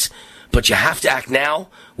unbelievable rates, but you have to act now,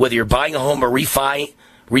 whether you're buying a home or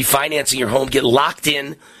refinancing your home. Get locked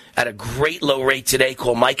in at a great low rate today.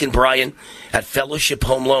 Call Mike and Brian at Fellowship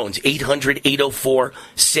Home Loans,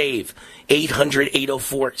 800-804-SAVE,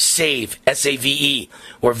 800-804-SAVE, S-A-V-E,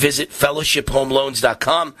 or visit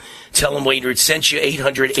fellowshiphomeloans.com. Tell them Wayne Root sent you,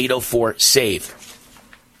 800-804-SAVE.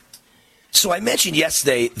 So I mentioned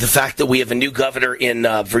yesterday the fact that we have a new governor in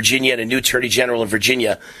Virginia and a new attorney general in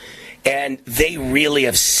Virginia. And they really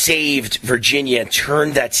have saved Virginia and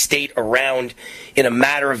turned that state around in a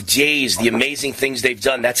matter of days. The amazing things they've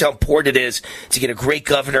done. That's how important it is to get a great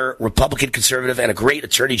governor, Republican conservative, and a great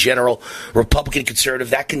attorney general, Republican conservative.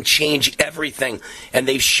 That can change everything. And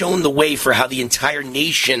they've shown the way for how the entire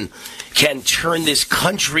nation can turn this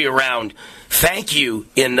country around. Thank you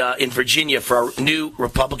in Virginia for our new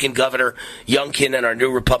Republican governor, Youngkin, and our new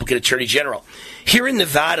Republican attorney general. Here in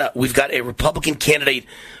Nevada, we've got a Republican candidate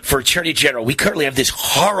for attorney general. We currently have this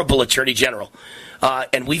horrible attorney general.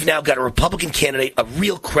 And we've now got a Republican candidate, a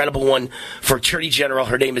real credible one for attorney general.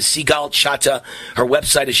 Her name is Sigal Chattah. Her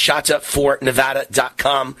website is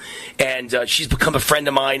chattahfornevada.com. And she's become a friend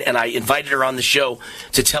of mine, and I invited her on the show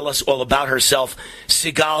to tell us all about herself.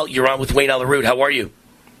 Sigal, you're on with Wayne Allen Root. How are you?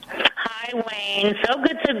 Hi, Wayne. So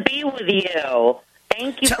good to be with you.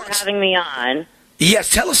 Thank you for having me on. Yes,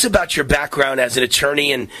 tell us about your background as an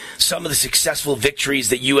attorney and some of the successful victories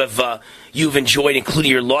that you've enjoyed,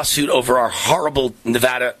 including your lawsuit over our horrible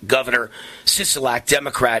Nevada governor, Sisolak,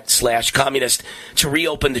 Democrat/communist, to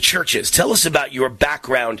reopen the churches. Tell us about your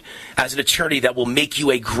background as an attorney that will make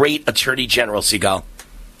you a great attorney general, Sigal.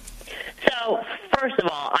 So, first of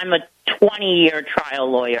all, I'm a 20-year trial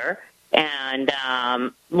lawyer and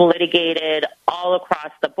litigated all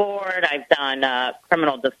across the board. I've done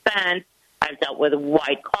criminal defense. I've dealt with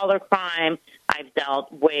white-collar crime. I've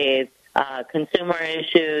dealt with consumer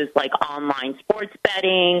issues like online sports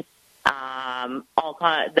betting, the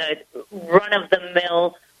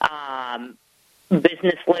run-of-the-mill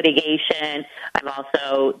business litigation. I've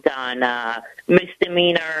also done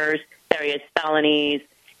misdemeanors, various felonies,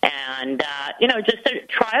 and, just a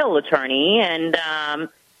trial attorney. And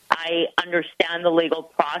I understand the legal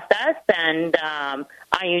process, and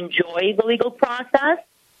I enjoy the legal process.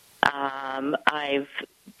 I've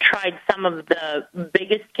tried some of the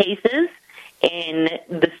biggest cases in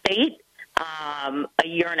the state. A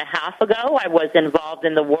year and a half ago, I was involved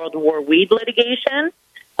in the World War weed litigation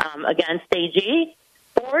against AG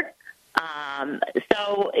Ford.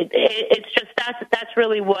 So it's just that's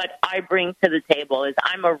really what I bring to the table. Is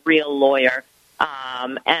I'm a real lawyer,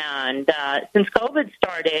 and since COVID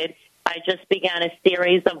started, I just began a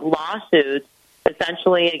series of lawsuits,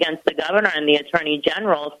 essentially against the governor and the attorney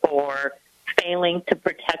general for failing to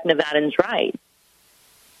protect Nevadans' rights.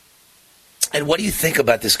 And what do you think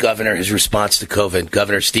about this governor, his response to COVID?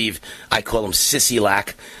 Governor Steve, I call him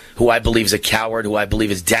Sissy-lack, who I believe is a coward, who I believe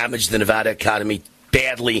has damaged the Nevada economy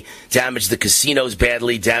badly, damaged the casinos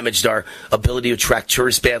badly, damaged our ability to attract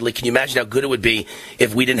tourists badly. Can you imagine how good it would be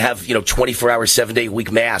if we didn't have, 24-hour,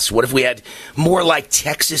 7-day-a-week masks? What if we had more like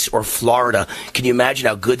Texas or Florida? Can you imagine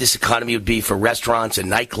how good this economy would be for restaurants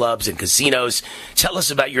and nightclubs and casinos? Tell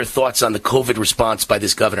us about your thoughts on the COVID response by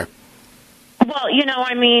this governor. Well,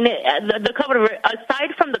 the COVID,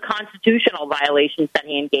 aside from the constitutional violations that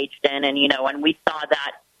he engaged in, and we saw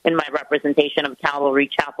that in my representation of Calvary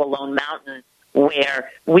Chapel Lone Mountain,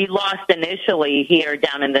 where we lost initially here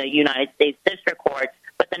down in the United States District Court,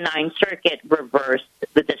 but the Ninth Circuit reversed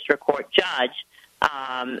the district court judge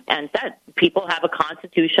and said people have a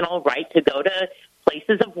constitutional right to go to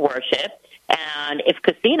places of worship, and if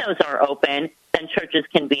casinos are open, then churches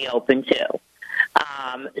can be open too.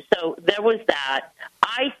 So there was that.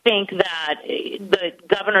 I think that the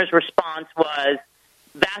governor's response was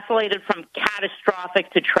vacillated from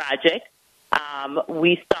catastrophic to tragic.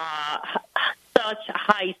 We saw such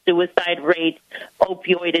high suicide rates,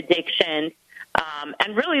 opioid addiction,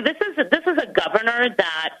 and really this is a governor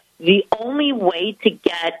that the only way to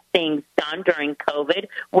get things done during COVID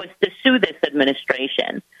was to sue this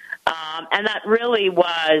administration, and that really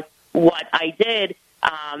was what I did.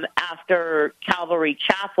 After Calvary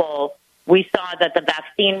Chapel, we saw that the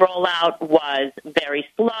vaccine rollout was very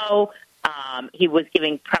slow. He was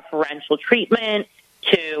giving preferential treatment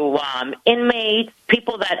to inmates,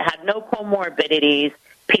 people that had no comorbidities,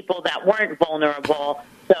 people that weren't vulnerable.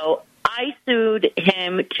 So I sued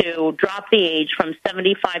him to drop the age from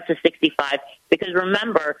 75 to 65 because,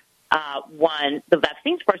 remember, when the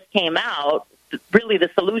vaccines first came out, really the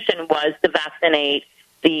solution was to vaccinate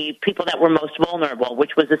the people that were most vulnerable,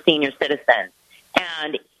 which was the senior citizens.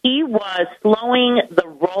 And he was slowing the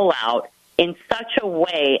rollout in such a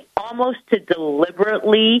way almost to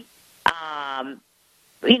deliberately,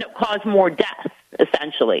 cause more deaths,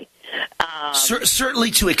 essentially.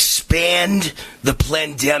 Certainly to expand the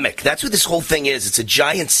pandemic. That's what this whole thing is. It's a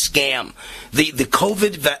giant scam. The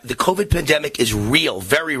COVID pandemic is real,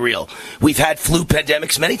 very real. We've had flu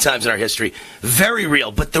pandemics many times in our history, very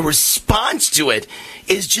real. But the response to it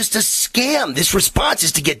is just a scam. This response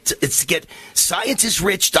is to get scientists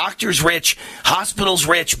rich, doctors rich, hospitals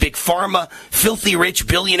rich, big pharma, filthy rich,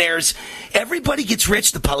 billionaires. Everybody gets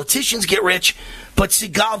rich. The politicians get rich. But,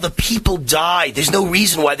 Sigal, the people die. There's no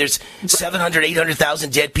reason why there's 700,000,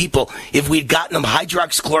 800,000 dead people if we'd gotten them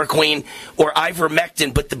hydroxychloroquine or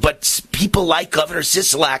ivermectin. But people like Governor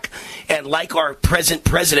Sisolak and like our present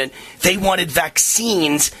president, they wanted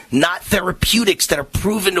vaccines, not therapeutics that are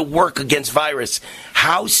proven to work against virus.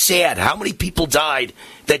 How sad. How many people died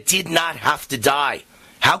that did not have to die?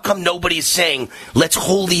 How come nobody is saying, let's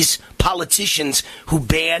hold these politicians who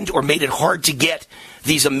banned or made it hard to get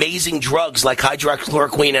these amazing drugs like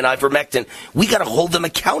hydroxychloroquine and ivermectin, we got to hold them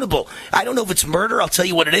accountable. I don't know if it's murder. I'll tell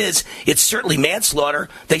you what it is. It's certainly manslaughter.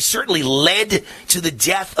 They certainly led to the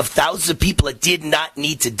death of thousands of people that did not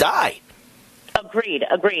need to die. Agreed.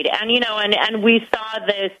 And, and we saw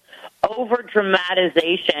this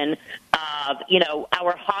over-dramatization of,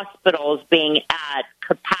 our hospitals being at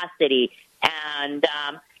capacity. And,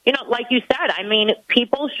 like you said,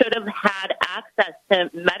 people should have had access to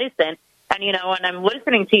medicine. And, and I'm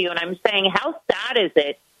listening to you and I'm saying, how sad is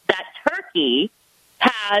it that Turkey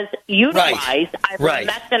has utilized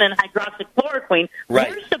ivermectin and hydroxychloroquine? Right.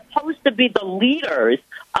 We're supposed to be the leaders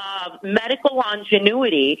of medical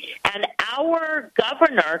ingenuity, and our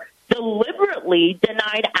governor deliberately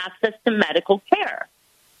denied access to medical care.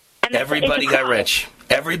 And everybody got rich.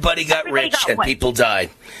 Everybody got rich and people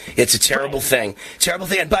died. It's a terrible thing. Terrible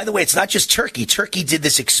thing. And by the way, it's not just Turkey. Turkey did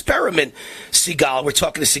this experiment, Sigal. We're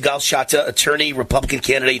talking to Sigal Chattah, attorney, Republican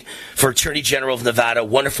candidate for Attorney General of Nevada.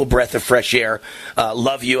 Wonderful breath of fresh air.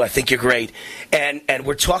 Love you. I think you're great. And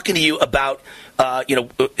we're talking to you about,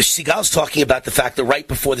 Sigal's talking about the fact that right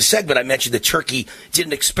before the segment, I mentioned that Turkey did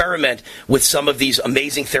an experiment with some of these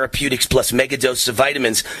amazing therapeutics plus megadoses of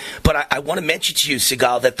vitamins. But I want to mention to you,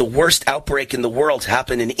 Sigal, that the worst outbreak in the world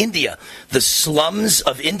happened in India. The slums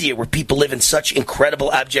of India, where people live in such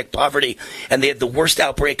incredible abject poverty, and they had the worst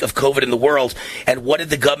outbreak of COVID in the world. And what did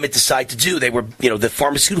the government decide to do? They were, the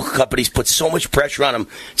pharmaceutical companies put so much pressure on them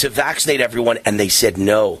to vaccinate everyone, and they said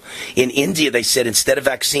no. In India, they said instead of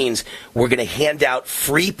vaccines, we're going to hand out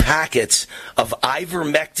free packets of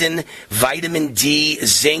ivermectin, vitamin D,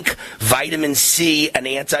 zinc, vitamin C, and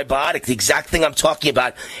antibiotic, the exact thing I'm talking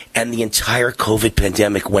about. And the entire COVID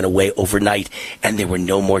pandemic went away overnight, and there were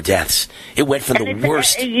no more deaths. It went from the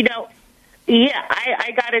worst. I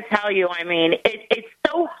got to tell you, I mean, it's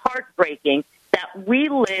so heartbreaking that we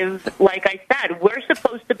live, like I said, we're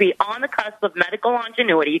supposed to be on the cusp of medical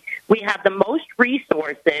ingenuity. We have the most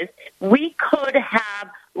resources. We could have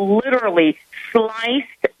literally sliced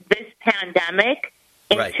this pandemic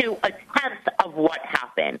into a tenth of what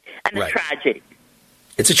happened and the tragedy.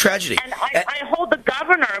 It's a tragedy. And I hold the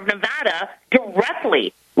governor of Nevada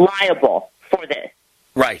directly liable for this.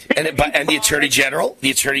 Right, and the Attorney General,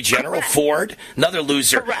 Ford, another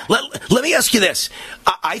loser. Let me ask you this.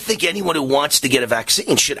 I think anyone who wants to get a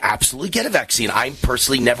vaccine should absolutely get a vaccine. I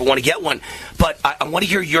personally never want to get one. But I want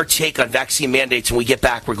to hear your take on vaccine mandates when we get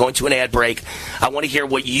back. We're going to an ad break. I want to hear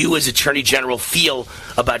what you as Attorney General feel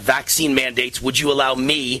about vaccine mandates. Would you allow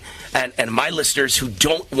me and my listeners who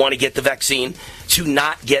don't want to get the vaccine to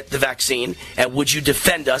not get the vaccine? And would you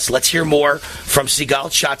defend us? Let's hear more from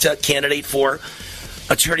Sigal Chattah, candidate for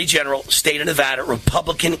Attorney General, State of Nevada,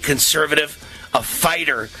 Republican, conservative, a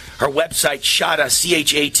fighter. Her website, Chattah,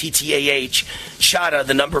 Chattah, Chattah,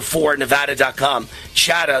 the number 4, Nevada.com.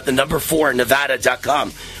 Chattah, the number 4,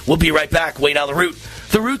 Nevada.com. We'll be right back. Wayne Allyn Root.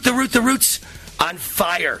 The Root's on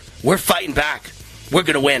fire. We're fighting back. We're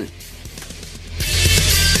going to win.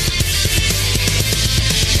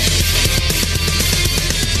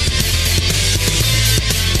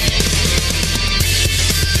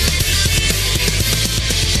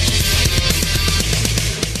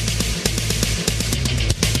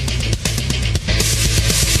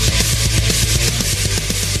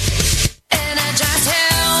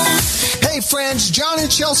 Friends, John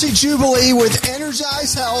and Chelsea Jubilee with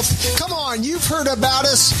Energize Health. Come on, you've heard about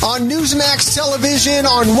us on Newsmax Television,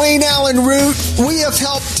 on Wayne Allyn Root. We have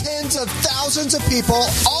helped tens of thousands of people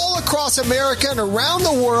all across America and around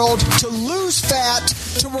the world to lose fat,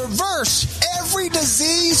 to reverse every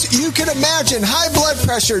disease you can imagine. High blood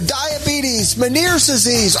pressure, diabetes, Meniere's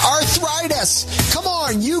disease, arthritis. Come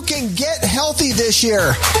on, you can get healthy this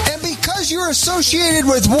year. And because you're associated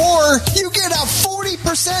with war, you get a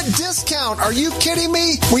 40% discount. Are you kidding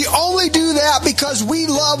me? We only do that because we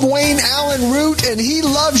love Wayne Allyn Root and he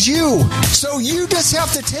loves you. So you just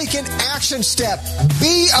have to take an action step.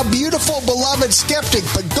 Be a beautiful, beloved skeptic,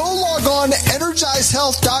 but go log on to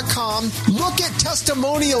EnergizeHealth.com. Look at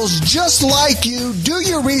testimonials just like you. Do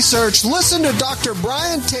your research. Listen to Dr.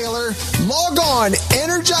 Brian Taylor. Log on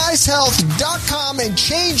EnergizeHealth.com and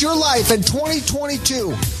change your life in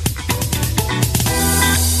 2022.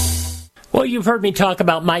 Well, you've heard me talk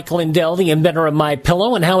about Mike Lindell, the inventor of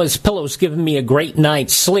MyPillow, and how his pillow's given me a great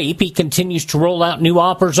night's sleep. He continues to roll out new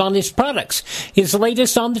offers on his products. His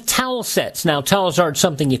latest on the towel sets. Now, towels aren't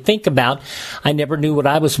something you think about. I never knew what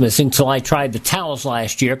I was missing till I tried the towels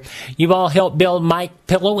last year. You've all helped build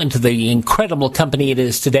MyPillow into the incredible company it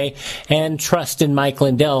is today, and trust in Mike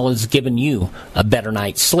Lindell has given you a better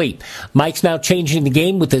night's sleep. Mike's now changing the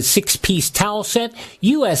game with a 6-piece towel set,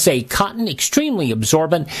 USA cotton, extremely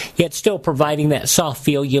absorbent, yet still providing that soft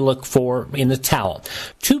feel you look for in the towel.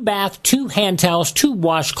 2 bath, 2 hand towels, 2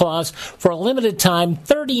 washcloths for a limited time,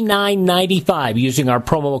 $39.95 using our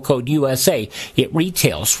promo code USA. It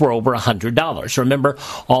retails for over $100. Remember,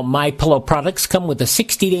 all MyPillow products come with a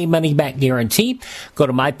 60-day money-back guarantee. Go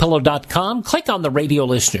to MyPillow.com, click on the radio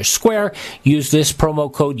listener square, use this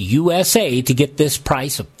promo code USA to get this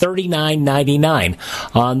price of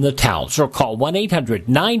 $39.99 on the towels, or call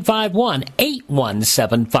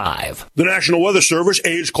 1-800-951-8175. The National Weather Service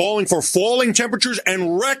is calling for falling temperatures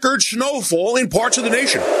and record snowfall in parts of the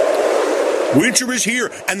nation. Winter is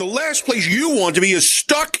here, and the last place you want to be is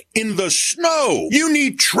stuck in the snow. You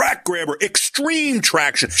need Track Grabber Extreme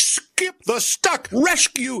Traction. Skip the stuck.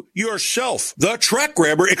 Rescue yourself. The Track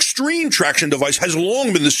Grabber Extreme Traction device has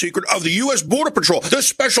long been the secret of the U.S. Border Patrol, the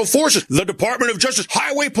Special Forces, the Department of Justice,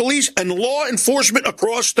 Highway Police, and law enforcement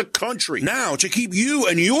across the country. Now, to keep you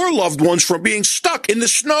and your loved ones from being stuck in the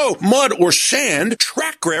snow, mud, or sand,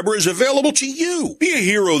 Track Grabber is available to you. Be a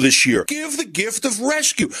hero this year. Give the gift of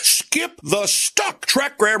rescue. Skip the stuck.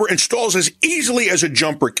 Track Grabber installs as easily as a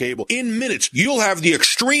jumper cable. In minutes, you'll have the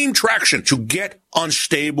extreme traction to get on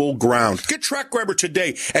stable ground. Get Track Grabber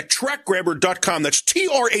today at trackgrabber.com. That's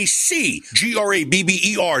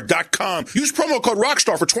TRACGRABBER.com. Use promo code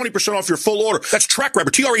ROCKSTAR for 20% off your full order. That's Track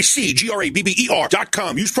Grabber,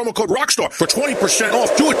 TRACGRABBER.com. Use promo code ROCKSTAR for 20%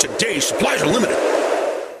 off. Do it today. Supplies are limited.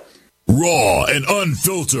 Raw and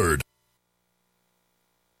unfiltered.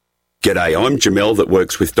 G'day, I'm Jamel that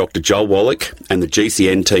works with Dr. Joel Wallach and the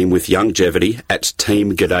GCN team with Longevity at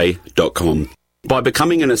teamg'day.com. By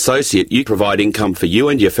becoming an associate, you provide income for you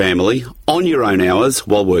and your family on your own hours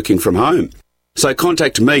while working from home. So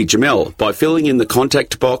contact me, Jamel, by filling in the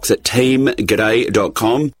contact box at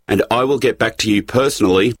teamg'day.com, and I will get back to you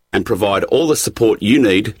personally and provide all the support you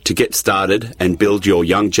need to get started and build your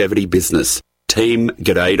longevity business.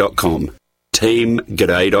 teamg'day.com.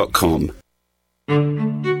 teamg'day.com.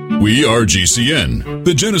 We are GCN,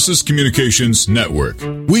 the Genesis Communications Network.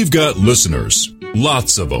 We've got listeners,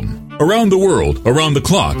 lots of them. Around the world, around the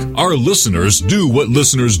clock, our listeners do what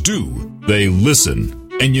listeners do. They listen.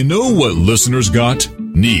 And you know what listeners got?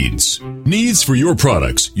 Needs. Needs for your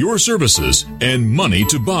products, your services, and money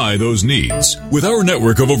to buy those needs. With our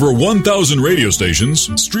network of over 1,000 radio stations,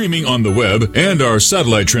 streaming on the web, and our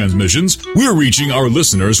satellite transmissions, we're reaching our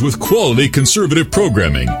listeners with quality conservative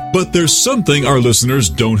programming. But there's something our listeners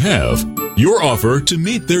don't have. Your offer to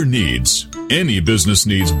meet their needs. Any business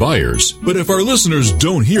needs buyers, but if our listeners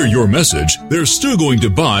don't hear your message, they're still going to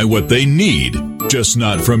buy what they need, just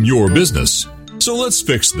not from your business. So let's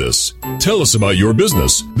fix this. Tell us about your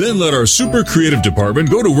business. Then let our super creative department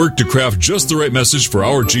go to work to craft just the right message for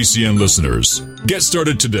our GCN listeners. Get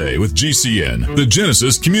started today with GCN, the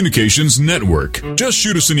Genesis Communications Network. Just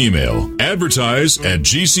shoot us an email.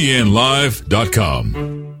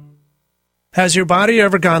 advertise@gcnlive.com. Has your body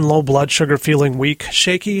ever gone low blood sugar, feeling weak,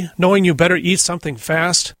 shaky, knowing you better eat something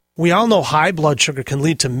fast? We all know high blood sugar can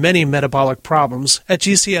lead to many metabolic problems. At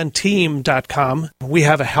GCNteam.com, we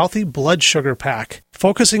have a healthy blood sugar pack,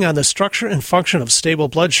 focusing on the structure and function of stable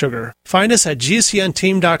blood sugar. Find us at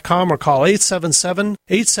GCNteam.com or call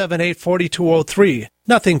 877-878-4203.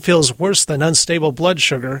 Nothing feels worse than unstable blood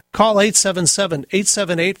sugar. Call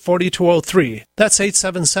 877-878-4203. That's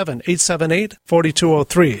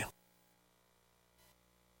 877-878-4203.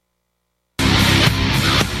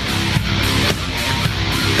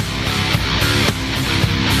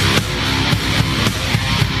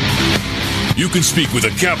 You can speak with a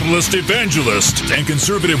capitalist evangelist and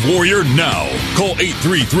conservative warrior now. Call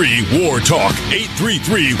 833-WAR-TALK.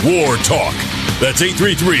 833-WAR-TALK. That's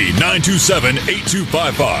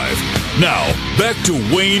 833-927-8255. Now, back to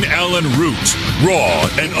Wayne Allen Root, raw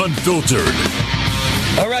and unfiltered.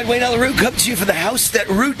 All right, Wayne Allen Root comes to you from the house that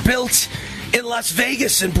Root built in Las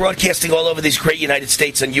Vegas and broadcasting all over these great United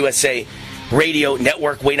States on USA Radio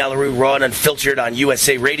Network. Wayne Allen Root, raw and unfiltered on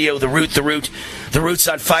USA Radio. The Root's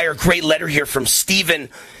on fire. Great letter here from Stephen.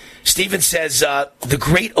 Stephen says, the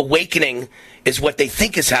Great Awakening is what they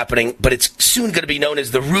think is happening, but it's soon going to be known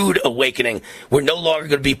as the Rude Awakening. We're no longer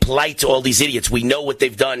going to be polite to all these idiots. We know what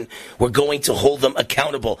they've done. We're going to hold them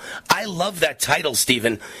accountable. I love that title,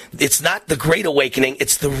 Stephen. It's not the Great Awakening.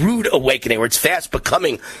 It's the Rude Awakening, or it's fast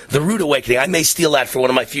becoming the Rude Awakening. I may steal that for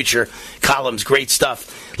one of my future columns. Great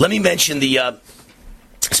stuff. Let me mention the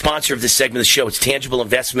sponsor of this segment of the show. It's Tangible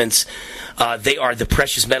Investments. They are the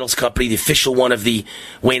precious metals company, the official one of the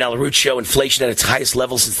Wayne Allen Root Show. Inflation at its highest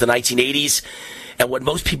level since the 1980s. And what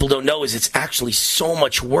most people don't know is it's actually so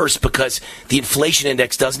much worse because the inflation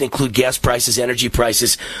index doesn't include gas prices, energy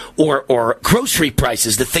prices, or grocery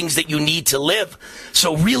prices, the things that you need to live.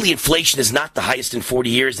 So really inflation is not the highest in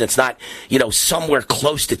 40 years. And it's not, somewhere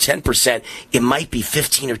close to 10%. It might be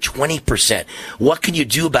 15 or 20%. What can you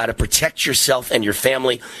do about it? Protect yourself and your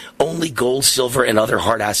family. Only gold, silver, and other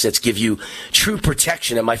hard assets give you true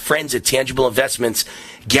protection. And my friends at Tangible Investments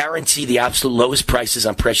guarantee the absolute lowest prices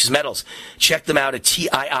on precious metals. Check them out at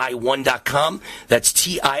TII1.com. That's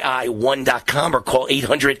TII1.com, or call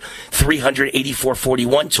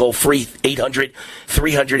 800-300-8441. Toll free,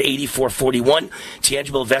 800-300-8441.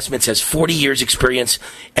 Tangible Investments has 40 years experience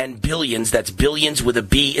and billions, that's billions with a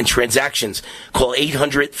B, in transactions. Call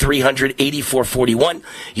 800-300-8441.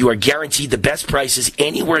 You are guaranteed the best prices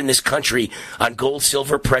anywhere in this country on gold,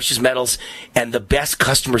 silver, precious metals, and the best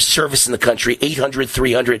customer service in the country. 800-300-8441.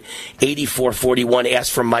 800-300-8441.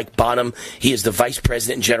 Ask for Mike Bonham. He is the Vice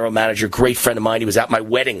President and General Manager. Great friend of mine. He was at my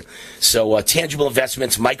wedding. So Tangible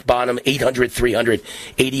Investments, Mike Bonham,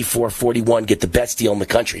 800-300-8441. Get the best deal in the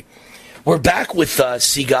country. We're back with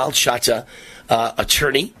Sigal Chattah,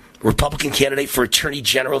 attorney, Republican candidate for Attorney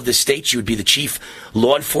General of this state. You would be the chief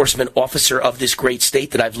law enforcement officer of this great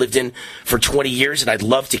state that I've lived in for 20 years, and I'd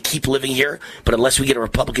love to keep living here. But unless we get a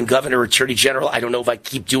Republican governor or Attorney General, I don't know if I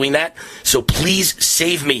keep doing that. So please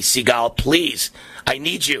save me, Sigal. Please. I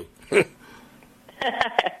need you. You're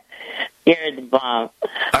the bomb.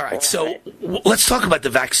 All right, so let's talk about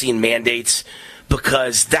the vaccine mandates,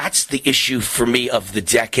 because that's the issue for me of the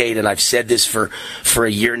decade, and I've said this for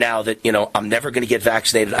a year now, that, I'm never going to get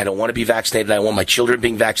vaccinated. I don't want to be vaccinated. I want my children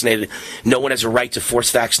being vaccinated. No one has a right to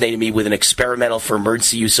force vaccinate me with an experimental for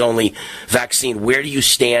emergency use only vaccine. Where do you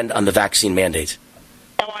stand on the vaccine mandates?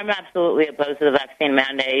 Oh, I'm absolutely opposed to the vaccine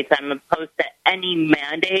mandates. I'm opposed to any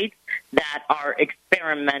mandates that are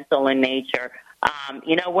experimental in nature.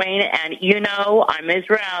 Wayne, and I'm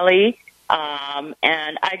Israeli.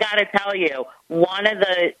 And I got to tell you, one of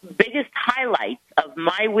the biggest highlights of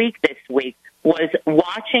my week this week was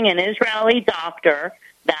watching an Israeli doctor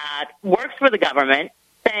that works for the government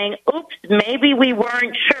saying, oops, maybe we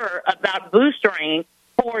weren't sure about boostering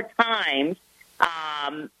 4 times,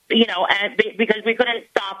 and because we couldn't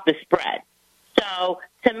stop the spread. So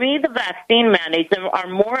to me, the vaccine mandates are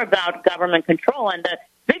more about government control, and the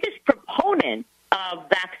biggest proponents of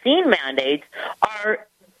vaccine mandates are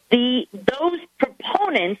those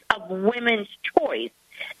proponents of women's choice.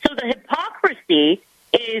 So the hypocrisy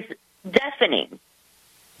is deafening.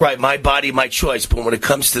 Right, my body, my choice. But when it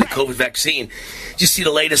comes to the COVID vaccine, you see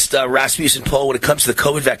the latest Rasmussen poll. When it comes to the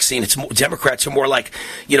COVID vaccine, Democrats are more like,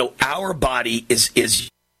 our body is.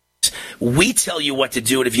 We tell you what to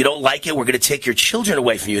do, and if you don't like it, we're going to take your children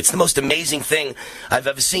away from you. It's the most amazing thing I've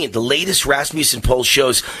ever seen. The latest Rasmussen poll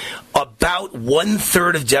shows about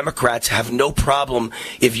 1/3 of Democrats have no problem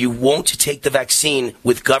if you won't take the vaccine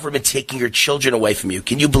with government taking your children away from you.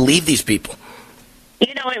 Can you believe these people?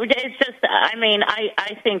 It's just,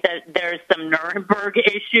 I think that there's some Nuremberg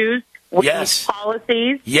issues with these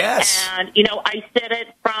policies. Yes. And, I said it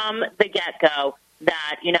from the get-go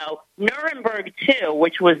that, Nuremberg 2,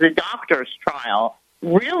 which was the doctor's trial,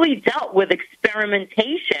 really dealt with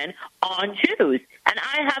experimentation on Jews. And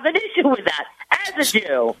I have an issue with that as a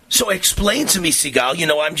Jew. So explain to me, Sigal,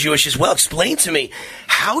 I'm Jewish as well. Explain to me,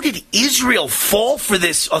 how did Israel fall for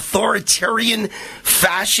this authoritarian,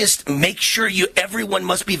 fascist, make sure everyone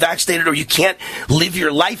must be vaccinated or you can't live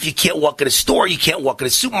your life, you can't walk in a store, you can't walk in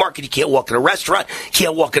a supermarket, you can't walk in a restaurant, you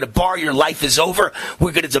can't walk in a bar, your life is over,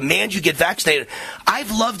 we're going to demand you get vaccinated.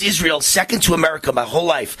 I've loved Israel second to America my whole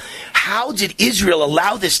life. How did Israel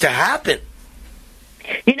allow this to happen?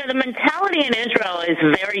 The mentality in Israel is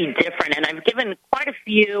very different, and I've given quite a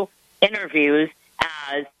few interviews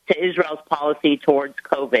as to Israel's policy towards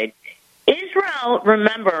COVID. Israel,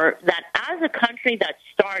 remember that as a country that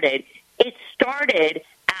it started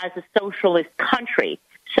as a socialist country.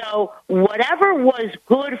 So whatever was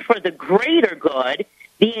good for the greater good,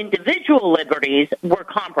 the individual liberties were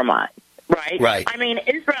compromised, right? Right.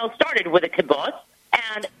 Israel started with a kibbutz,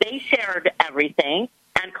 and they shared everything,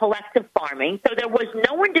 and collective farming. So there was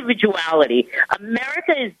no individuality.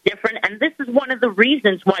 America is different, and this is one of the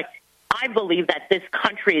reasons why I believe that this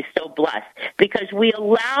country is so blessed, because we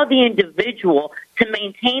allow the individual to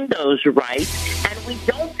maintain those rights, and we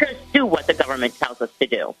don't just do what the government tells us to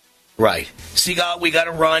do. Right. Sigal, we got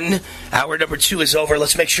to run. Hour number 2 is over.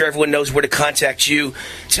 Let's make sure everyone knows where to contact you.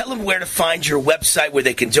 Tell them where to find your website where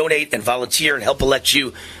they can donate and volunteer and help elect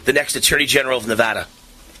you the next Attorney General of Nevada.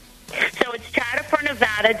 So it's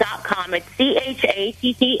ChattahForNevada.com. It's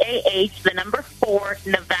CHATTAH, the number 4,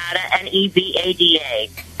 Nevada,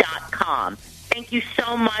 NEVADA.com. Thank you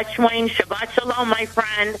so much, Wayne. Shabbat Shalom, my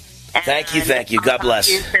friend. And thank you. God bless.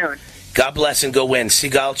 See you soon. God bless and go win.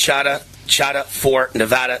 Sigal Chattah,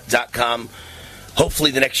 ChattahForNevada.com.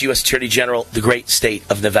 Hopefully the next U.S. Attorney General, the great state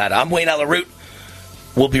of Nevada. I'm Wayne Alaroot.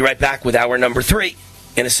 We'll be right back with hour number 3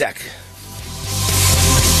 in a sec.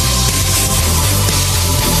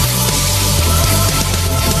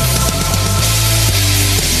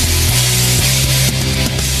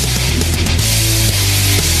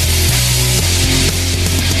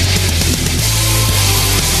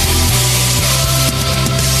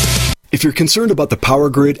 If you're concerned about the power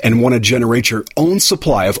grid and want to generate your own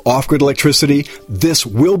supply of off-grid electricity, this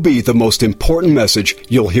will be the most important message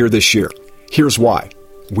you'll hear this year. Here's why.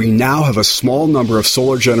 We now have a small number of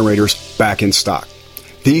solar generators back in stock.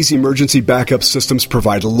 These emergency backup systems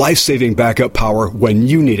provide life-saving backup power when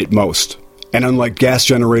you need it most. And unlike gas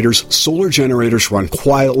generators, solar generators run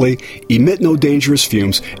quietly, emit no dangerous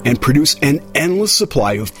fumes, and produce an endless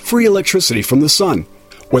supply of free electricity from the sun.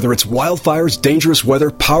 Whether it's wildfires, dangerous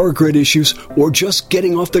weather, power grid issues, or just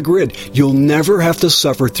getting off the grid, you'll never have to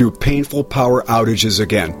suffer through painful power outages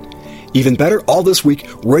again. Even better, all this week,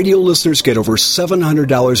 radio listeners get over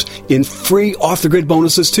 $700 in free off-the-grid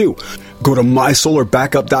bonuses, too. Go to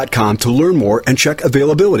mysolarbackup.com to learn more and check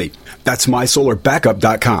availability. That's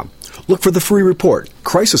mysolarbackup.com. Look for the free report,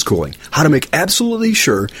 Crisis Cooling, how to make absolutely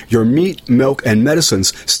sure your meat, milk, and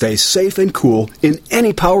medicines stay safe and cool in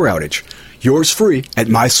any power outage. Yours free at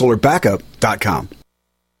mysolarbackup.com.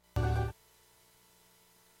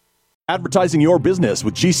 Advertising your business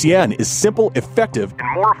with GCN is simple, effective,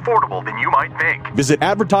 and more affordable than you might think. Visit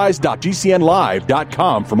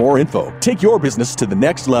advertise.gcnlive.com for more info. Take your business to the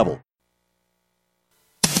next level.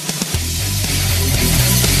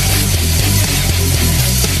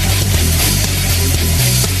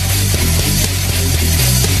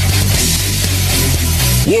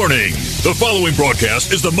 Warning! The following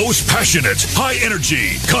broadcast is the most passionate,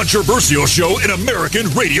 high-energy, controversial show in American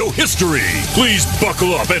radio history. Please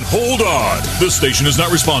buckle up and hold on. This station is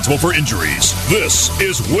not responsible for injuries. This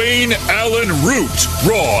is Wayne Allen Root,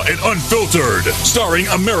 raw and unfiltered, starring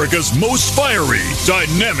America's most fiery,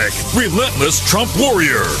 dynamic, relentless Trump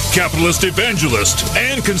warrior, capitalist evangelist,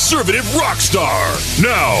 and conservative rock star.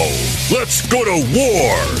 Now, let's go to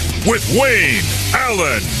war with Wayne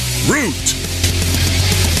Allen Root.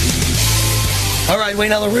 All right,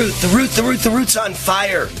 Wayne Allen Root. The root's on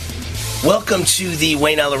fire. Welcome to the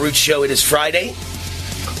Wayne Allen Root Show. It is Friday.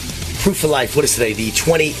 Proof of Life. What is today? The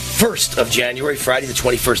 21st of January. Friday, the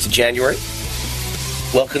 21st of January.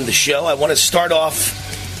 Welcome to the show. I want to start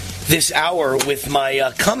off this hour with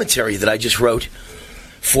my commentary that I just wrote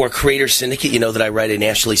for Creator Syndicate. You know that I write a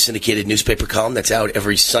nationally syndicated newspaper column that's out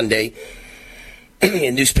every Sunday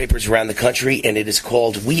in newspapers around the country, and it is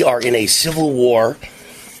called We Are in a Civil War.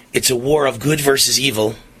 It's a war of good versus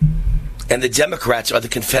evil, and the Democrats are the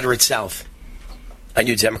Confederate South. I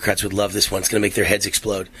knew Democrats would love this one. It's going to make their heads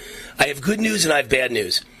explode. I have good news and I have bad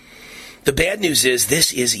news. The bad news is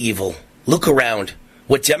this is evil. Look around.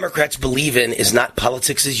 What Democrats believe in is not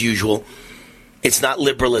politics as usual. It's not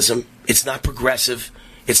liberalism. It's not progressive.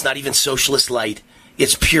 It's not even socialist light.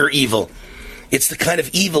 It's pure evil. It's the kind of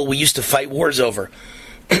evil we used to fight wars over.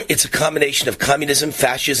 It's a combination of communism,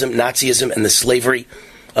 fascism, Nazism, and the slavery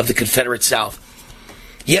of the Confederate South.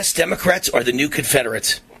 Yes, Democrats are the new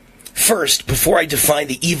Confederates. First, before I define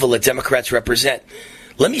the evil that Democrats represent,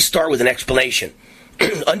 let me start with an explanation.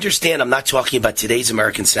 Understand, I'm not talking about today's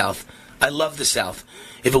American South. I love the South.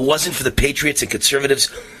 If it wasn't for the patriots and conservatives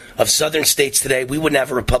of southern states today, we wouldn't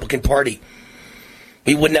have a Republican Party.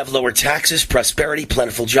 We wouldn't have lower taxes, prosperity,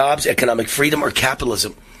 plentiful jobs, economic freedom, or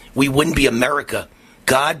capitalism. We wouldn't be America.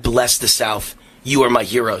 God bless the South. You are my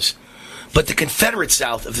heroes. But the Confederate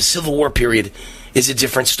South of the Civil War period is a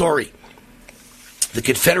different story. The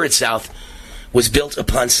Confederate South was built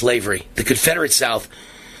upon slavery. The Confederate South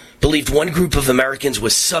believed one group of Americans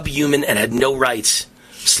was subhuman and had no rights.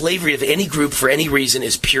 Slavery of any group for any reason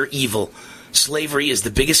is pure evil. Slavery is the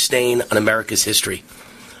biggest stain on America's history.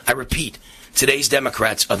 I repeat, today's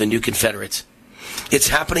Democrats are the new Confederates. It's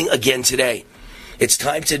happening again today. It's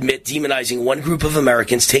time to admit demonizing one group of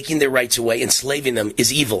Americans, taking their rights away, enslaving them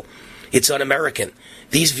is evil. It's un-American.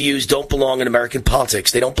 These views don't belong in American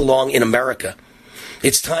politics. They don't belong in America.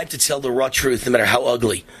 It's time to tell the raw truth, no matter how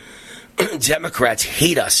ugly. Democrats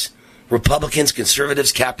hate us. Republicans,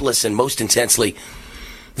 conservatives, capitalists, and most intensely,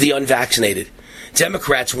 the unvaccinated.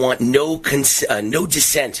 Democrats want no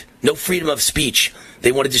dissent, no freedom of speech.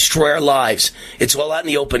 They want to destroy our lives. It's all out in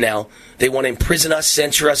the open now. They want to imprison us,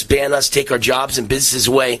 censor us, ban us, take our jobs and businesses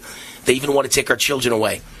away. They even want to take our children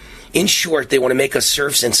away. In short, they want to make us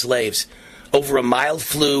serfs and slaves over a mild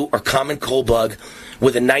flu or common cold bug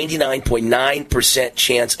with a 99.9%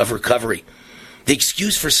 chance of recovery. The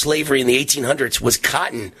excuse for slavery in the 1800s was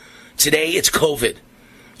cotton. Today, it's COVID.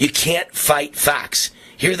 You can't fight facts.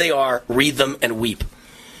 Here they are, read them and weep.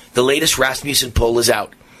 The latest Rasmussen poll is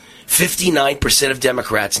out. 59% of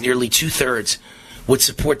Democrats, nearly two-thirds, would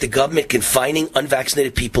support the government confining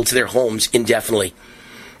unvaccinated people to their homes indefinitely.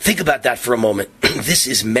 Think about that for a moment. This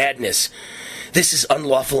is madness. This is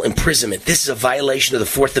unlawful imprisonment. This is a violation of the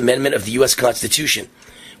Fourth Amendment of the U.S. Constitution.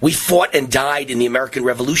 We fought and died in the American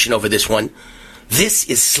Revolution over this one. This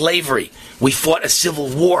is slavery. We fought a civil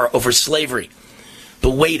war over slavery.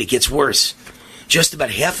 But wait, it gets worse. Just about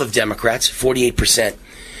half of Democrats, 48%,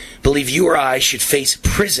 believe you or I should face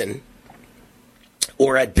prison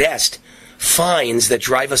or, at best, fines that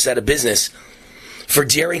drive us out of business for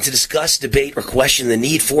daring to discuss, debate, or question the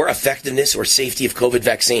need for effectiveness or safety of COVID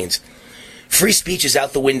vaccines. Free speech is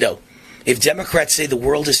out the window. If Democrats say the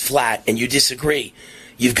world is flat and you disagree,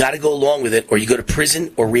 you've got to go along with it or you go to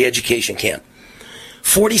prison or re-education camp.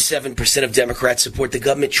 47% of Democrats support the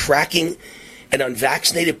government tracking an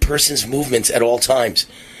unvaccinated person's movements at all times.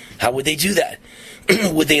 How would they do that?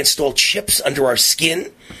 Would they install chips under our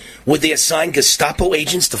skin? Would they assign Gestapo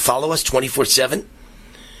agents to follow us 24/7?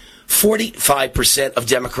 45% of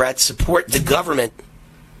Democrats support the government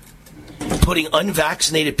putting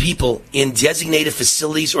unvaccinated people in designated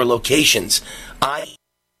facilities or locations.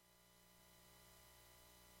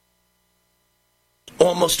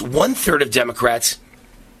 Almost one-third of Democrats,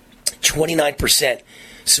 29%,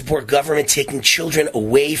 support government taking children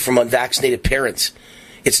away from unvaccinated parents.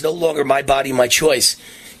 It's no longer my body, my choice.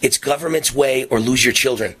 It's government's way or lose your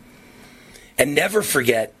children. And never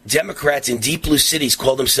forget, Democrats in deep blue cities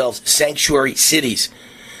call themselves sanctuary cities.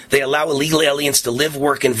 They allow illegal aliens to live,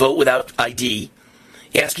 work, and vote without ID.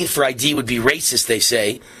 Asking for ID would be racist, they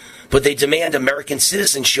say, but they demand American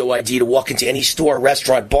citizens show ID to walk into any store,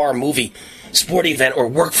 restaurant, bar, movie, sporting event, or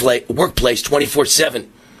workplace 24/7.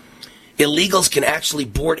 Illegals can actually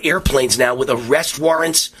board airplanes now with arrest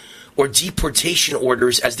warrants or deportation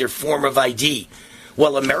orders as their form of ID,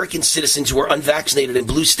 while American citizens who are unvaccinated in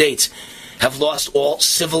blue states have lost all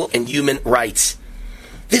civil and human rights.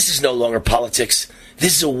 This is no longer politics.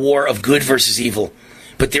 This is a war of good versus evil.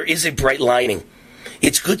 But there is a bright lining.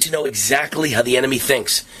 It's good to know exactly how the enemy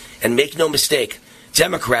thinks. And make no mistake,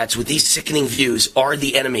 Democrats with these sickening views are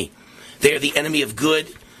the enemy. They are the enemy of good.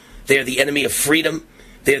 They are the enemy of freedom.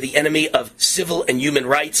 They are the enemy of civil and human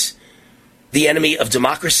rights. The enemy of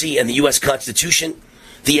democracy and the U.S. Constitution.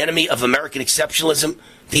 The enemy of American exceptionalism.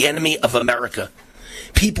 The enemy of America.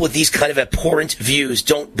 People with these kind of abhorrent views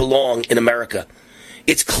don't belong in America.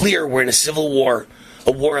 It's clear we're in a civil war,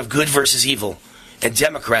 a war of good versus evil, and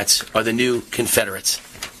Democrats are the new Confederates.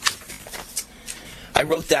 I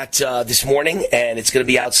wrote that this morning, and it's going to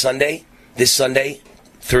be out this Sunday,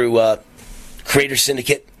 through Creator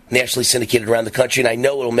Syndicate, nationally syndicated around the country, and I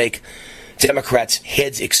know it'll make Democrats'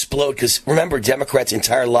 heads explode, because remember, Democrats'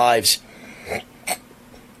 entire lives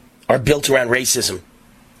are built around racism.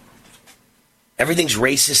 Everything's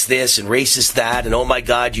racist this and racist that, and oh my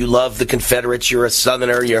God, you love the Confederates, you're a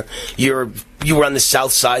Southerner, you were on the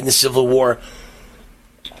South Side in the Civil War.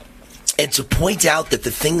 And to point out that the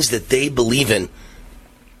things that they believe in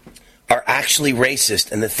are actually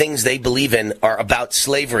racist, and the things they believe in are about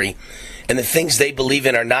slavery, and the things they believe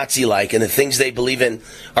in are Nazi-like, and the things they believe in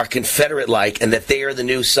are Confederate-like, and that they are the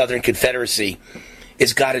new Southern Confederacy,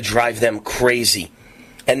 has got to drive them crazy.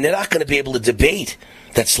 And they're not going to be able to debate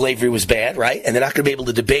that slavery was bad, right? And they're not going to be able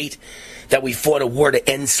to debate that we fought a war to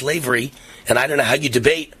end slavery. And I don't know how you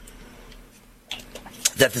debate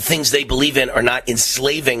that the things they believe in are not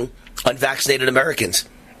enslaving unvaccinated Americans.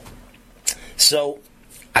 So,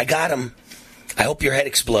 I got them. I hope your head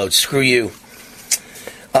explodes. Screw you.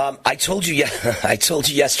 I told you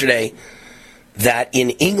yesterday that in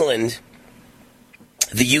England,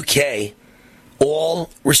 the UK, all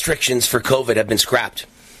restrictions for COVID have been scrapped.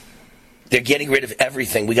 They're getting rid of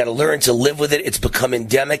everything. We got to learn to live with it. It's become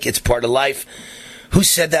endemic. It's part of life. Who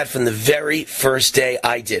said that from the very first day?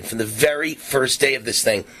 I did. From the very first day of this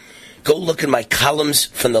thing. Go look at my columns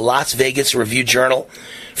from the Las Vegas Review-Journal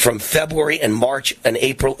from February and March and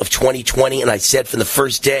April of 2020. And I said from the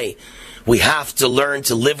first day, we have to learn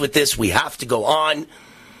to live with this. We have to go on.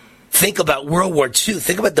 Think about World War II.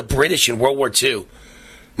 Think about the British in World War II.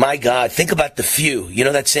 My God, think about the few. You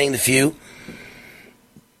know that saying, the few?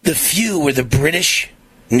 The few were the British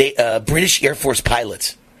Air Force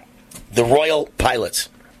pilots, the Royal pilots.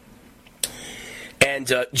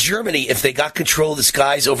 And Germany, if they got control of the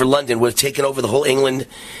skies over London, would have taken over the whole England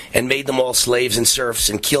and made them all slaves and serfs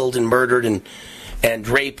and killed and murdered and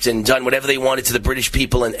raped and done whatever they wanted to the British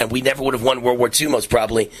people. And we never would have won World War II, most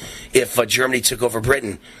probably, if Germany took over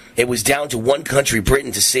Britain. It was down to one country,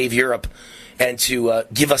 Britain, to save Europe and to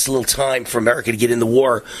give us a little time for America to get in the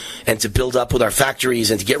war and to build up with our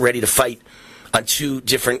factories and to get ready to fight on two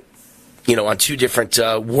different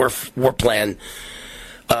war plan.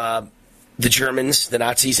 The Germans, the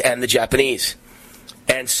Nazis, and the Japanese.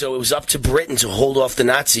 And so it was up to Britain to hold off the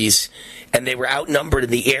Nazis, and they were outnumbered in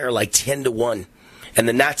the air like 10-1. And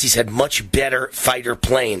the Nazis had much better fighter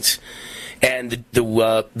planes. And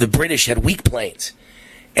the British had weak planes.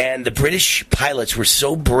 And the British pilots were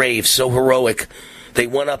so brave, so heroic. They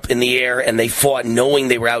went up in the air and they fought knowing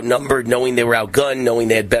they were outnumbered, knowing they were outgunned, knowing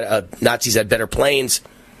they had Nazis had better planes.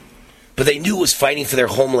 But they knew it was fighting for their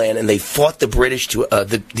homeland, and they fought the British to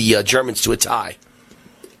the Germans to a tie.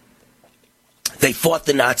 They fought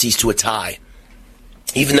the Nazis to a tie.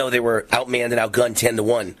 Even though they were outmanned and outgunned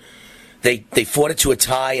 10-1. They fought it to a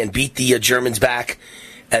tie and beat the Germans back.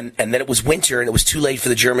 And then it was winter, and it was too late for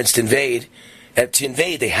the Germans to invade. And to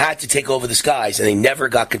invade, they had to take over the skies, and they never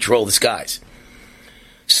got control of the skies.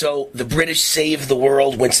 So the British saved the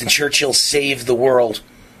world. Winston Churchill saved the world.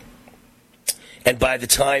 And by the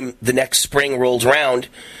time the next spring rolled around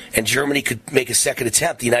and Germany could make a second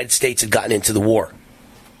attempt, the United States had gotten into the war.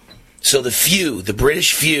 So the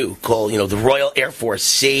British few, called, the Royal Air Force,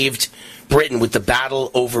 saved Britain with the battle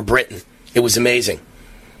over Britain. It was amazing.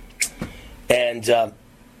 And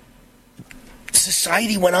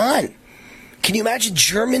society went on. Can you imagine?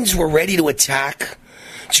 Germans were ready to attack.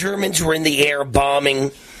 Germans were in the air bombing.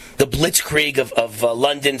 The Blitzkrieg of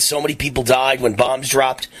London, so many people died when bombs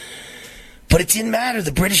dropped. But it didn't matter.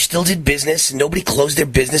 The British still did business, and nobody closed their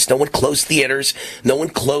business. No one closed theaters. No one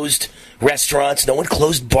closed restaurants. No one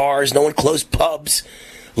closed bars. No one closed pubs.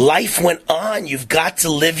 Life went on. You've got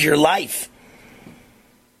to live your life.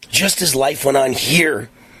 Just as life went on here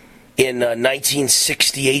in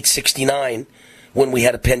 1968-69 when we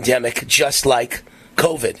had a pandemic just like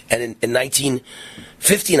COVID. And in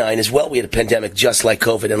 1959 as well, we had a pandemic just like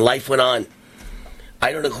COVID, and life went on.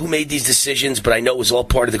 I don't know who made these decisions, but I know it was all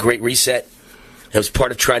part of the Great Reset. It was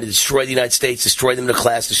part of trying to destroy the United States, destroy the middle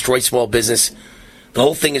class, destroy small business. The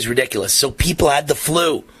whole thing is ridiculous. So people had the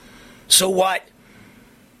flu. So what?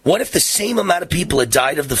 What if the same amount of people had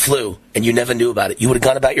died of the flu and you never knew about it? You would have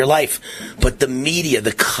gone about your life. But the media,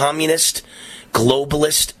 the communist,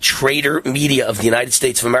 globalist, traitor media of the United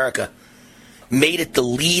States of America made it the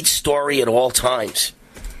lead story at all times.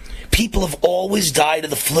 People have always died of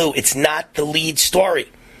the flu. It's not the lead story.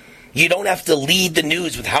 You don't have to lead the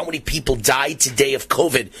news with how many people died today of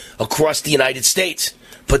COVID across the United States.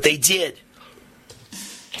 But they did.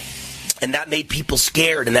 And that made people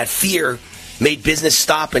scared, and that fear made business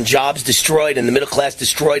stop and jobs destroyed and the middle class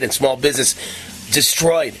destroyed and small business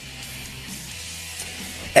destroyed.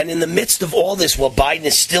 And in the midst of all this, while Biden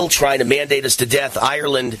is still trying to mandate us to death,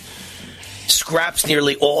 Ireland scraps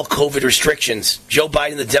nearly all COVID restrictions. Joe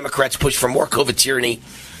Biden and the Democrats push for more COVID tyranny.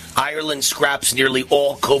 Ireland scraps nearly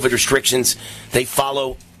all COVID restrictions. They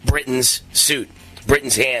follow Britain's suit,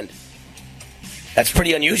 Britain's hand. That's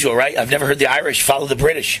pretty unusual, right? I've never heard the Irish follow the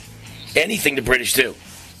British. Anything the British do.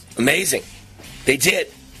 Amazing. They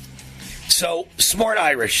did. So, smart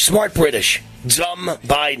Irish, smart British, dumb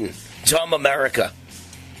Biden, dumb America.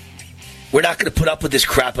 We're not going to put up with this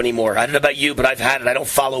crap anymore. I don't know about you, but I've had it. I don't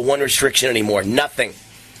follow one restriction anymore. Nothing.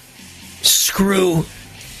 Screw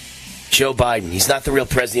Joe Biden. He's not the real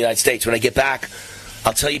president of the United States. When I get back,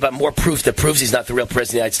 I'll tell you about more proof that proves he's not the real president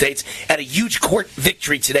of the United States, and a huge court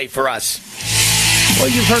victory today for us. Well,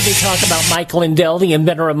 you've heard me talk about Mike Lindell, the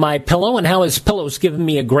inventor of MyPillow, and how his pillow's given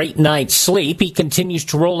me a great night's sleep. He continues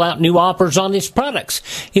to roll out new offers on his products.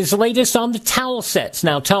 His latest on the towel sets.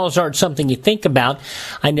 Now, towels aren't something you think about.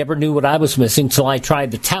 I never knew what I was missing till I tried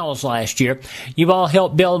the towels last year. You've all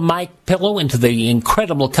helped build MyPillow into the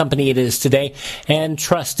incredible company it is today, and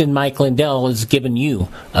trust in Mike Lindell has given you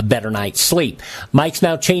a better night's sleep. Mike's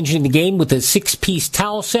now changing the game with a 6-piece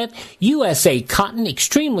towel set, USA cotton,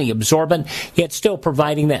 extremely absorbent, yet still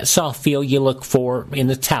providing that soft feel you look for in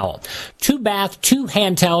the towel. 2 bath, 2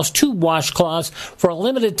 hand towels, 2 washcloths for a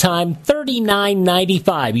limited time,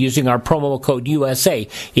 $39.95 using our promo code USA.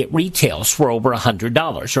 It retails for over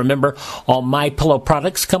 $100. Remember, all MyPillow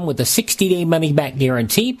products come with a 60-day money-back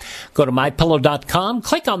guarantee. Go to MyPillow.com,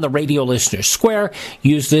 click on the radio listener square,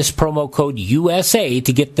 use this promo code USA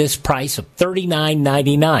to get this price of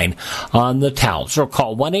 $39.99 on the towels, or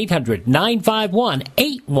call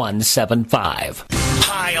 1-800-951-8175.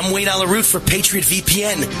 Hi, I'm Wayne Allyn Root for Patriot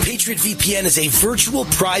VPN. Patriot VPN is a virtual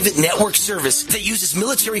private network service that uses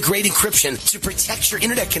military-grade encryption to protect your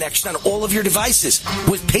internet connection on all of your devices.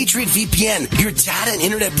 With Patriot VPN, your data and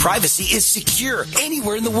internet privacy is secure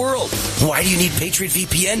anywhere in the world. Why do you need Patriot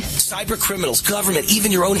VPN? Cyber criminals, government,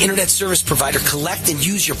 even your own internet service provider collect and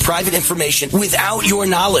use your private information without your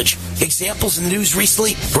knowledge. Examples in the news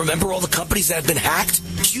recently, remember all the companies that have been hacked?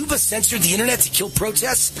 Cuba censored the internet to kill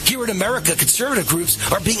protests? Here in America, conservative groups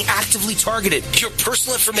are being actively targeted. Your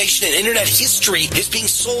personal information and internet history is being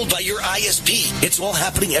sold by your ISP. It's all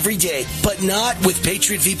happening every day, but not with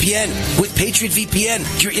Patriot VPN. With Patriot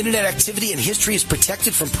VPN, your internet activity and history is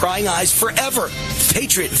protected from prying eyes forever.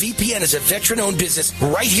 Patriot VPN is a veteran-owned business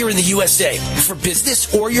right here in the USA. For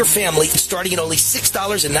business or your family, starting at only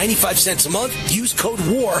 $6.95 a month, use code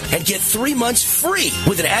WAR and get 3 months free.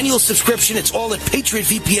 With an annual subscription, it's all at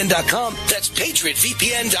PatriotVPN.com. That's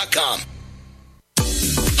PatriotVPN.com.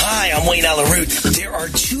 Hi, I'm Wayne Allyn Root. There are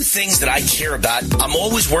two things that I care about. I'm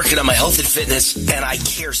always working on my health and fitness, and I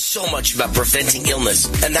care so much about preventing illness.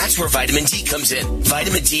 And that's where vitamin D comes in.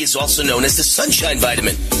 Vitamin D is also known as the sunshine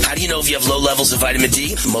vitamin. How do you know if you have low levels of vitamin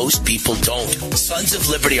D? Most people don't. Sons of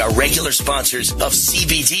Liberty, our regular sponsors of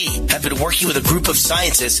CBD, have been working with a group of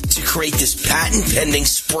scientists to create this patent-pending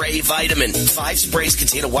spray vitamin. 5 sprays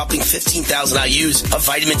contain a whopping 15,000 IUs of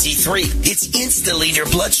vitamin D3. It's instantly in your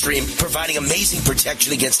bloodstream, providing amazing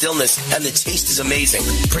protection against illness, and the taste is amazing.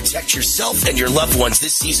 Protect yourself and your loved ones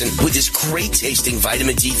this season with this great-tasting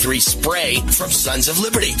vitamin D3 spray from Sons of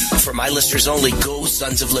Liberty. For my listeners only,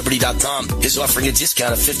 GoSonsOfLiberty.com is offering a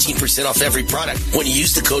discount of 15% off every product when you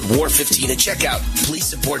use the code WAR15 at checkout. Please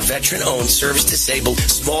support veteran-owned, service-disabled,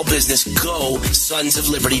 small business.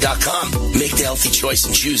 GoSonsOfLiberty.com. Make the healthy choice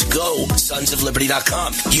and choose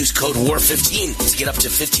GoSonsOfLiberty.com. Use code WAR15 to get up to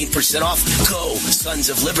 15% off.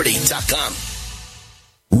 GoSonsOfLiberty.com.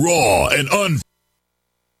 Raw and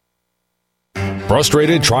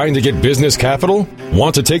Frustrated trying to get business capital?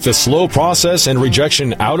 Want to take the slow process and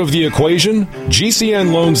rejection out of the equation?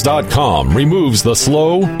 GCNLoans.com removes the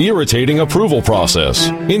slow, irritating approval process.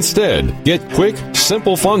 Instead, get quick,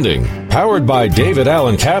 simple funding. Powered by David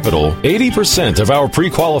Allen Capital, 80% of our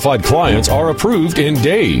pre-qualified clients are approved in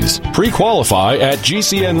days. Pre-qualify at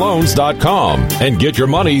GCNLoans.com and get your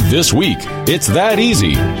money this week. It's that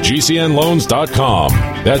easy. GCNLoans.com.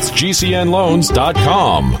 That's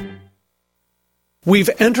GCNLoans.com.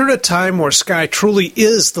 We've entered a time where sky truly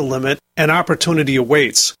is the limit and opportunity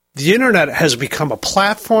awaits. The internet has become a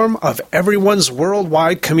platform of everyone's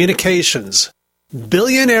worldwide communications.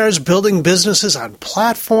 Billionaires building businesses on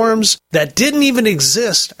platforms that didn't even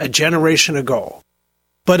exist a generation ago.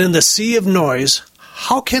 But in the sea of noise,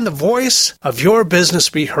 how can the voice of your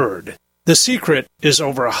business be heard? The secret is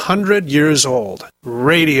over 100 years old.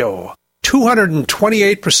 Radio.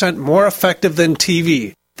 228% more effective than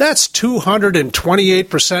TV. That's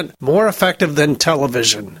 228% more effective than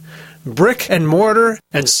television. Brick and mortar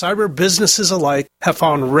and cyber businesses alike have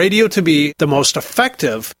found radio to be the most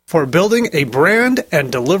effective for building a brand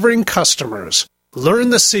and delivering customers. Learn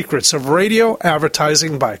the secrets of radio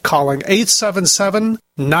advertising by calling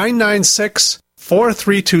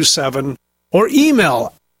 877-996-4327 or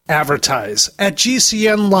email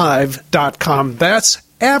advertise@gcnlive.com. That's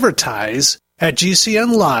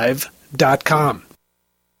advertise@gcnlive.com.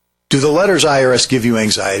 Do the letters IRS give you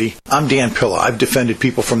anxiety? I'm Dan Pilla. I've defended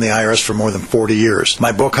people from the IRS for more than 40 years.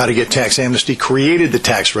 My book, How to Get Tax Amnesty, created the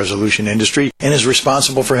tax resolution industry and is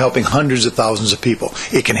responsible for helping hundreds of thousands of people.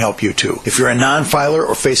 It can help you too. If you're a non-filer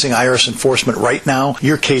or facing IRS enforcement right now,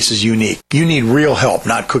 your case is unique. You need real help,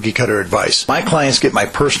 not cookie-cutter advice. My clients get my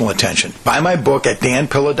personal attention. Buy my book at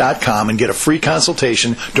danpilla.com and get a free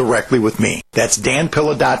consultation directly with me. That's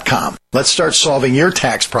danpilla.com. Let's start solving your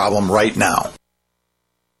tax problem right now.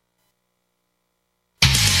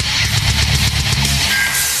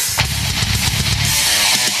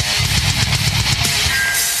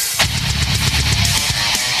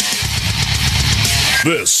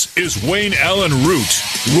 This is Wayne Allyn Root,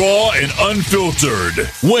 raw and unfiltered.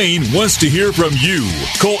 Wayne wants to hear from you.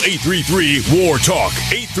 Call 833-WAR-TALK.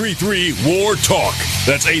 833-WAR-TALK.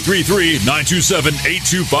 That's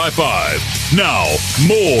 833-927-8255. Now,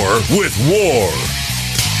 more with War.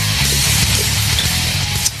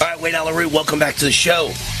 All right, Wayne Allyn Root, welcome back to the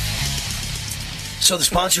show. So the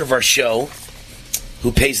sponsor of our show,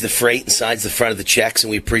 who pays the freight and signs the front of the checks, and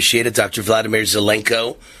we appreciate it, Dr. Vladimir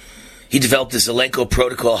Zelenko. He developed the Zelenko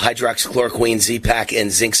protocol, hydroxychloroquine, Z-Pak,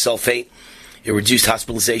 and zinc sulfate. It reduced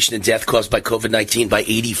hospitalization and death caused by COVID-19 by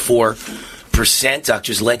 84%.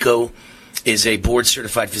 Dr. Zelenko is a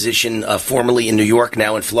board-certified physician, formerly in New York,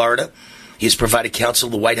 now in Florida. He has provided counsel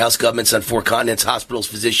to the White House governments on 4 continents, hospitals,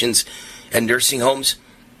 physicians, and nursing homes.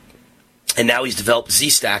 And now he's developed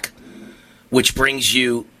Z-Stack, which brings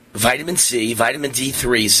you vitamin C, vitamin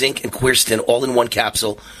D3, zinc, and quercetin all in one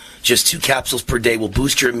capsule. Just 2 capsules per day will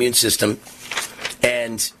boost your immune system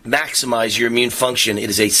and maximize your immune function.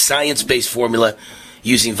 It is a science-based formula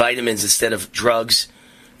using vitamins instead of drugs,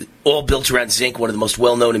 all built around zinc, one of the most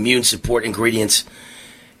well-known immune support ingredients.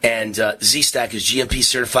 And Z-Stack is GMP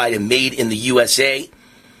certified and made in the USA.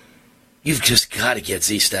 You've just got to get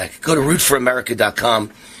Z-Stack. Go to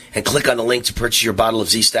rootforamerica.com and click on the link to purchase your bottle of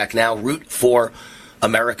Z-Stack now.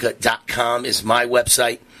 rootforamerica.com is my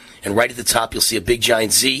website. And right at the top, you'll see a big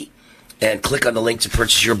giant Z, and click on the link to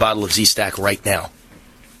purchase your bottle of Z-Stack right now.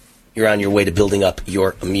 You're on your way to building up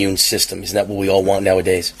your immune system. Isn't that what we all want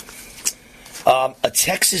nowadays? A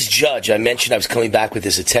Texas judge, I mentioned I was coming back with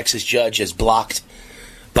this, a Texas judge has blocked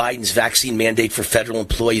Biden's vaccine mandate for federal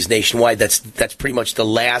employees nationwide. That's pretty much the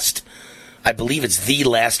last I believe it's the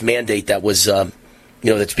last mandate that was,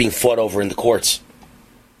 that's being fought over in the courts.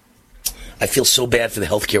 I feel so bad for the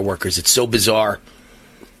healthcare workers. It's so bizarre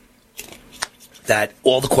that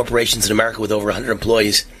all the corporations in America with over 100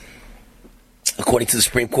 employees, according to the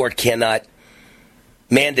Supreme Court, cannot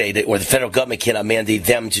mandate it, or the federal government cannot mandate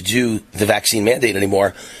them to do the vaccine mandate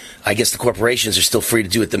anymore. I guess the corporations are still free to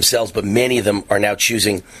do it themselves, but many of them are now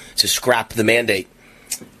choosing to scrap the mandate.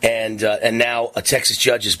 And now a Texas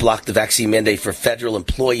judge has blocked the vaccine mandate for federal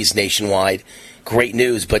employees nationwide. Great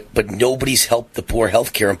news, but nobody's helped the poor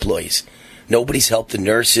healthcare employees. Nobody's helped the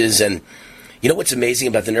nurses. And you know what's amazing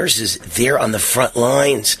about the nurses? They're on the front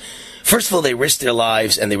lines. First of all, they risked their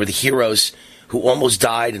lives, and they were the heroes who almost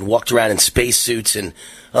died and walked around in spacesuits. And,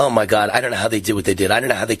 oh, my God, I don't know how they did what they did. I don't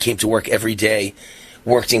know how they came to work every day,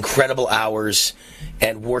 worked incredible hours,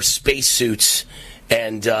 and wore spacesuits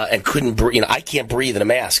and couldn't breathe. I can't breathe in a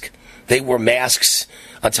mask. They wore masks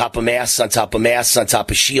on top of masks, on top of masks, on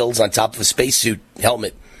top of shields, on top of a spacesuit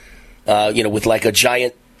helmet, with like a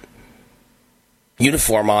giant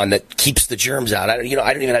uniform on that keeps the germs out. I don't even know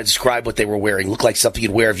how to describe what they were wearing. Looked like something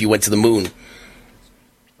you'd wear if you went to the moon.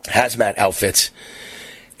 Hazmat outfits.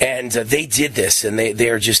 And they did this, and they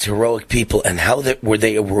are just heroic people. And how were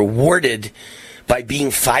they rewarded by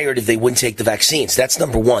being fired if they wouldn't take the vaccines? That's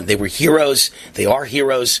number one. They were heroes. They are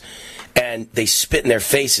heroes. And they spit in their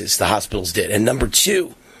faces, the hospitals did. And number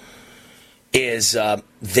two is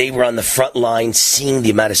they were on the front line seeing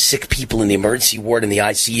the amount of sick people in the emergency ward and the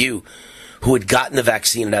ICU who had gotten the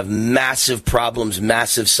vaccine and have massive problems,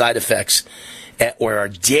 massive side effects, or are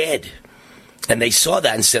dead. And they saw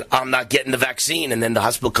that and said, I'm not getting the vaccine. And then the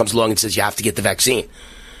hospital comes along and says, you have to get the vaccine.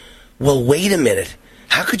 Well, wait a minute.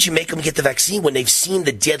 How could you make them get the vaccine when they've seen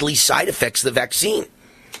the deadly side effects of the vaccine?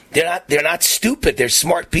 They're not stupid. They're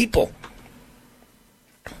smart people.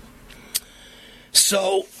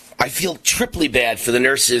 So I feel triply bad for the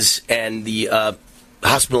nurses and the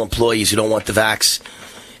hospital employees who don't want the vax.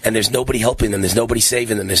 And there's nobody helping them. There's nobody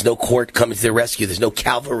saving them. There's no court coming to their rescue. There's no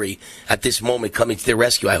cavalry at this moment coming to their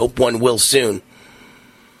rescue. I hope one will soon.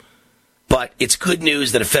 But it's good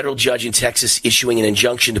news that a federal judge in Texas issuing an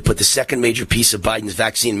injunction to put the second major piece of Biden's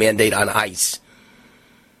vaccine mandate on ice.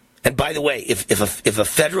 And by the way, if a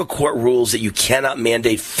federal court rules that you cannot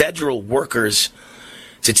mandate federal workers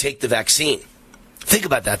to take the vaccine, think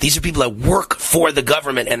about that. These are people that work for the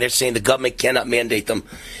government, and they're saying the government cannot mandate them.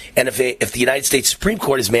 And if the United States Supreme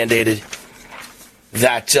Court has mandated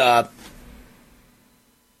that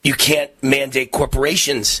you can't mandate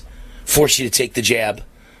corporations force you to take the jab,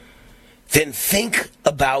 then think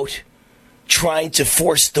about trying to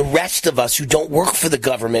force the rest of us who don't work for the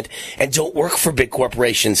government and don't work for big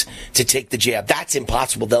corporations to take the jab. That's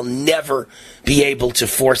impossible. They'll never be able to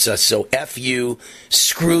force us. So F you,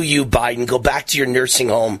 screw you, Biden. Go back to your nursing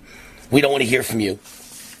home. We don't want to hear from you.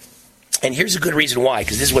 And here's a good reason why,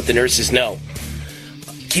 because this is what the nurses know.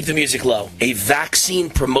 Keep the music low. A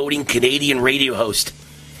vaccine-promoting Canadian radio host,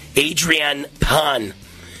 Adrienne Pan,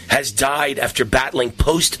 has died after battling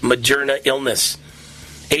post-Moderna illness.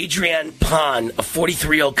 Adrienne Pan, a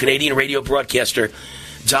 43-year-old Canadian radio broadcaster,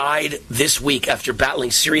 died this week after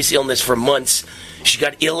battling serious illness for months. She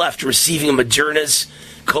got ill after receiving Moderna's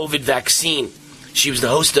COVID vaccine. She was the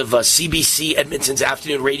host of CBC Edmonton's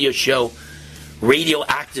afternoon radio show,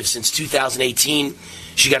 Radioactive, since 2018.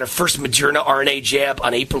 She got her first Moderna RNA jab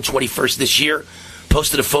on April 21st this year.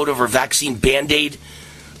 Posted a photo of her vaccine Band-Aid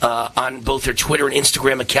on both her Twitter and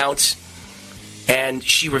Instagram accounts. And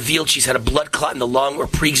she revealed she's had a blood clot in the lung or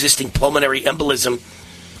pre-existing pulmonary embolism.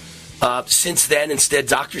 Since then, instead,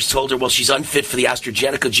 doctors told her, well, she's unfit for the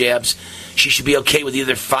AstraZeneca jabs. She should be okay with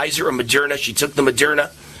either Pfizer or Moderna. She took the Moderna,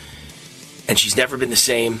 and she's never been the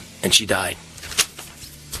same, and she died.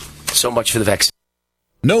 So much for the vaccine.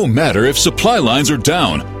 No matter if supply lines are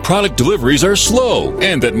down, product deliveries are slow,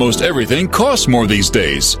 and that most everything costs more these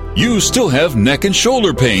days, you still have neck and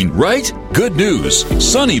shoulder pain, right? Good news.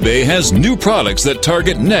 Sunny Bay has new products that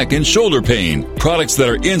target neck and shoulder pain. Products that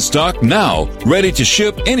are in stock now, ready to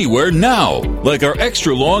ship anywhere now. Like our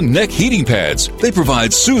extra long neck heating pads. They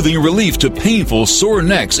provide soothing relief to painful sore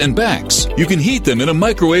necks and backs. You can heat them in a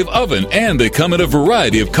microwave oven, and they come in a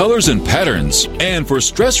variety of colors and patterns. And for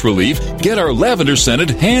stress relief, get our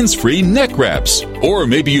lavender-scented hands-free neck wraps. Or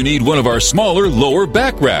maybe you need one of our smaller lower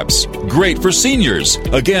back wraps. Great for seniors.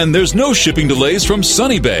 Again, there's no shipping delays from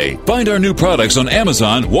Sunny Bay. Find our new products on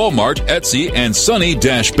Amazon, Walmart, Etsy, and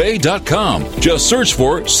sunny-bay.com. Just search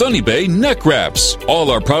for Sunny Bay neck wraps.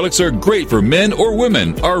 All our products are great for men or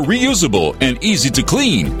women, are reusable, and easy to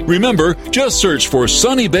clean. Remember, just search for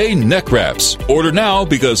Sunny Bay neck wraps. Order now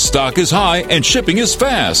because stock is high and shipping is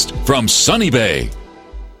fast. From Sunny Bay.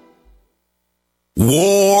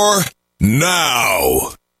 War now.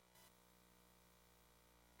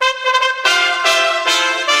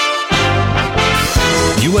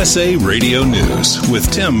 USA Radio News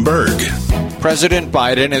with Tim Berg. President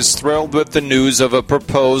Biden is thrilled with the news of a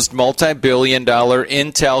proposed multi-billion-dollar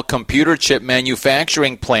Intel computer chip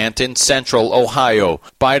manufacturing plant in central Ohio.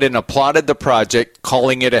 Biden applauded the project,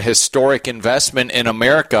 calling it a historic investment in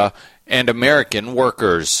America and American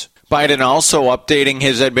workers. Biden also updating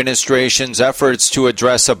his administration's efforts to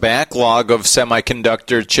address a backlog of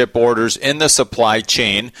semiconductor chip orders in the supply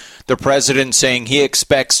chain, the president saying he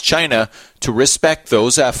expects China to respect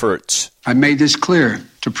those efforts. I made this clear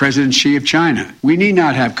to President Xi of China. We need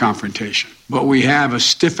not have confrontation, but we have a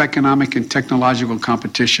stiff economic and technological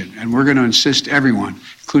competition, and we're going to insist everyone,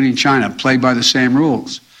 including China, play by the same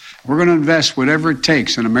rules. We're going to invest whatever it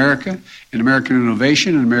takes in America, in American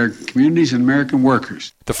innovation, in American communities, and American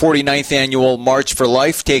workers. The 49th annual March for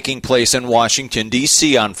Life taking place in Washington,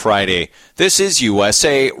 D.C. on Friday. This is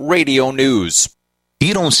USA Radio News.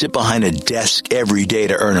 You don't sit behind a desk every day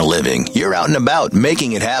to earn a living. You're out and about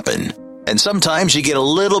making it happen. And sometimes you get a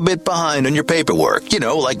little bit behind on your paperwork,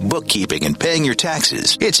 like bookkeeping and paying your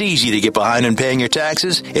taxes. It's easy to get behind on paying your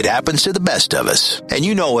taxes. It happens to the best of us. And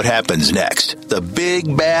you know what happens next. The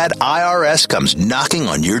big, bad IRS comes knocking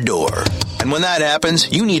on your door. And when that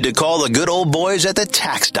happens, you need to call the good old boys at the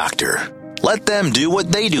Tax Doctor. Let them do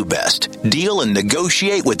what they do best. Deal and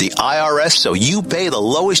negotiate with the IRS so you pay the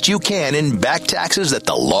lowest you can in back taxes that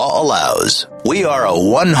the law allows. We are a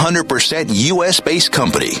 100% U.S.-based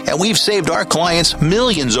company, and we've saved our clients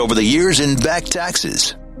millions over the years in back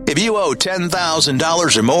taxes. If you owe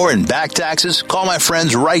 $10,000 or more in back taxes, call my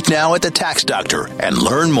friends right now at the Tax Doctor and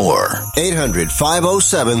learn more.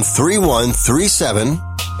 800-507-3137.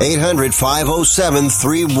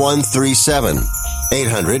 800-507-3137.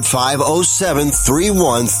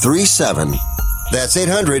 800-507-3137. That's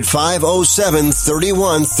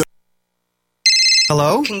 800-507-3137.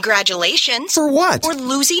 Hello? Congratulations. For what? For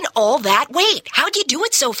losing all that weight. How'd you do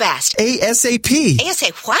it so fast? ASAP.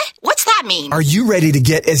 ASAP what? What's that mean? Are you ready to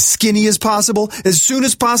get as skinny as possible, as soon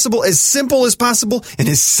as possible, as simple as possible, and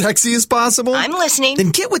as sexy as possible? I'm listening.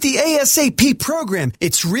 Then get with the ASAP program.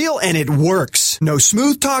 It's real and it works. No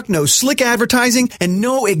smooth talk, no slick advertising, and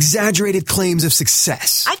no exaggerated claims of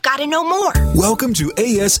success. I've got to know more. Welcome to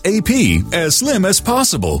ASAP, as slim as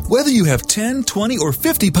possible. Whether you have 10, 20, or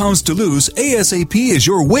 50 pounds to lose, ASAP is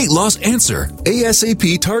your weight loss answer.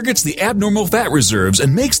 ASAP targets the abnormal fat reserves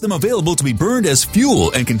and makes them available to be burned as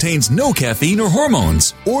fuel and contains no caffeine or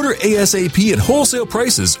hormones. Order ASAP at wholesale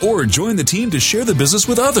prices or join the team to share the business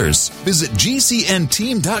with others. Visit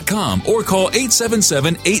GCNteam.com or call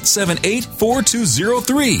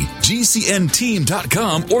 877-878-4203.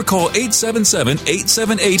 GCNteam.com or call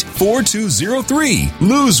 877-878-4203.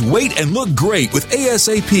 Lose weight and look great with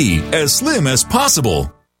ASAP, as slim as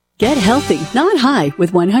possible. Get healthy, not high,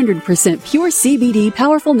 with 100% pure CBD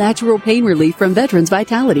powerful natural pain relief from Veterans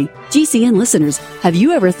Vitality. GCN listeners, have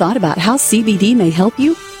you ever thought about how CBD may help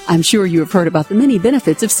you? I'm sure you have heard about the many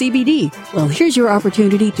benefits of CBD. Well, here's your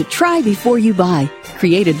opportunity to try before you buy.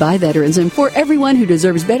 Created by veterans and for everyone who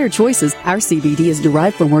deserves better choices, our CBD is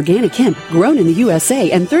derived from organic hemp, grown in the USA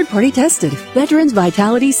and third-party tested. Veterans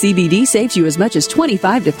Vitality CBD saves you as much as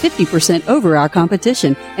 25 to 50% over our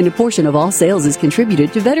competition, and a portion of all sales is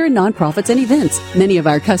contributed to veteran nonprofits and events. Many of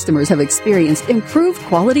our customers have experienced improved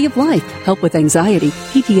quality of life, help with anxiety,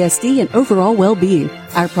 PTSD, and overall well-being.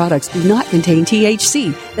 Our products do not contain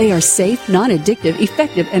THC. They are safe, non-addictive,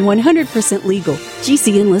 effective, and 100% legal.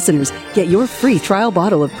 GCN listeners, get your free trial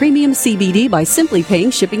bottle of premium CBD by simply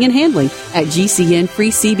paying shipping and handling at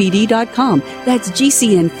GCNFreeCBD.com. That's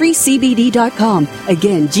GCNFreeCBD.com.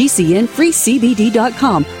 Again,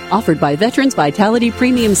 GCNFreeCBD.com. Offered by Veterans Vitality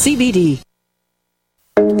Premium CBD.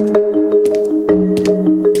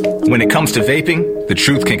 When it comes to vaping, the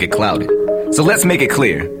truth can get clouded. So let's make it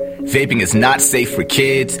clear. Vaping is not safe for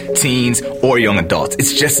kids, teens, or young adults.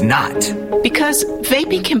 It's just not. Because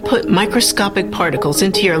vaping can put microscopic particles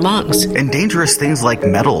into your lungs. And dangerous things like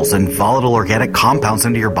metals and volatile organic compounds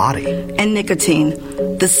into your body. And nicotine,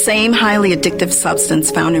 the same highly addictive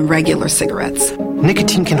substance found in regular cigarettes.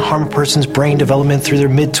 Nicotine can harm a person's brain development through their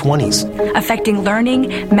mid-20s, affecting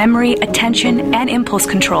learning, memory, attention, and impulse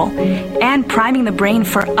control, and priming the brain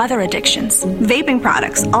for other addictions. Vaping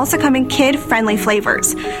products also come in kid-friendly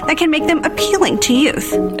flavors that can make them appealing to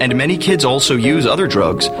youth. And many kids also use other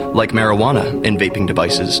drugs, like marijuana, in vaping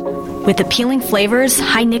devices. With appealing flavors,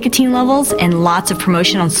 high nicotine levels, and lots of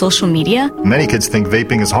promotion on social media, many kids think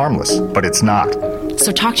vaping is harmless, but it's not.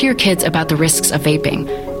 So talk to your kids about the risks of vaping,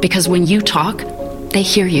 because when you talk, they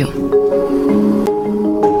hear you.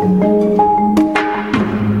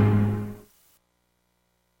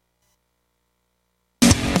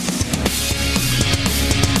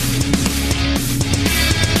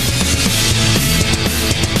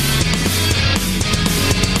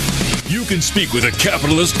 can speak with a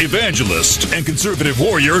capitalist evangelist and conservative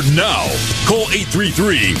warrior now. Call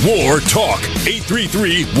 833-WAR-TALK.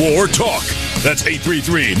 833-WAR-TALK. That's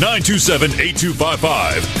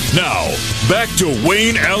 833-927-8255. Now, back to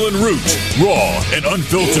Wayne Allen Root, raw and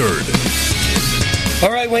unfiltered.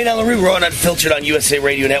 All right, Wayne Allen Root, raw and unfiltered on USA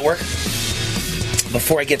Radio Network.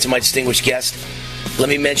 Before I get to my distinguished guest, let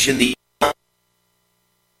me mention the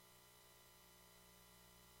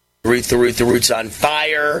The Root's on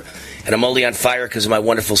fire, and I'm only on fire because of my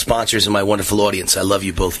wonderful sponsors and my wonderful audience. I love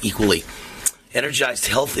you both equally. Energized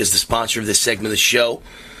Health is the sponsor of this segment of the show.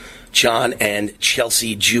 John and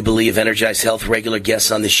Chelsea Jubilee of Energized Health, regular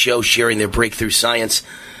guests on the show, sharing their breakthrough science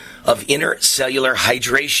of intercellular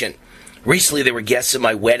hydration. Recently, they were guests at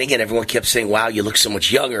my wedding, and everyone kept saying, wow, you look so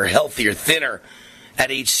much younger, healthier, thinner at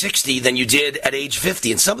age 60 than you did at age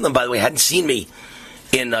 50. And some of them, by the way, hadn't seen me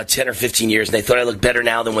in 10 or 15 years, and they thought I looked better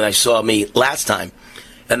now than when I saw me last time.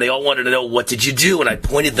 And they all wanted to know, what did you do? And I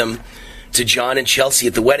pointed them to John and Chelsea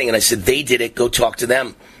at the wedding, and I said, they did it, go talk to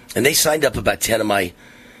them. And they signed up about 10 of my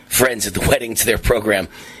friends at the wedding to their program.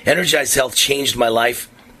 Energized Health changed my life.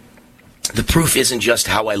 The proof isn't just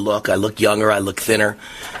how I look. I look younger, I look thinner,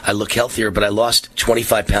 I look healthier, but I lost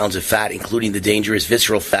 25 pounds of fat, including the dangerous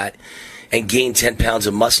visceral fat, and gained 10 pounds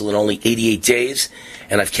of muscle in only 88 days,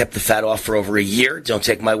 and I've kept the fat off for over a year. Don't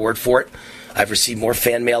take my word for it. I've received more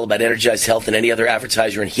fan mail about Energized Health than any other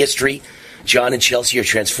advertiser in history. John and Chelsea are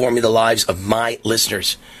transforming the lives of my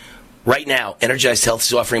listeners. Right now, Energized Health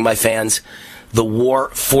is offering my fans the WAR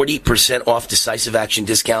 40% off decisive action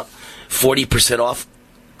discount. 40% off.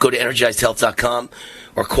 Go to EnergizedHealth.com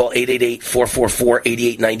or call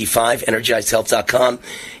 888-444-8895, EnergizedHealth.com,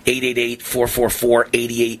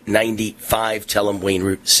 888-444-8895. Tell them Wayne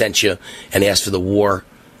Root sent you and ask for the WAR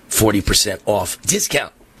 40% off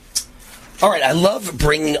discount. All right, I love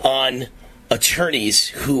bringing on attorneys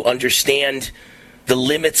who understand the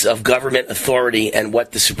limits of government authority and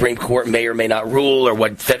what the Supreme Court may or may not rule, or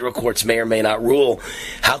what federal courts may or may not rule.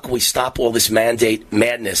 How can we stop all this mandate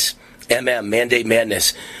madness? Mandate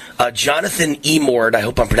madness. Jonathan Emord, I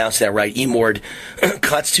hope I'm pronouncing that right, Emord,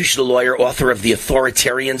 constitutional lawyer, author of The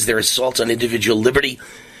Authoritarians, Their Assault on Individual Liberty,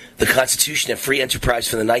 the Constitution and Free Enterprise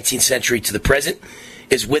from the 19th century to the present,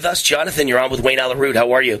 is with us. Jonathan, you're on with Wayne Allen Root.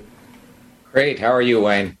 How are you? Great. How are you,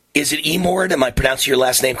 Wayne? Is it Emord? Am I pronouncing your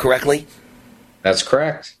last name correctly? That's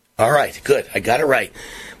correct. All right, good. I got it right.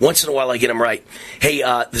 Once in a while I get them right. Hey,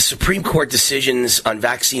 the Supreme Court decisions on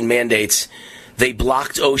vaccine mandates, they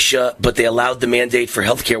blocked OSHA, but they allowed the mandate for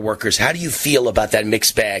healthcare workers. How do you feel about that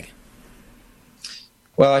mixed bag?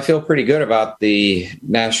 Well, I feel pretty good about the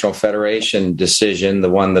National Federation decision, the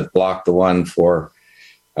one that blocked the one for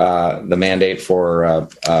the mandate for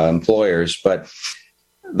employers. But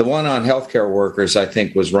the one on healthcare workers, I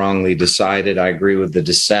think, was wrongly decided. I agree with the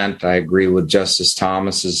dissent. I agree with Justice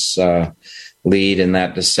Thomas's lead in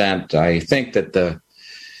that dissent. I think that the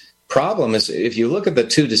problem is, if you look at the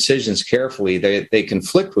two decisions carefully, they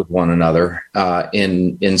conflict with one another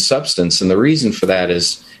in substance. And the reason for that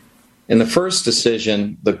is, in the first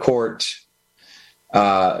decision, the court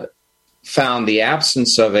found the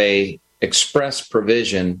absence of a express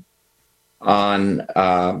provision on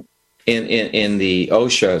in the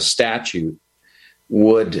OSHA statute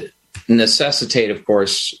would necessitate, of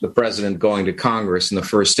course, the president going to Congress. In the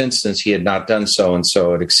first instance, he had not done so, and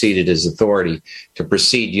so it exceeded his authority to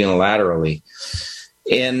proceed unilaterally.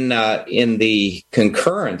 In the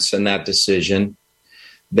concurrence in that decision,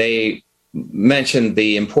 they mentioned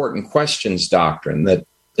the important questions doctrine that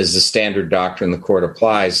is the standard doctrine the court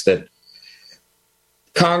applies, that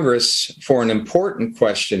Congress, for an important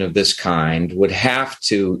question of this kind, would have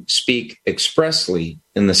to speak expressly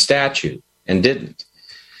in the statute, and didn't.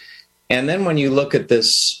 And then when you look at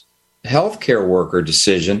this healthcare worker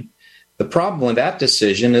decision, the problem with that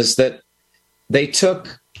decision is that they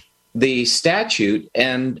took the statute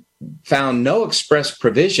and found no express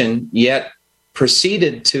provision, yet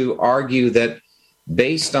proceeded to argue that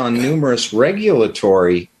based on numerous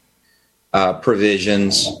regulatory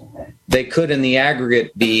provisions, they could in the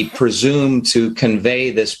aggregate be presumed to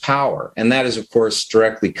convey this power. And that is, of course,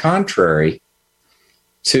 directly contrary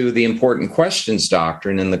to the important questions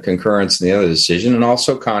doctrine in the concurrence in the other decision, and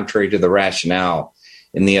also contrary to the rationale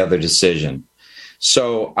in the other decision.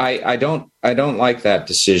 So I don't like that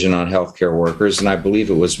decision on healthcare workers, and I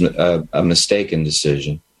believe it was a mistaken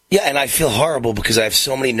decision. Yeah, and I feel horrible because I have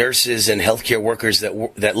so many nurses and healthcare workers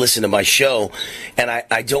that listen to my show, and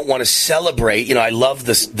I don't want to celebrate. You know, I love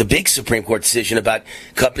the big Supreme Court decision about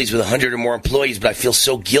companies with 100 or more employees, but I feel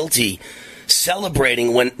so guilty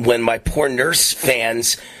celebrating when my poor nurse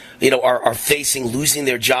fans are facing losing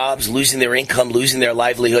their jobs, losing their income, losing their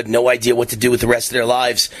livelihood, no idea what to do with the rest of their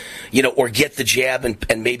lives, or get the jab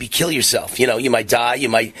and maybe kill yourself. You might die, you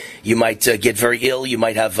might get very ill, you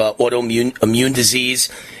might have autoimmune disease,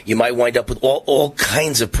 you might wind up with all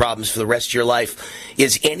kinds of problems for the rest of your life.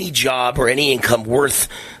 Is any job or any income worth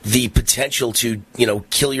the potential to,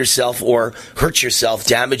 kill yourself or hurt yourself,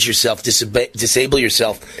 damage yourself, disable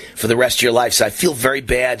yourself for the rest of your life? So I feel very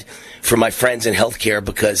bad for my friends in healthcare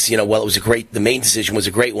because, while the main decision was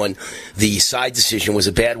a great one, the side decision was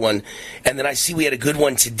a bad one. And then I see we had a good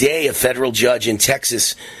one today. A federal judge in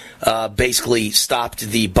Texas basically stopped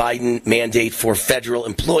the Biden mandate for federal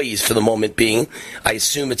employees for the moment being. I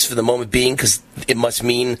assume it's for the moment being because it must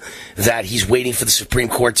mean that he's waiting for the Supreme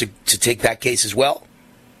Court to take that case as well.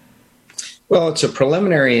 Well, it's a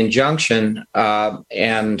preliminary injunction,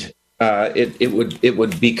 and it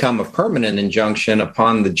would become a permanent injunction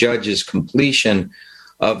upon the judge's completion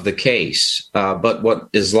of the case. But what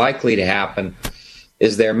is likely to happen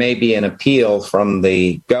is there may be an appeal from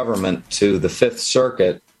the government to the Fifth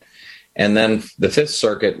Circuit. And then the Fifth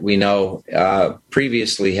Circuit, we know,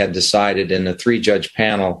 previously had decided in a 3-judge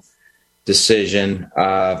panel decision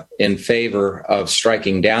in favor of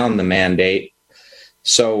striking down the mandate.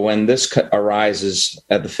 So when this arises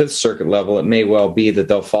at the Fifth Circuit level, it may well be that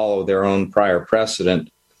they'll follow their own prior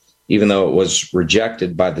precedent, even though it was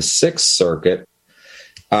rejected by the Sixth Circuit.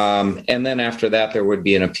 And then after that, there would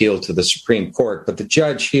be an appeal to the Supreme Court. But the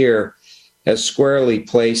judge here has squarely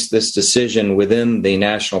placed this decision within the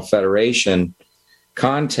National Federation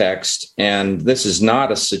context, and this is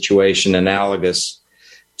not a situation analogous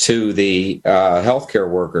to the healthcare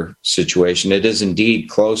worker situation. It is indeed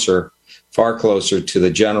far closer to the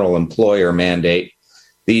general employer mandate,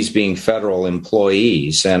 these being federal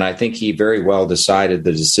employees. And I think he very well decided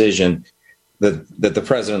the decision that the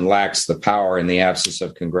president lacks the power in the absence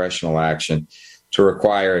of congressional action to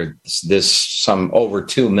require some over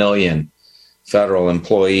 2 million federal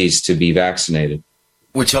employees to be vaccinated.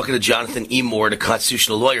 We're talking to Jonathan E. Moore, a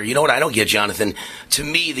constitutional lawyer. You know what I don't get, Jonathan? To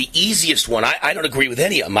me, the easiest one, I don't agree with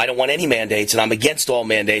any of them. I don't want any mandates, and I'm against all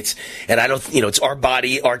mandates. And I don't, it's our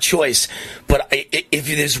body, our choice. But if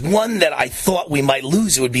there's one that I thought we might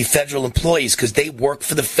lose, it would be federal employees because they work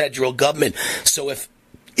for the federal government. So if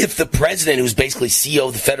the president, who's basically CEO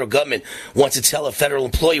of the federal government, wants to tell a federal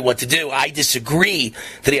employee what to do, I disagree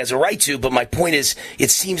that he has a right to. But my point is, it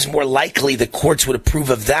seems more likely the courts would approve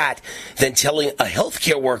of that than telling a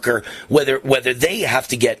healthcare worker whether they have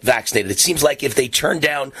to get vaccinated. It seems like if they turn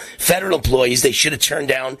down federal employees, they should have turned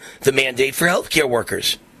down the mandate for healthcare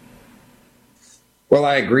workers. Well,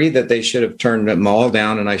 I agree that they should have turned them all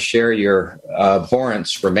down, and I share your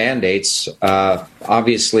abhorrence for mandates.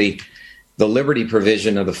 Obviously, the liberty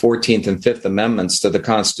provision of the 14th and 5th Amendments to the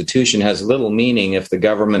Constitution has little meaning if the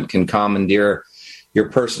government can commandeer your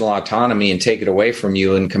personal autonomy and take it away from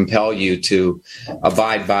you and compel you to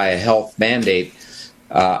abide by a health mandate.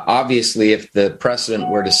 Obviously, if the precedent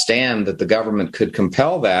were to stand that the government could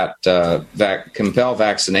compel compel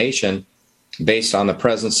vaccination based on the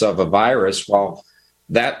presence of a virus, well,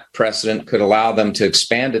 that precedent could allow them to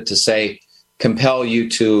expand it to say, compel you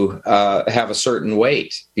to have a certain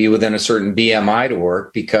weight, be within a certain BMI to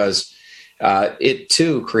work, because it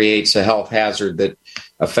too creates a health hazard that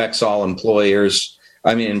affects all employees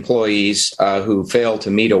who fail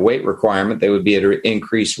to meet a weight requirement. They would be at an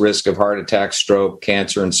increased risk of heart attack, stroke,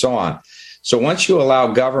 cancer, and so on. So once you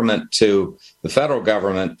allow the federal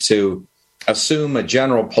government to assume a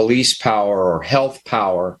general police power or health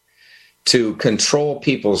power to control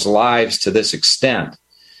people's lives to this extent,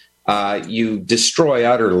 you destroy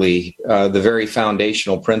utterly the very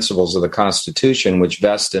foundational principles of the Constitution, which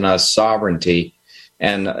vest in us sovereignty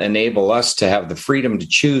and enable us to have the freedom to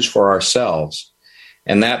choose for ourselves.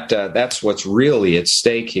 And that's what's really at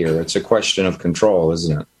stake here. It's a question of control,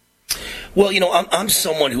 isn't it? Well, I'm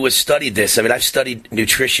someone who has studied this. I mean, I've studied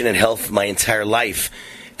nutrition and health my entire life.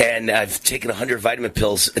 And I've taken 100 vitamin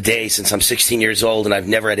pills a day since I'm 16 years old, and I've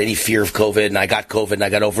never had any fear of COVID, and I got COVID, and I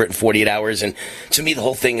got over it in 48 hours. And to me, the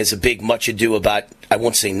whole thing is a big much ado about, I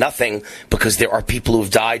won't say nothing, because there are people who have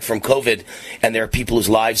died from COVID, and there are people whose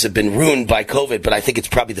lives have been ruined by COVID, but I think it's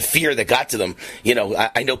probably the fear that got to them.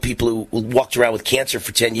 I know people who walked around with cancer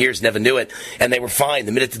for 10 years, never knew it, and they were fine.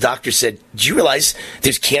 The minute the doctor said, do you realize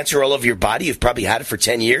there's cancer all over your body? You've probably had it for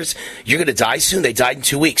 10 years. You're going to die soon. They died in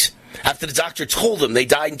 2 weeks. After the doctor told them they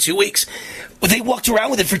died in 2 weeks, they walked around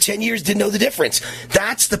with it for 10 years, didn't know the difference.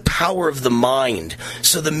 That's the power of the mind.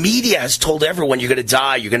 So the media has told everyone, you're going to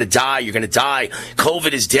die, you're going to die, you're going to die.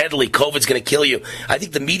 COVID is deadly. COVID's going to kill you. I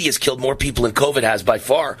think the media has killed more people than COVID has by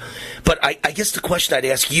far. But I guess the question I'd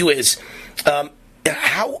ask you is,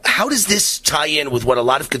 How does this tie in with what a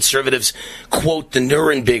lot of conservatives quote the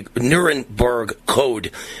Nuremberg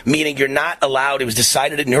Code, meaning you're not allowed? It was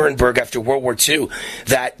decided at Nuremberg after World War II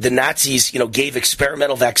that the Nazis, gave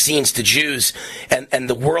experimental vaccines to Jews, and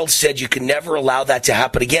the world said you can never allow that to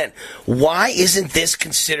happen again. Why isn't this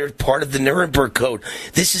considered part of the Nuremberg Code?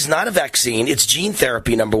 This is not a vaccine. It's gene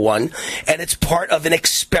therapy, number one, and it's part of an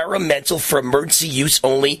experimental for emergency use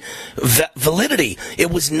only validity.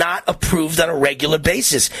 It was not approved on a regular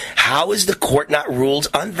basis. How is the court not ruled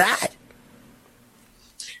on that?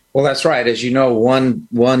 Well, that's right. As you know, one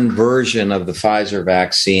version of the Pfizer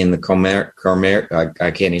vaccine, the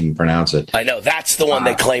I can't even pronounce it. I know. That's the one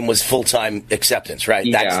they claim was full-time acceptance, right?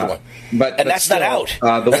 That's the one. But that's still not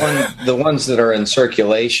out. The ones that are in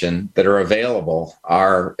circulation that are available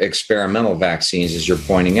are experimental vaccines, as you're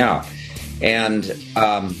pointing out. And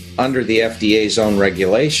under the FDA's own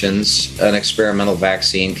regulations, an experimental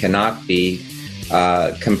vaccine cannot be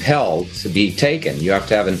compelled to be taken. You have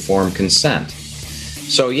to have informed consent.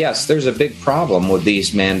 So, yes, there's a big problem with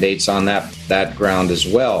these mandates on that ground as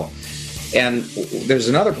well. And there's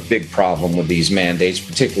another big problem with these mandates,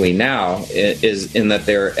 particularly now, is in that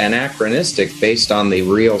they're anachronistic based on the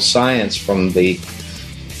real science from the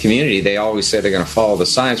community. They always say they're going to follow the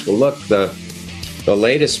science. Well, look, the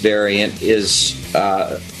latest variant is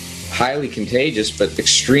highly contagious, but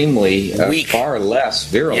extremely far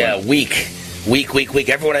less virulent. Yeah, weak.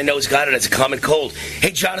 Everyone I know has got it as a common cold.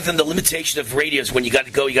 Hey, Jonathan, the limitation of radio is when you got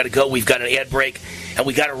to go, you got to go. We've got an ad break, and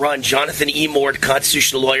we got to run. Jonathan E. Mord,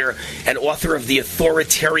 constitutional lawyer and author of The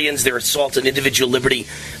Authoritarians, Their Assault on Individual Liberty,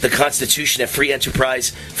 the Constitution and Free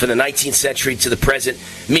Enterprise from the 19th century to the present,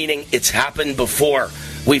 meaning it's happened before.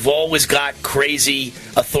 We've always got crazy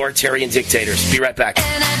authoritarian dictators. Be right back.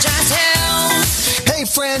 Hey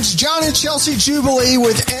friends, John and Chelsea Jubilee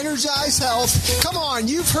with Energize Health. Come on,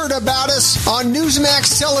 you've heard about us on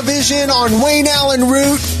Newsmax Television, on Wayne Allen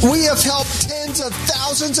Root. We have helped tens of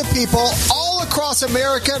thousands of people all across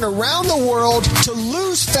America and around the world to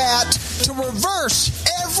lose fat, to reverse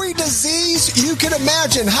every disease you can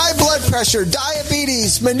imagine. High blood pressure,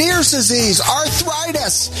 diabetes, Meniere's disease,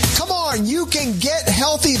 arthritis. Come on, you can get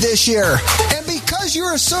healthy this year. And because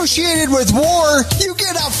you're associated with war, you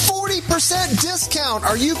get a 40% discount.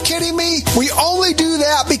 Are you kidding me? We only do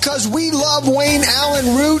that because we love Wayne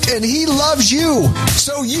Allen Root and he loves you.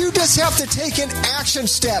 So you just have to take an action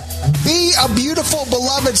step. Be a beautiful,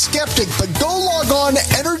 beloved skeptic, but go log on to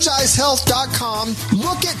EnergizeHealth.com.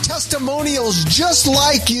 Look at testimonials just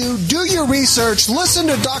like you. Do your research. Listen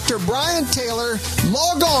to Dr. Brian Taylor.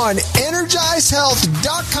 Log on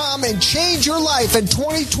EnergizeHealth.com and change your life in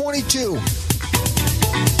 2022.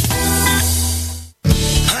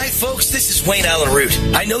 Hi, folks. This is Wayne Allen Root.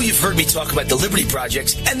 I know you've heard me talk about the Liberty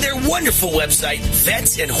Projects and their wonderful website,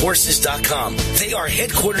 vetsandhorses.com. They are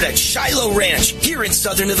headquartered at Shiloh Ranch here in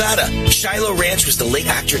Southern Nevada. Shiloh Ranch was the late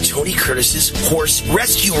actor Tony Curtis's horse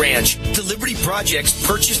rescue ranch. The Liberty Projects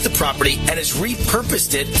purchased the property and has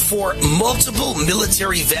repurposed it for multiple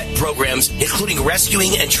military vet programs, including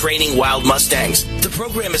rescuing and training wild Mustangs. The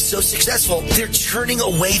program is so successful, they're turning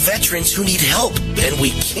away veterans who need help, and we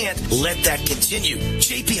can't let that continue.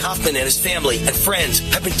 J.P. Hoffman and his family and friends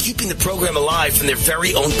have been keeping the program alive from their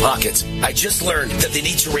very own pockets. I just learned that they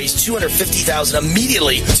need to raise $250,000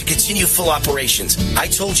 immediately to continue full operations. I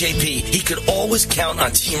told JP he could always count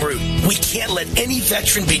on Team Root. We can't let any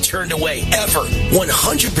veteran be turned away, ever.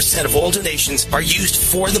 100% of all donations are used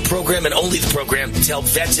for the program and only the program to help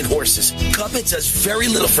vets and horses. Government does very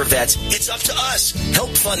little for vets. It's up to us.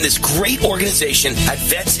 Help fund this great organization at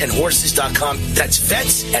vetsandhorses.com. That's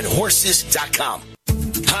vetsandhorses.com.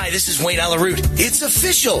 Hi, this is Wayne Allen Root. It's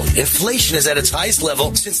official. Inflation is at its highest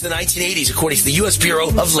level since the 1980s, according to the U.S. Bureau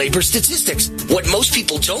of Labor Statistics. What most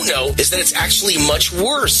people don't know is that it's actually much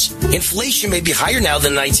worse. Inflation may be higher now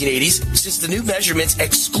than the 1980s since the new measurements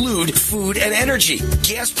exclude food and energy.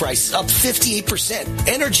 Gas prices up 58%.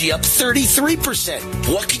 Energy up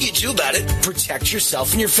 33%. What can you do about it? Protect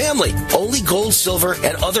yourself and your family. Only gold, silver,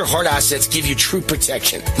 and other hard assets give you true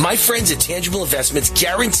protection. My friends at Tangible Investments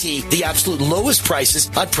guarantee the absolute lowest prices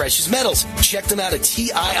on precious metals. Check them out at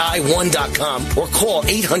TII1.com or call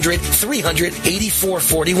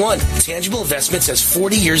 800-300-8441. Tangible Investments has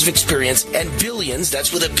 40 years of experience and billions,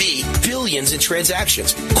 that's with a B, billions in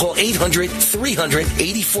transactions. Call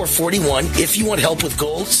 800-300-8441 if you want help with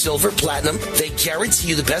gold, silver, platinum. They guarantee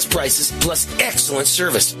you the best prices plus excellent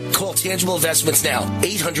service. Call Tangible Investments now,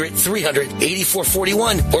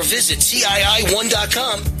 800-300-8441 or visit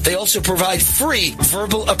TII1.com. They also provide free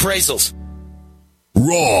verbal appraisals.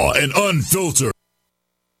 Raw and unfiltered.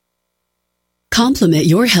 Complement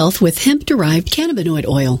your health with hemp-derived cannabinoid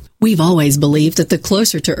oil. We've always believed that the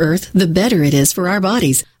closer to Earth, the better it is for our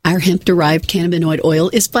bodies. Our hemp-derived cannabinoid oil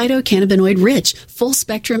is phytocannabinoid rich, full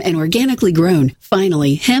spectrum, and organically grown.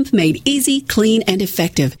 Finally, hemp made easy, clean, and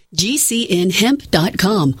effective.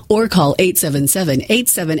 GCNhemp.com or call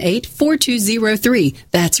 877-878-4203.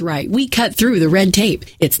 That's right, we cut through the red tape.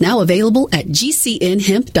 It's now available at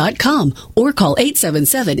GCNhemp.com or call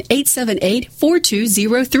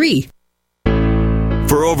 877-878-4203.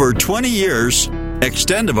 For over 20 years,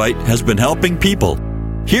 Extendivite has been helping people.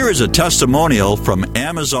 Here is a testimonial from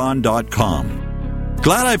Amazon.com.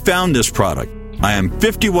 Glad I found this product. I am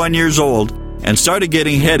 51 years old and started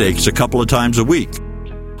getting headaches a couple of times a week.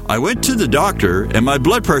 I went to the doctor and my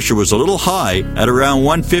blood pressure was a little high at around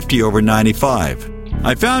 150/95.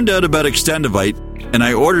 I found out about Extendivite and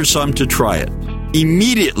I ordered some to try it.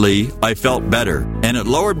 Immediately, I felt better and it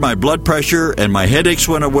lowered my blood pressure and my headaches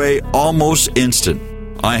went away almost instant.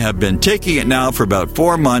 I have been taking it now for about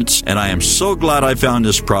 4 months, and I am so glad I found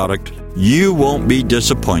this product. You won't be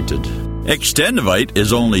disappointed. Extendivite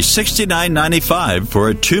is only $69.95 for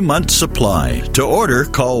a 2-month supply. To order,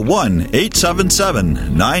 call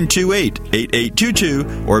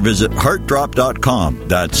 1-877-928-8822 or visit heartdrop.com.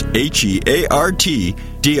 That's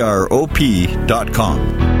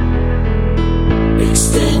HEARTDROP.com.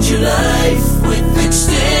 Extend your life with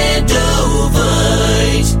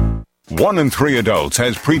Extendovite. 1 in 3 adults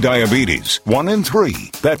has prediabetes. 1 in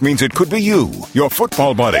 3. That means it could be you, your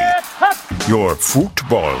football buddy, your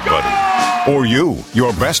football buddy, or you,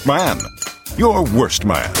 your best man, your worst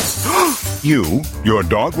man, you, your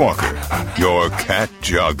dog walker, your cat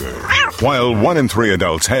jogger. While 1 in 3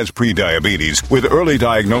 adults has prediabetes, with early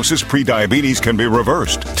diagnosis, prediabetes can be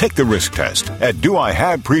reversed. Take the risk test at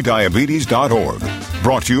doihaveprediabetes.org.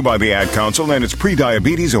 Brought to you by the Ad Council and its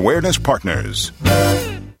Prediabetes Awareness Partners.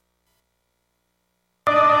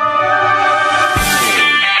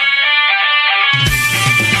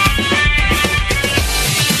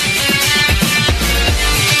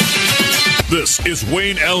 This is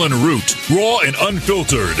Wayne Allen Root, raw and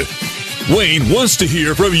unfiltered. Wayne wants to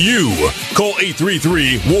hear from you. Call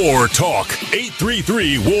 833-WAR-TALK.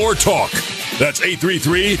 833-WAR-TALK. That's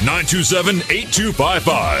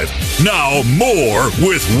 833-927-8255. Now more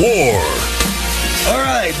with War. All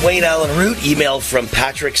right, Wayne Allen Root. Email from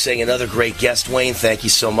Patrick saying another great guest, Wayne. Thank you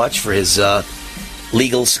so much for his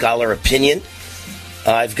legal scholar opinion.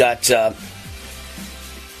 I've got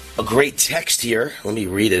a great text here. Let me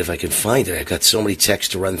read it if I can find it. I've got so many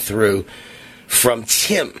texts to run through from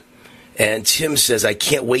Tim. And Tim says, I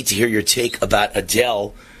can't wait to hear your take about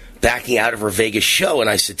Adele backing out of her Vegas show. And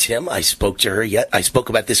I said, Tim, I spoke to her I spoke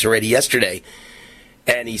about this already yesterday.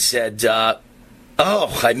 And he said, oh,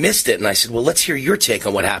 I missed it. And I said, well, let's hear your take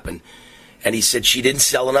on what happened. And he said she didn't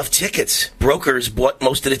sell enough tickets. Brokers bought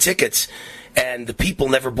most of the tickets. And the people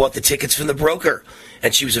never bought the tickets from the broker.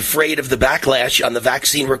 And she was afraid of the backlash on the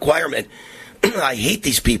vaccine requirement. I hate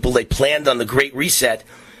these people. They planned on the Great Reset,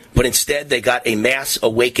 but instead they got a mass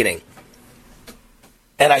awakening.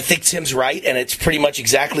 And I think Tim's right, and it's pretty much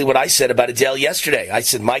exactly what I said about Adele yesterday. I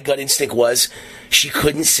said my gut instinct was she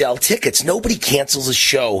couldn't sell tickets. Nobody cancels a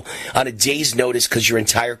show on a day's notice because your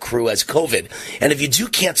entire crew has COVID. And if you do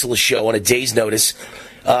cancel a show on a day's notice,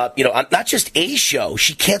 not just a show,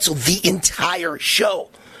 she canceled the entire show.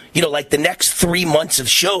 Like the next 3 months of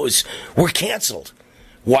shows were canceled.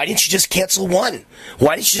 Why didn't you just cancel one?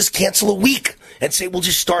 Why didn't you just cancel a week and say we'll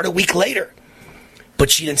just start a week later? But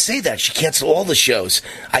she didn't say that. She canceled all the shows.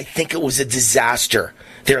 I think it was a disaster.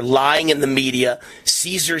 They're lying in the media.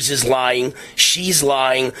 Caesars is lying. She's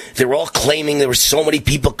lying. They're all claiming there were so many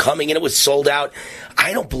people coming and it was sold out.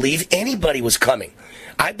 I don't believe anybody was coming.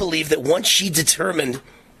 I believe that once she determined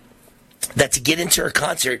that to get into her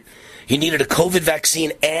concert, you needed a COVID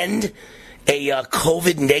vaccine and a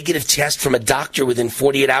COVID negative test from a doctor within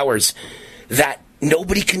 48 hours, that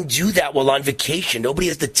nobody can do that while on vacation. Nobody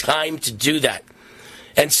has the time to do that.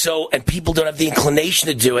 And people don't have the inclination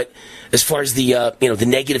to do it as far as the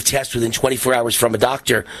negative test within 24 hours from a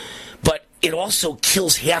doctor. But it also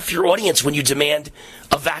kills half your audience when you demand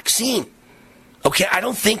a vaccine. Okay, I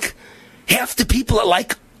don't think half the people that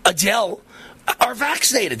like Adele are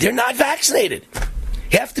vaccinated. They're not vaccinated.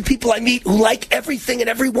 Half the people I meet who like everything and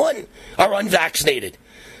everyone are unvaccinated.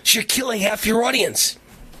 So you're killing half your audience.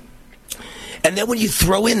 And then when you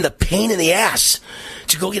throw in the pain in the ass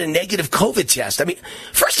to go get a negative COVID test, I mean,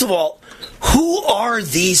 first of all, who are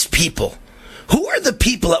these people? Who are the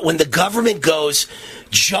people that when the government goes,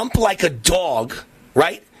 jump like a dog,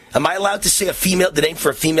 right? Am I allowed to say the name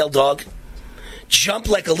for a female dog? Jump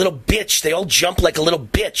like a little bitch. They all jump like a little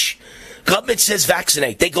bitch. Government says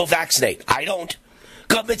vaccinate. They go vaccinate. I don't.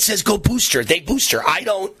 Government says go booster. They booster. I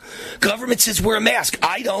don't. Government says wear a mask.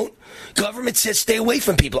 I don't. Government says stay away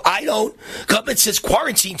from people. I don't. Government says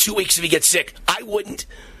quarantine 2 weeks if you get sick. I wouldn't.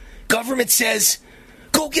 Government says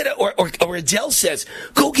go get or Adele says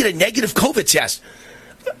go get a negative COVID test.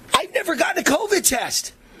 I've never gotten a COVID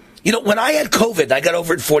test. You know, when I had COVID, I got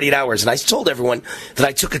over it in 48 hours, and I told everyone that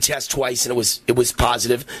I took a test twice, and it was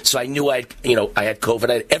positive, so I knew I had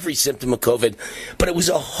COVID. I had every symptom of COVID, but it was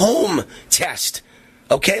a home test.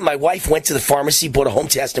 Okay, my wife went to the pharmacy, bought a home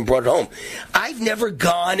test, and brought it home. I've never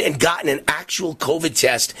gone and gotten an actual COVID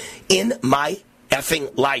test in my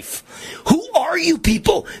effing life. Who are you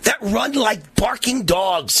people that run like barking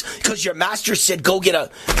dogs because your master said go get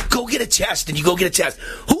a test, and you go get a test?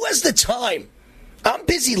 Who has the time? I'm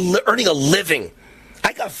busy earning a living.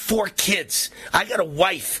 I got 4 kids. I got a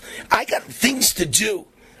wife. I got things to do.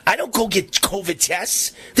 I don't go get COVID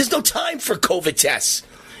tests. There's no time for COVID tests.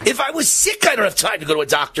 If I was sick, I don't have time to go to a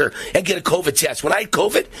doctor and get a COVID test. When I had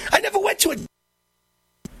COVID, I never went to it.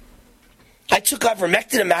 I took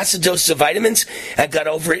ivermectin and massive doses of vitamins and got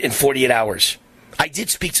over it in 48 hours. I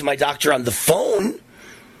did speak to my doctor on the phone,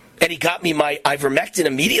 and he got me my ivermectin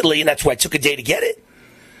immediately, and that's why I took a day to get it.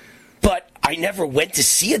 But I never went to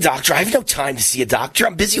see a doctor. I have no time to see a doctor.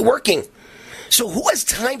 I'm busy working. So who has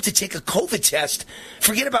time to take a COVID test?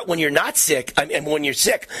 Forget about when you're not sick. And when you're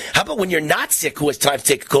sick. How about when you're not sick, who has time to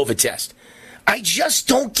take a COVID test? I just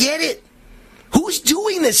don't get it. Who's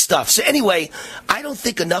doing this stuff? So anyway, I don't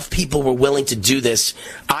think enough people were willing to do this.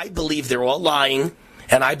 I believe they're all lying.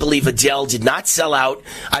 And I believe Adele did not sell out.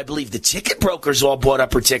 I believe the ticket brokers all bought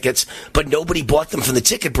up her tickets, but nobody bought them from the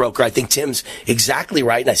ticket broker. I think Tim's exactly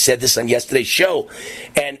right, and I said this on yesterday's show.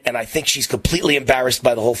 And I think she's completely embarrassed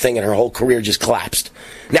by the whole thing, and her whole career just collapsed.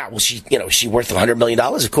 Now, will she, is she worth $100 million?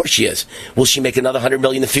 Of course she is. Will she make another $100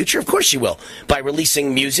 million in the future? Of course she will, by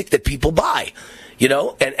releasing music that people buy.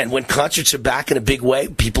 And when concerts are back in a big way,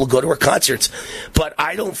 people go to her concerts. But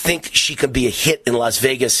I don't think she can be a hit in Las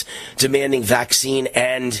Vegas demanding vaccine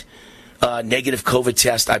and negative COVID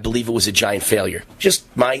test. I believe it was a giant failure.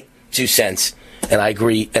 Just my 2 cents. And I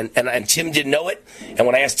agree. And Tim didn't know it. And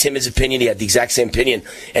when I asked Tim his opinion, he had the exact same opinion.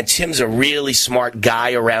 And Tim's a really smart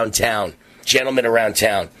guy around town, gentleman around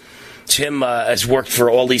town. Tim has worked for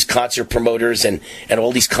all these concert promoters and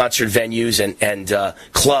all these concert venues and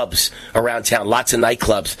clubs around town, lots of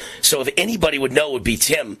nightclubs. So if anybody would know, it would be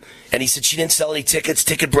Tim. And he said she didn't sell any tickets.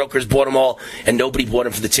 Ticket brokers bought them all, and nobody bought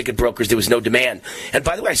them for the ticket brokers. There was no demand. And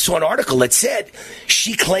by the way, I saw an article that said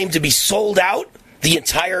she claimed to be sold out the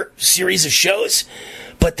entire series of shows,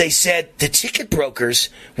 but they said the ticket brokers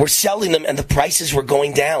were selling them and the prices were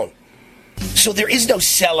going down. So there is no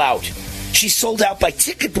sellout. She's sold out by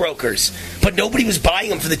ticket brokers, but nobody was buying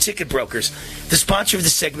them for the ticket brokers. The sponsor of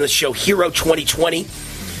this segment of the show, Hero 2020.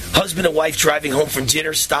 Husband and wife driving home from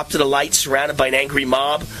dinner, stopped at a light, surrounded by an angry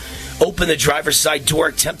mob. Opened the driver's side door,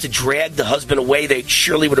 attempt to drag the husband away. They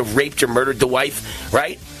surely would have raped or murdered the wife,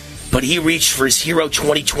 right? But he reached for his Hero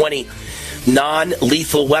 2020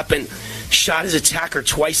 non-lethal weapon, shot his attacker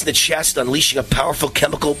twice in the chest, unleashing a powerful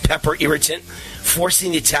chemical pepper irritant,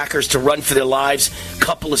 forcing the attackers to run for their lives.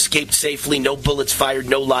 Couple escaped safely, no bullets fired,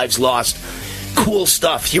 no lives lost. Cool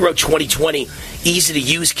stuff. Hero 2020, easy to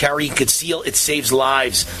use, carry, and conceal. It saves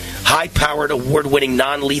lives. High-powered, award-winning,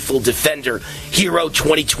 non-lethal defender. Hero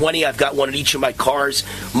 2020. I've got one in each of my cars.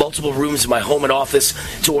 Multiple rooms in my home and office.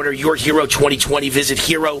 To order your Hero 2020, visit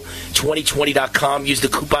Hero2020.com. Use the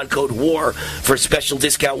coupon code WAR for a special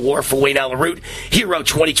discount. WAR for Wayne Allen Root.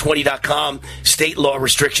 Hero2020.com. State law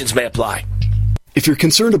restrictions may apply. If you're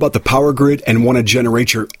concerned about the power grid and want to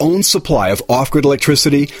generate your own supply of off-grid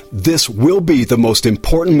electricity, this will be the most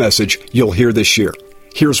important message you'll hear this year.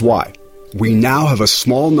 Here's why. We now have a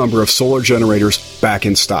small number of solar generators back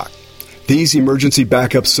in stock. These emergency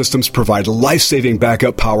backup systems provide life-saving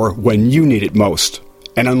backup power when you need it most.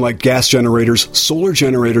 And unlike gas generators, solar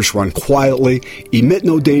generators run quietly, emit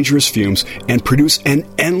no dangerous fumes, and produce an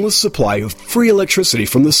endless supply of free electricity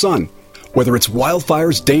from the sun. Whether it's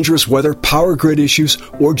wildfires, dangerous weather, power grid issues,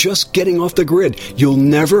 or just getting off the grid, you'll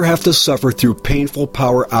never have to suffer through painful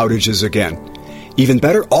power outages again. Even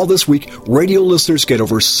better, all this week, radio listeners get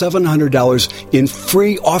over $700 in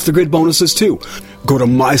free off-the-grid bonuses, too. Go to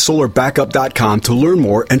MySolarBackup.com to learn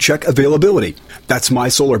more and check availability. That's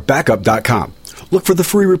MySolarBackup.com. Look for the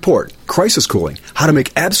free report, Crisis Cooling, how to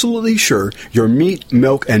make absolutely sure your meat,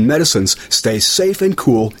 milk, and medicines stay safe and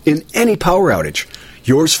cool in any power outage.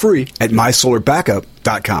 Yours free at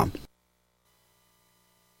MySolarBackup.com.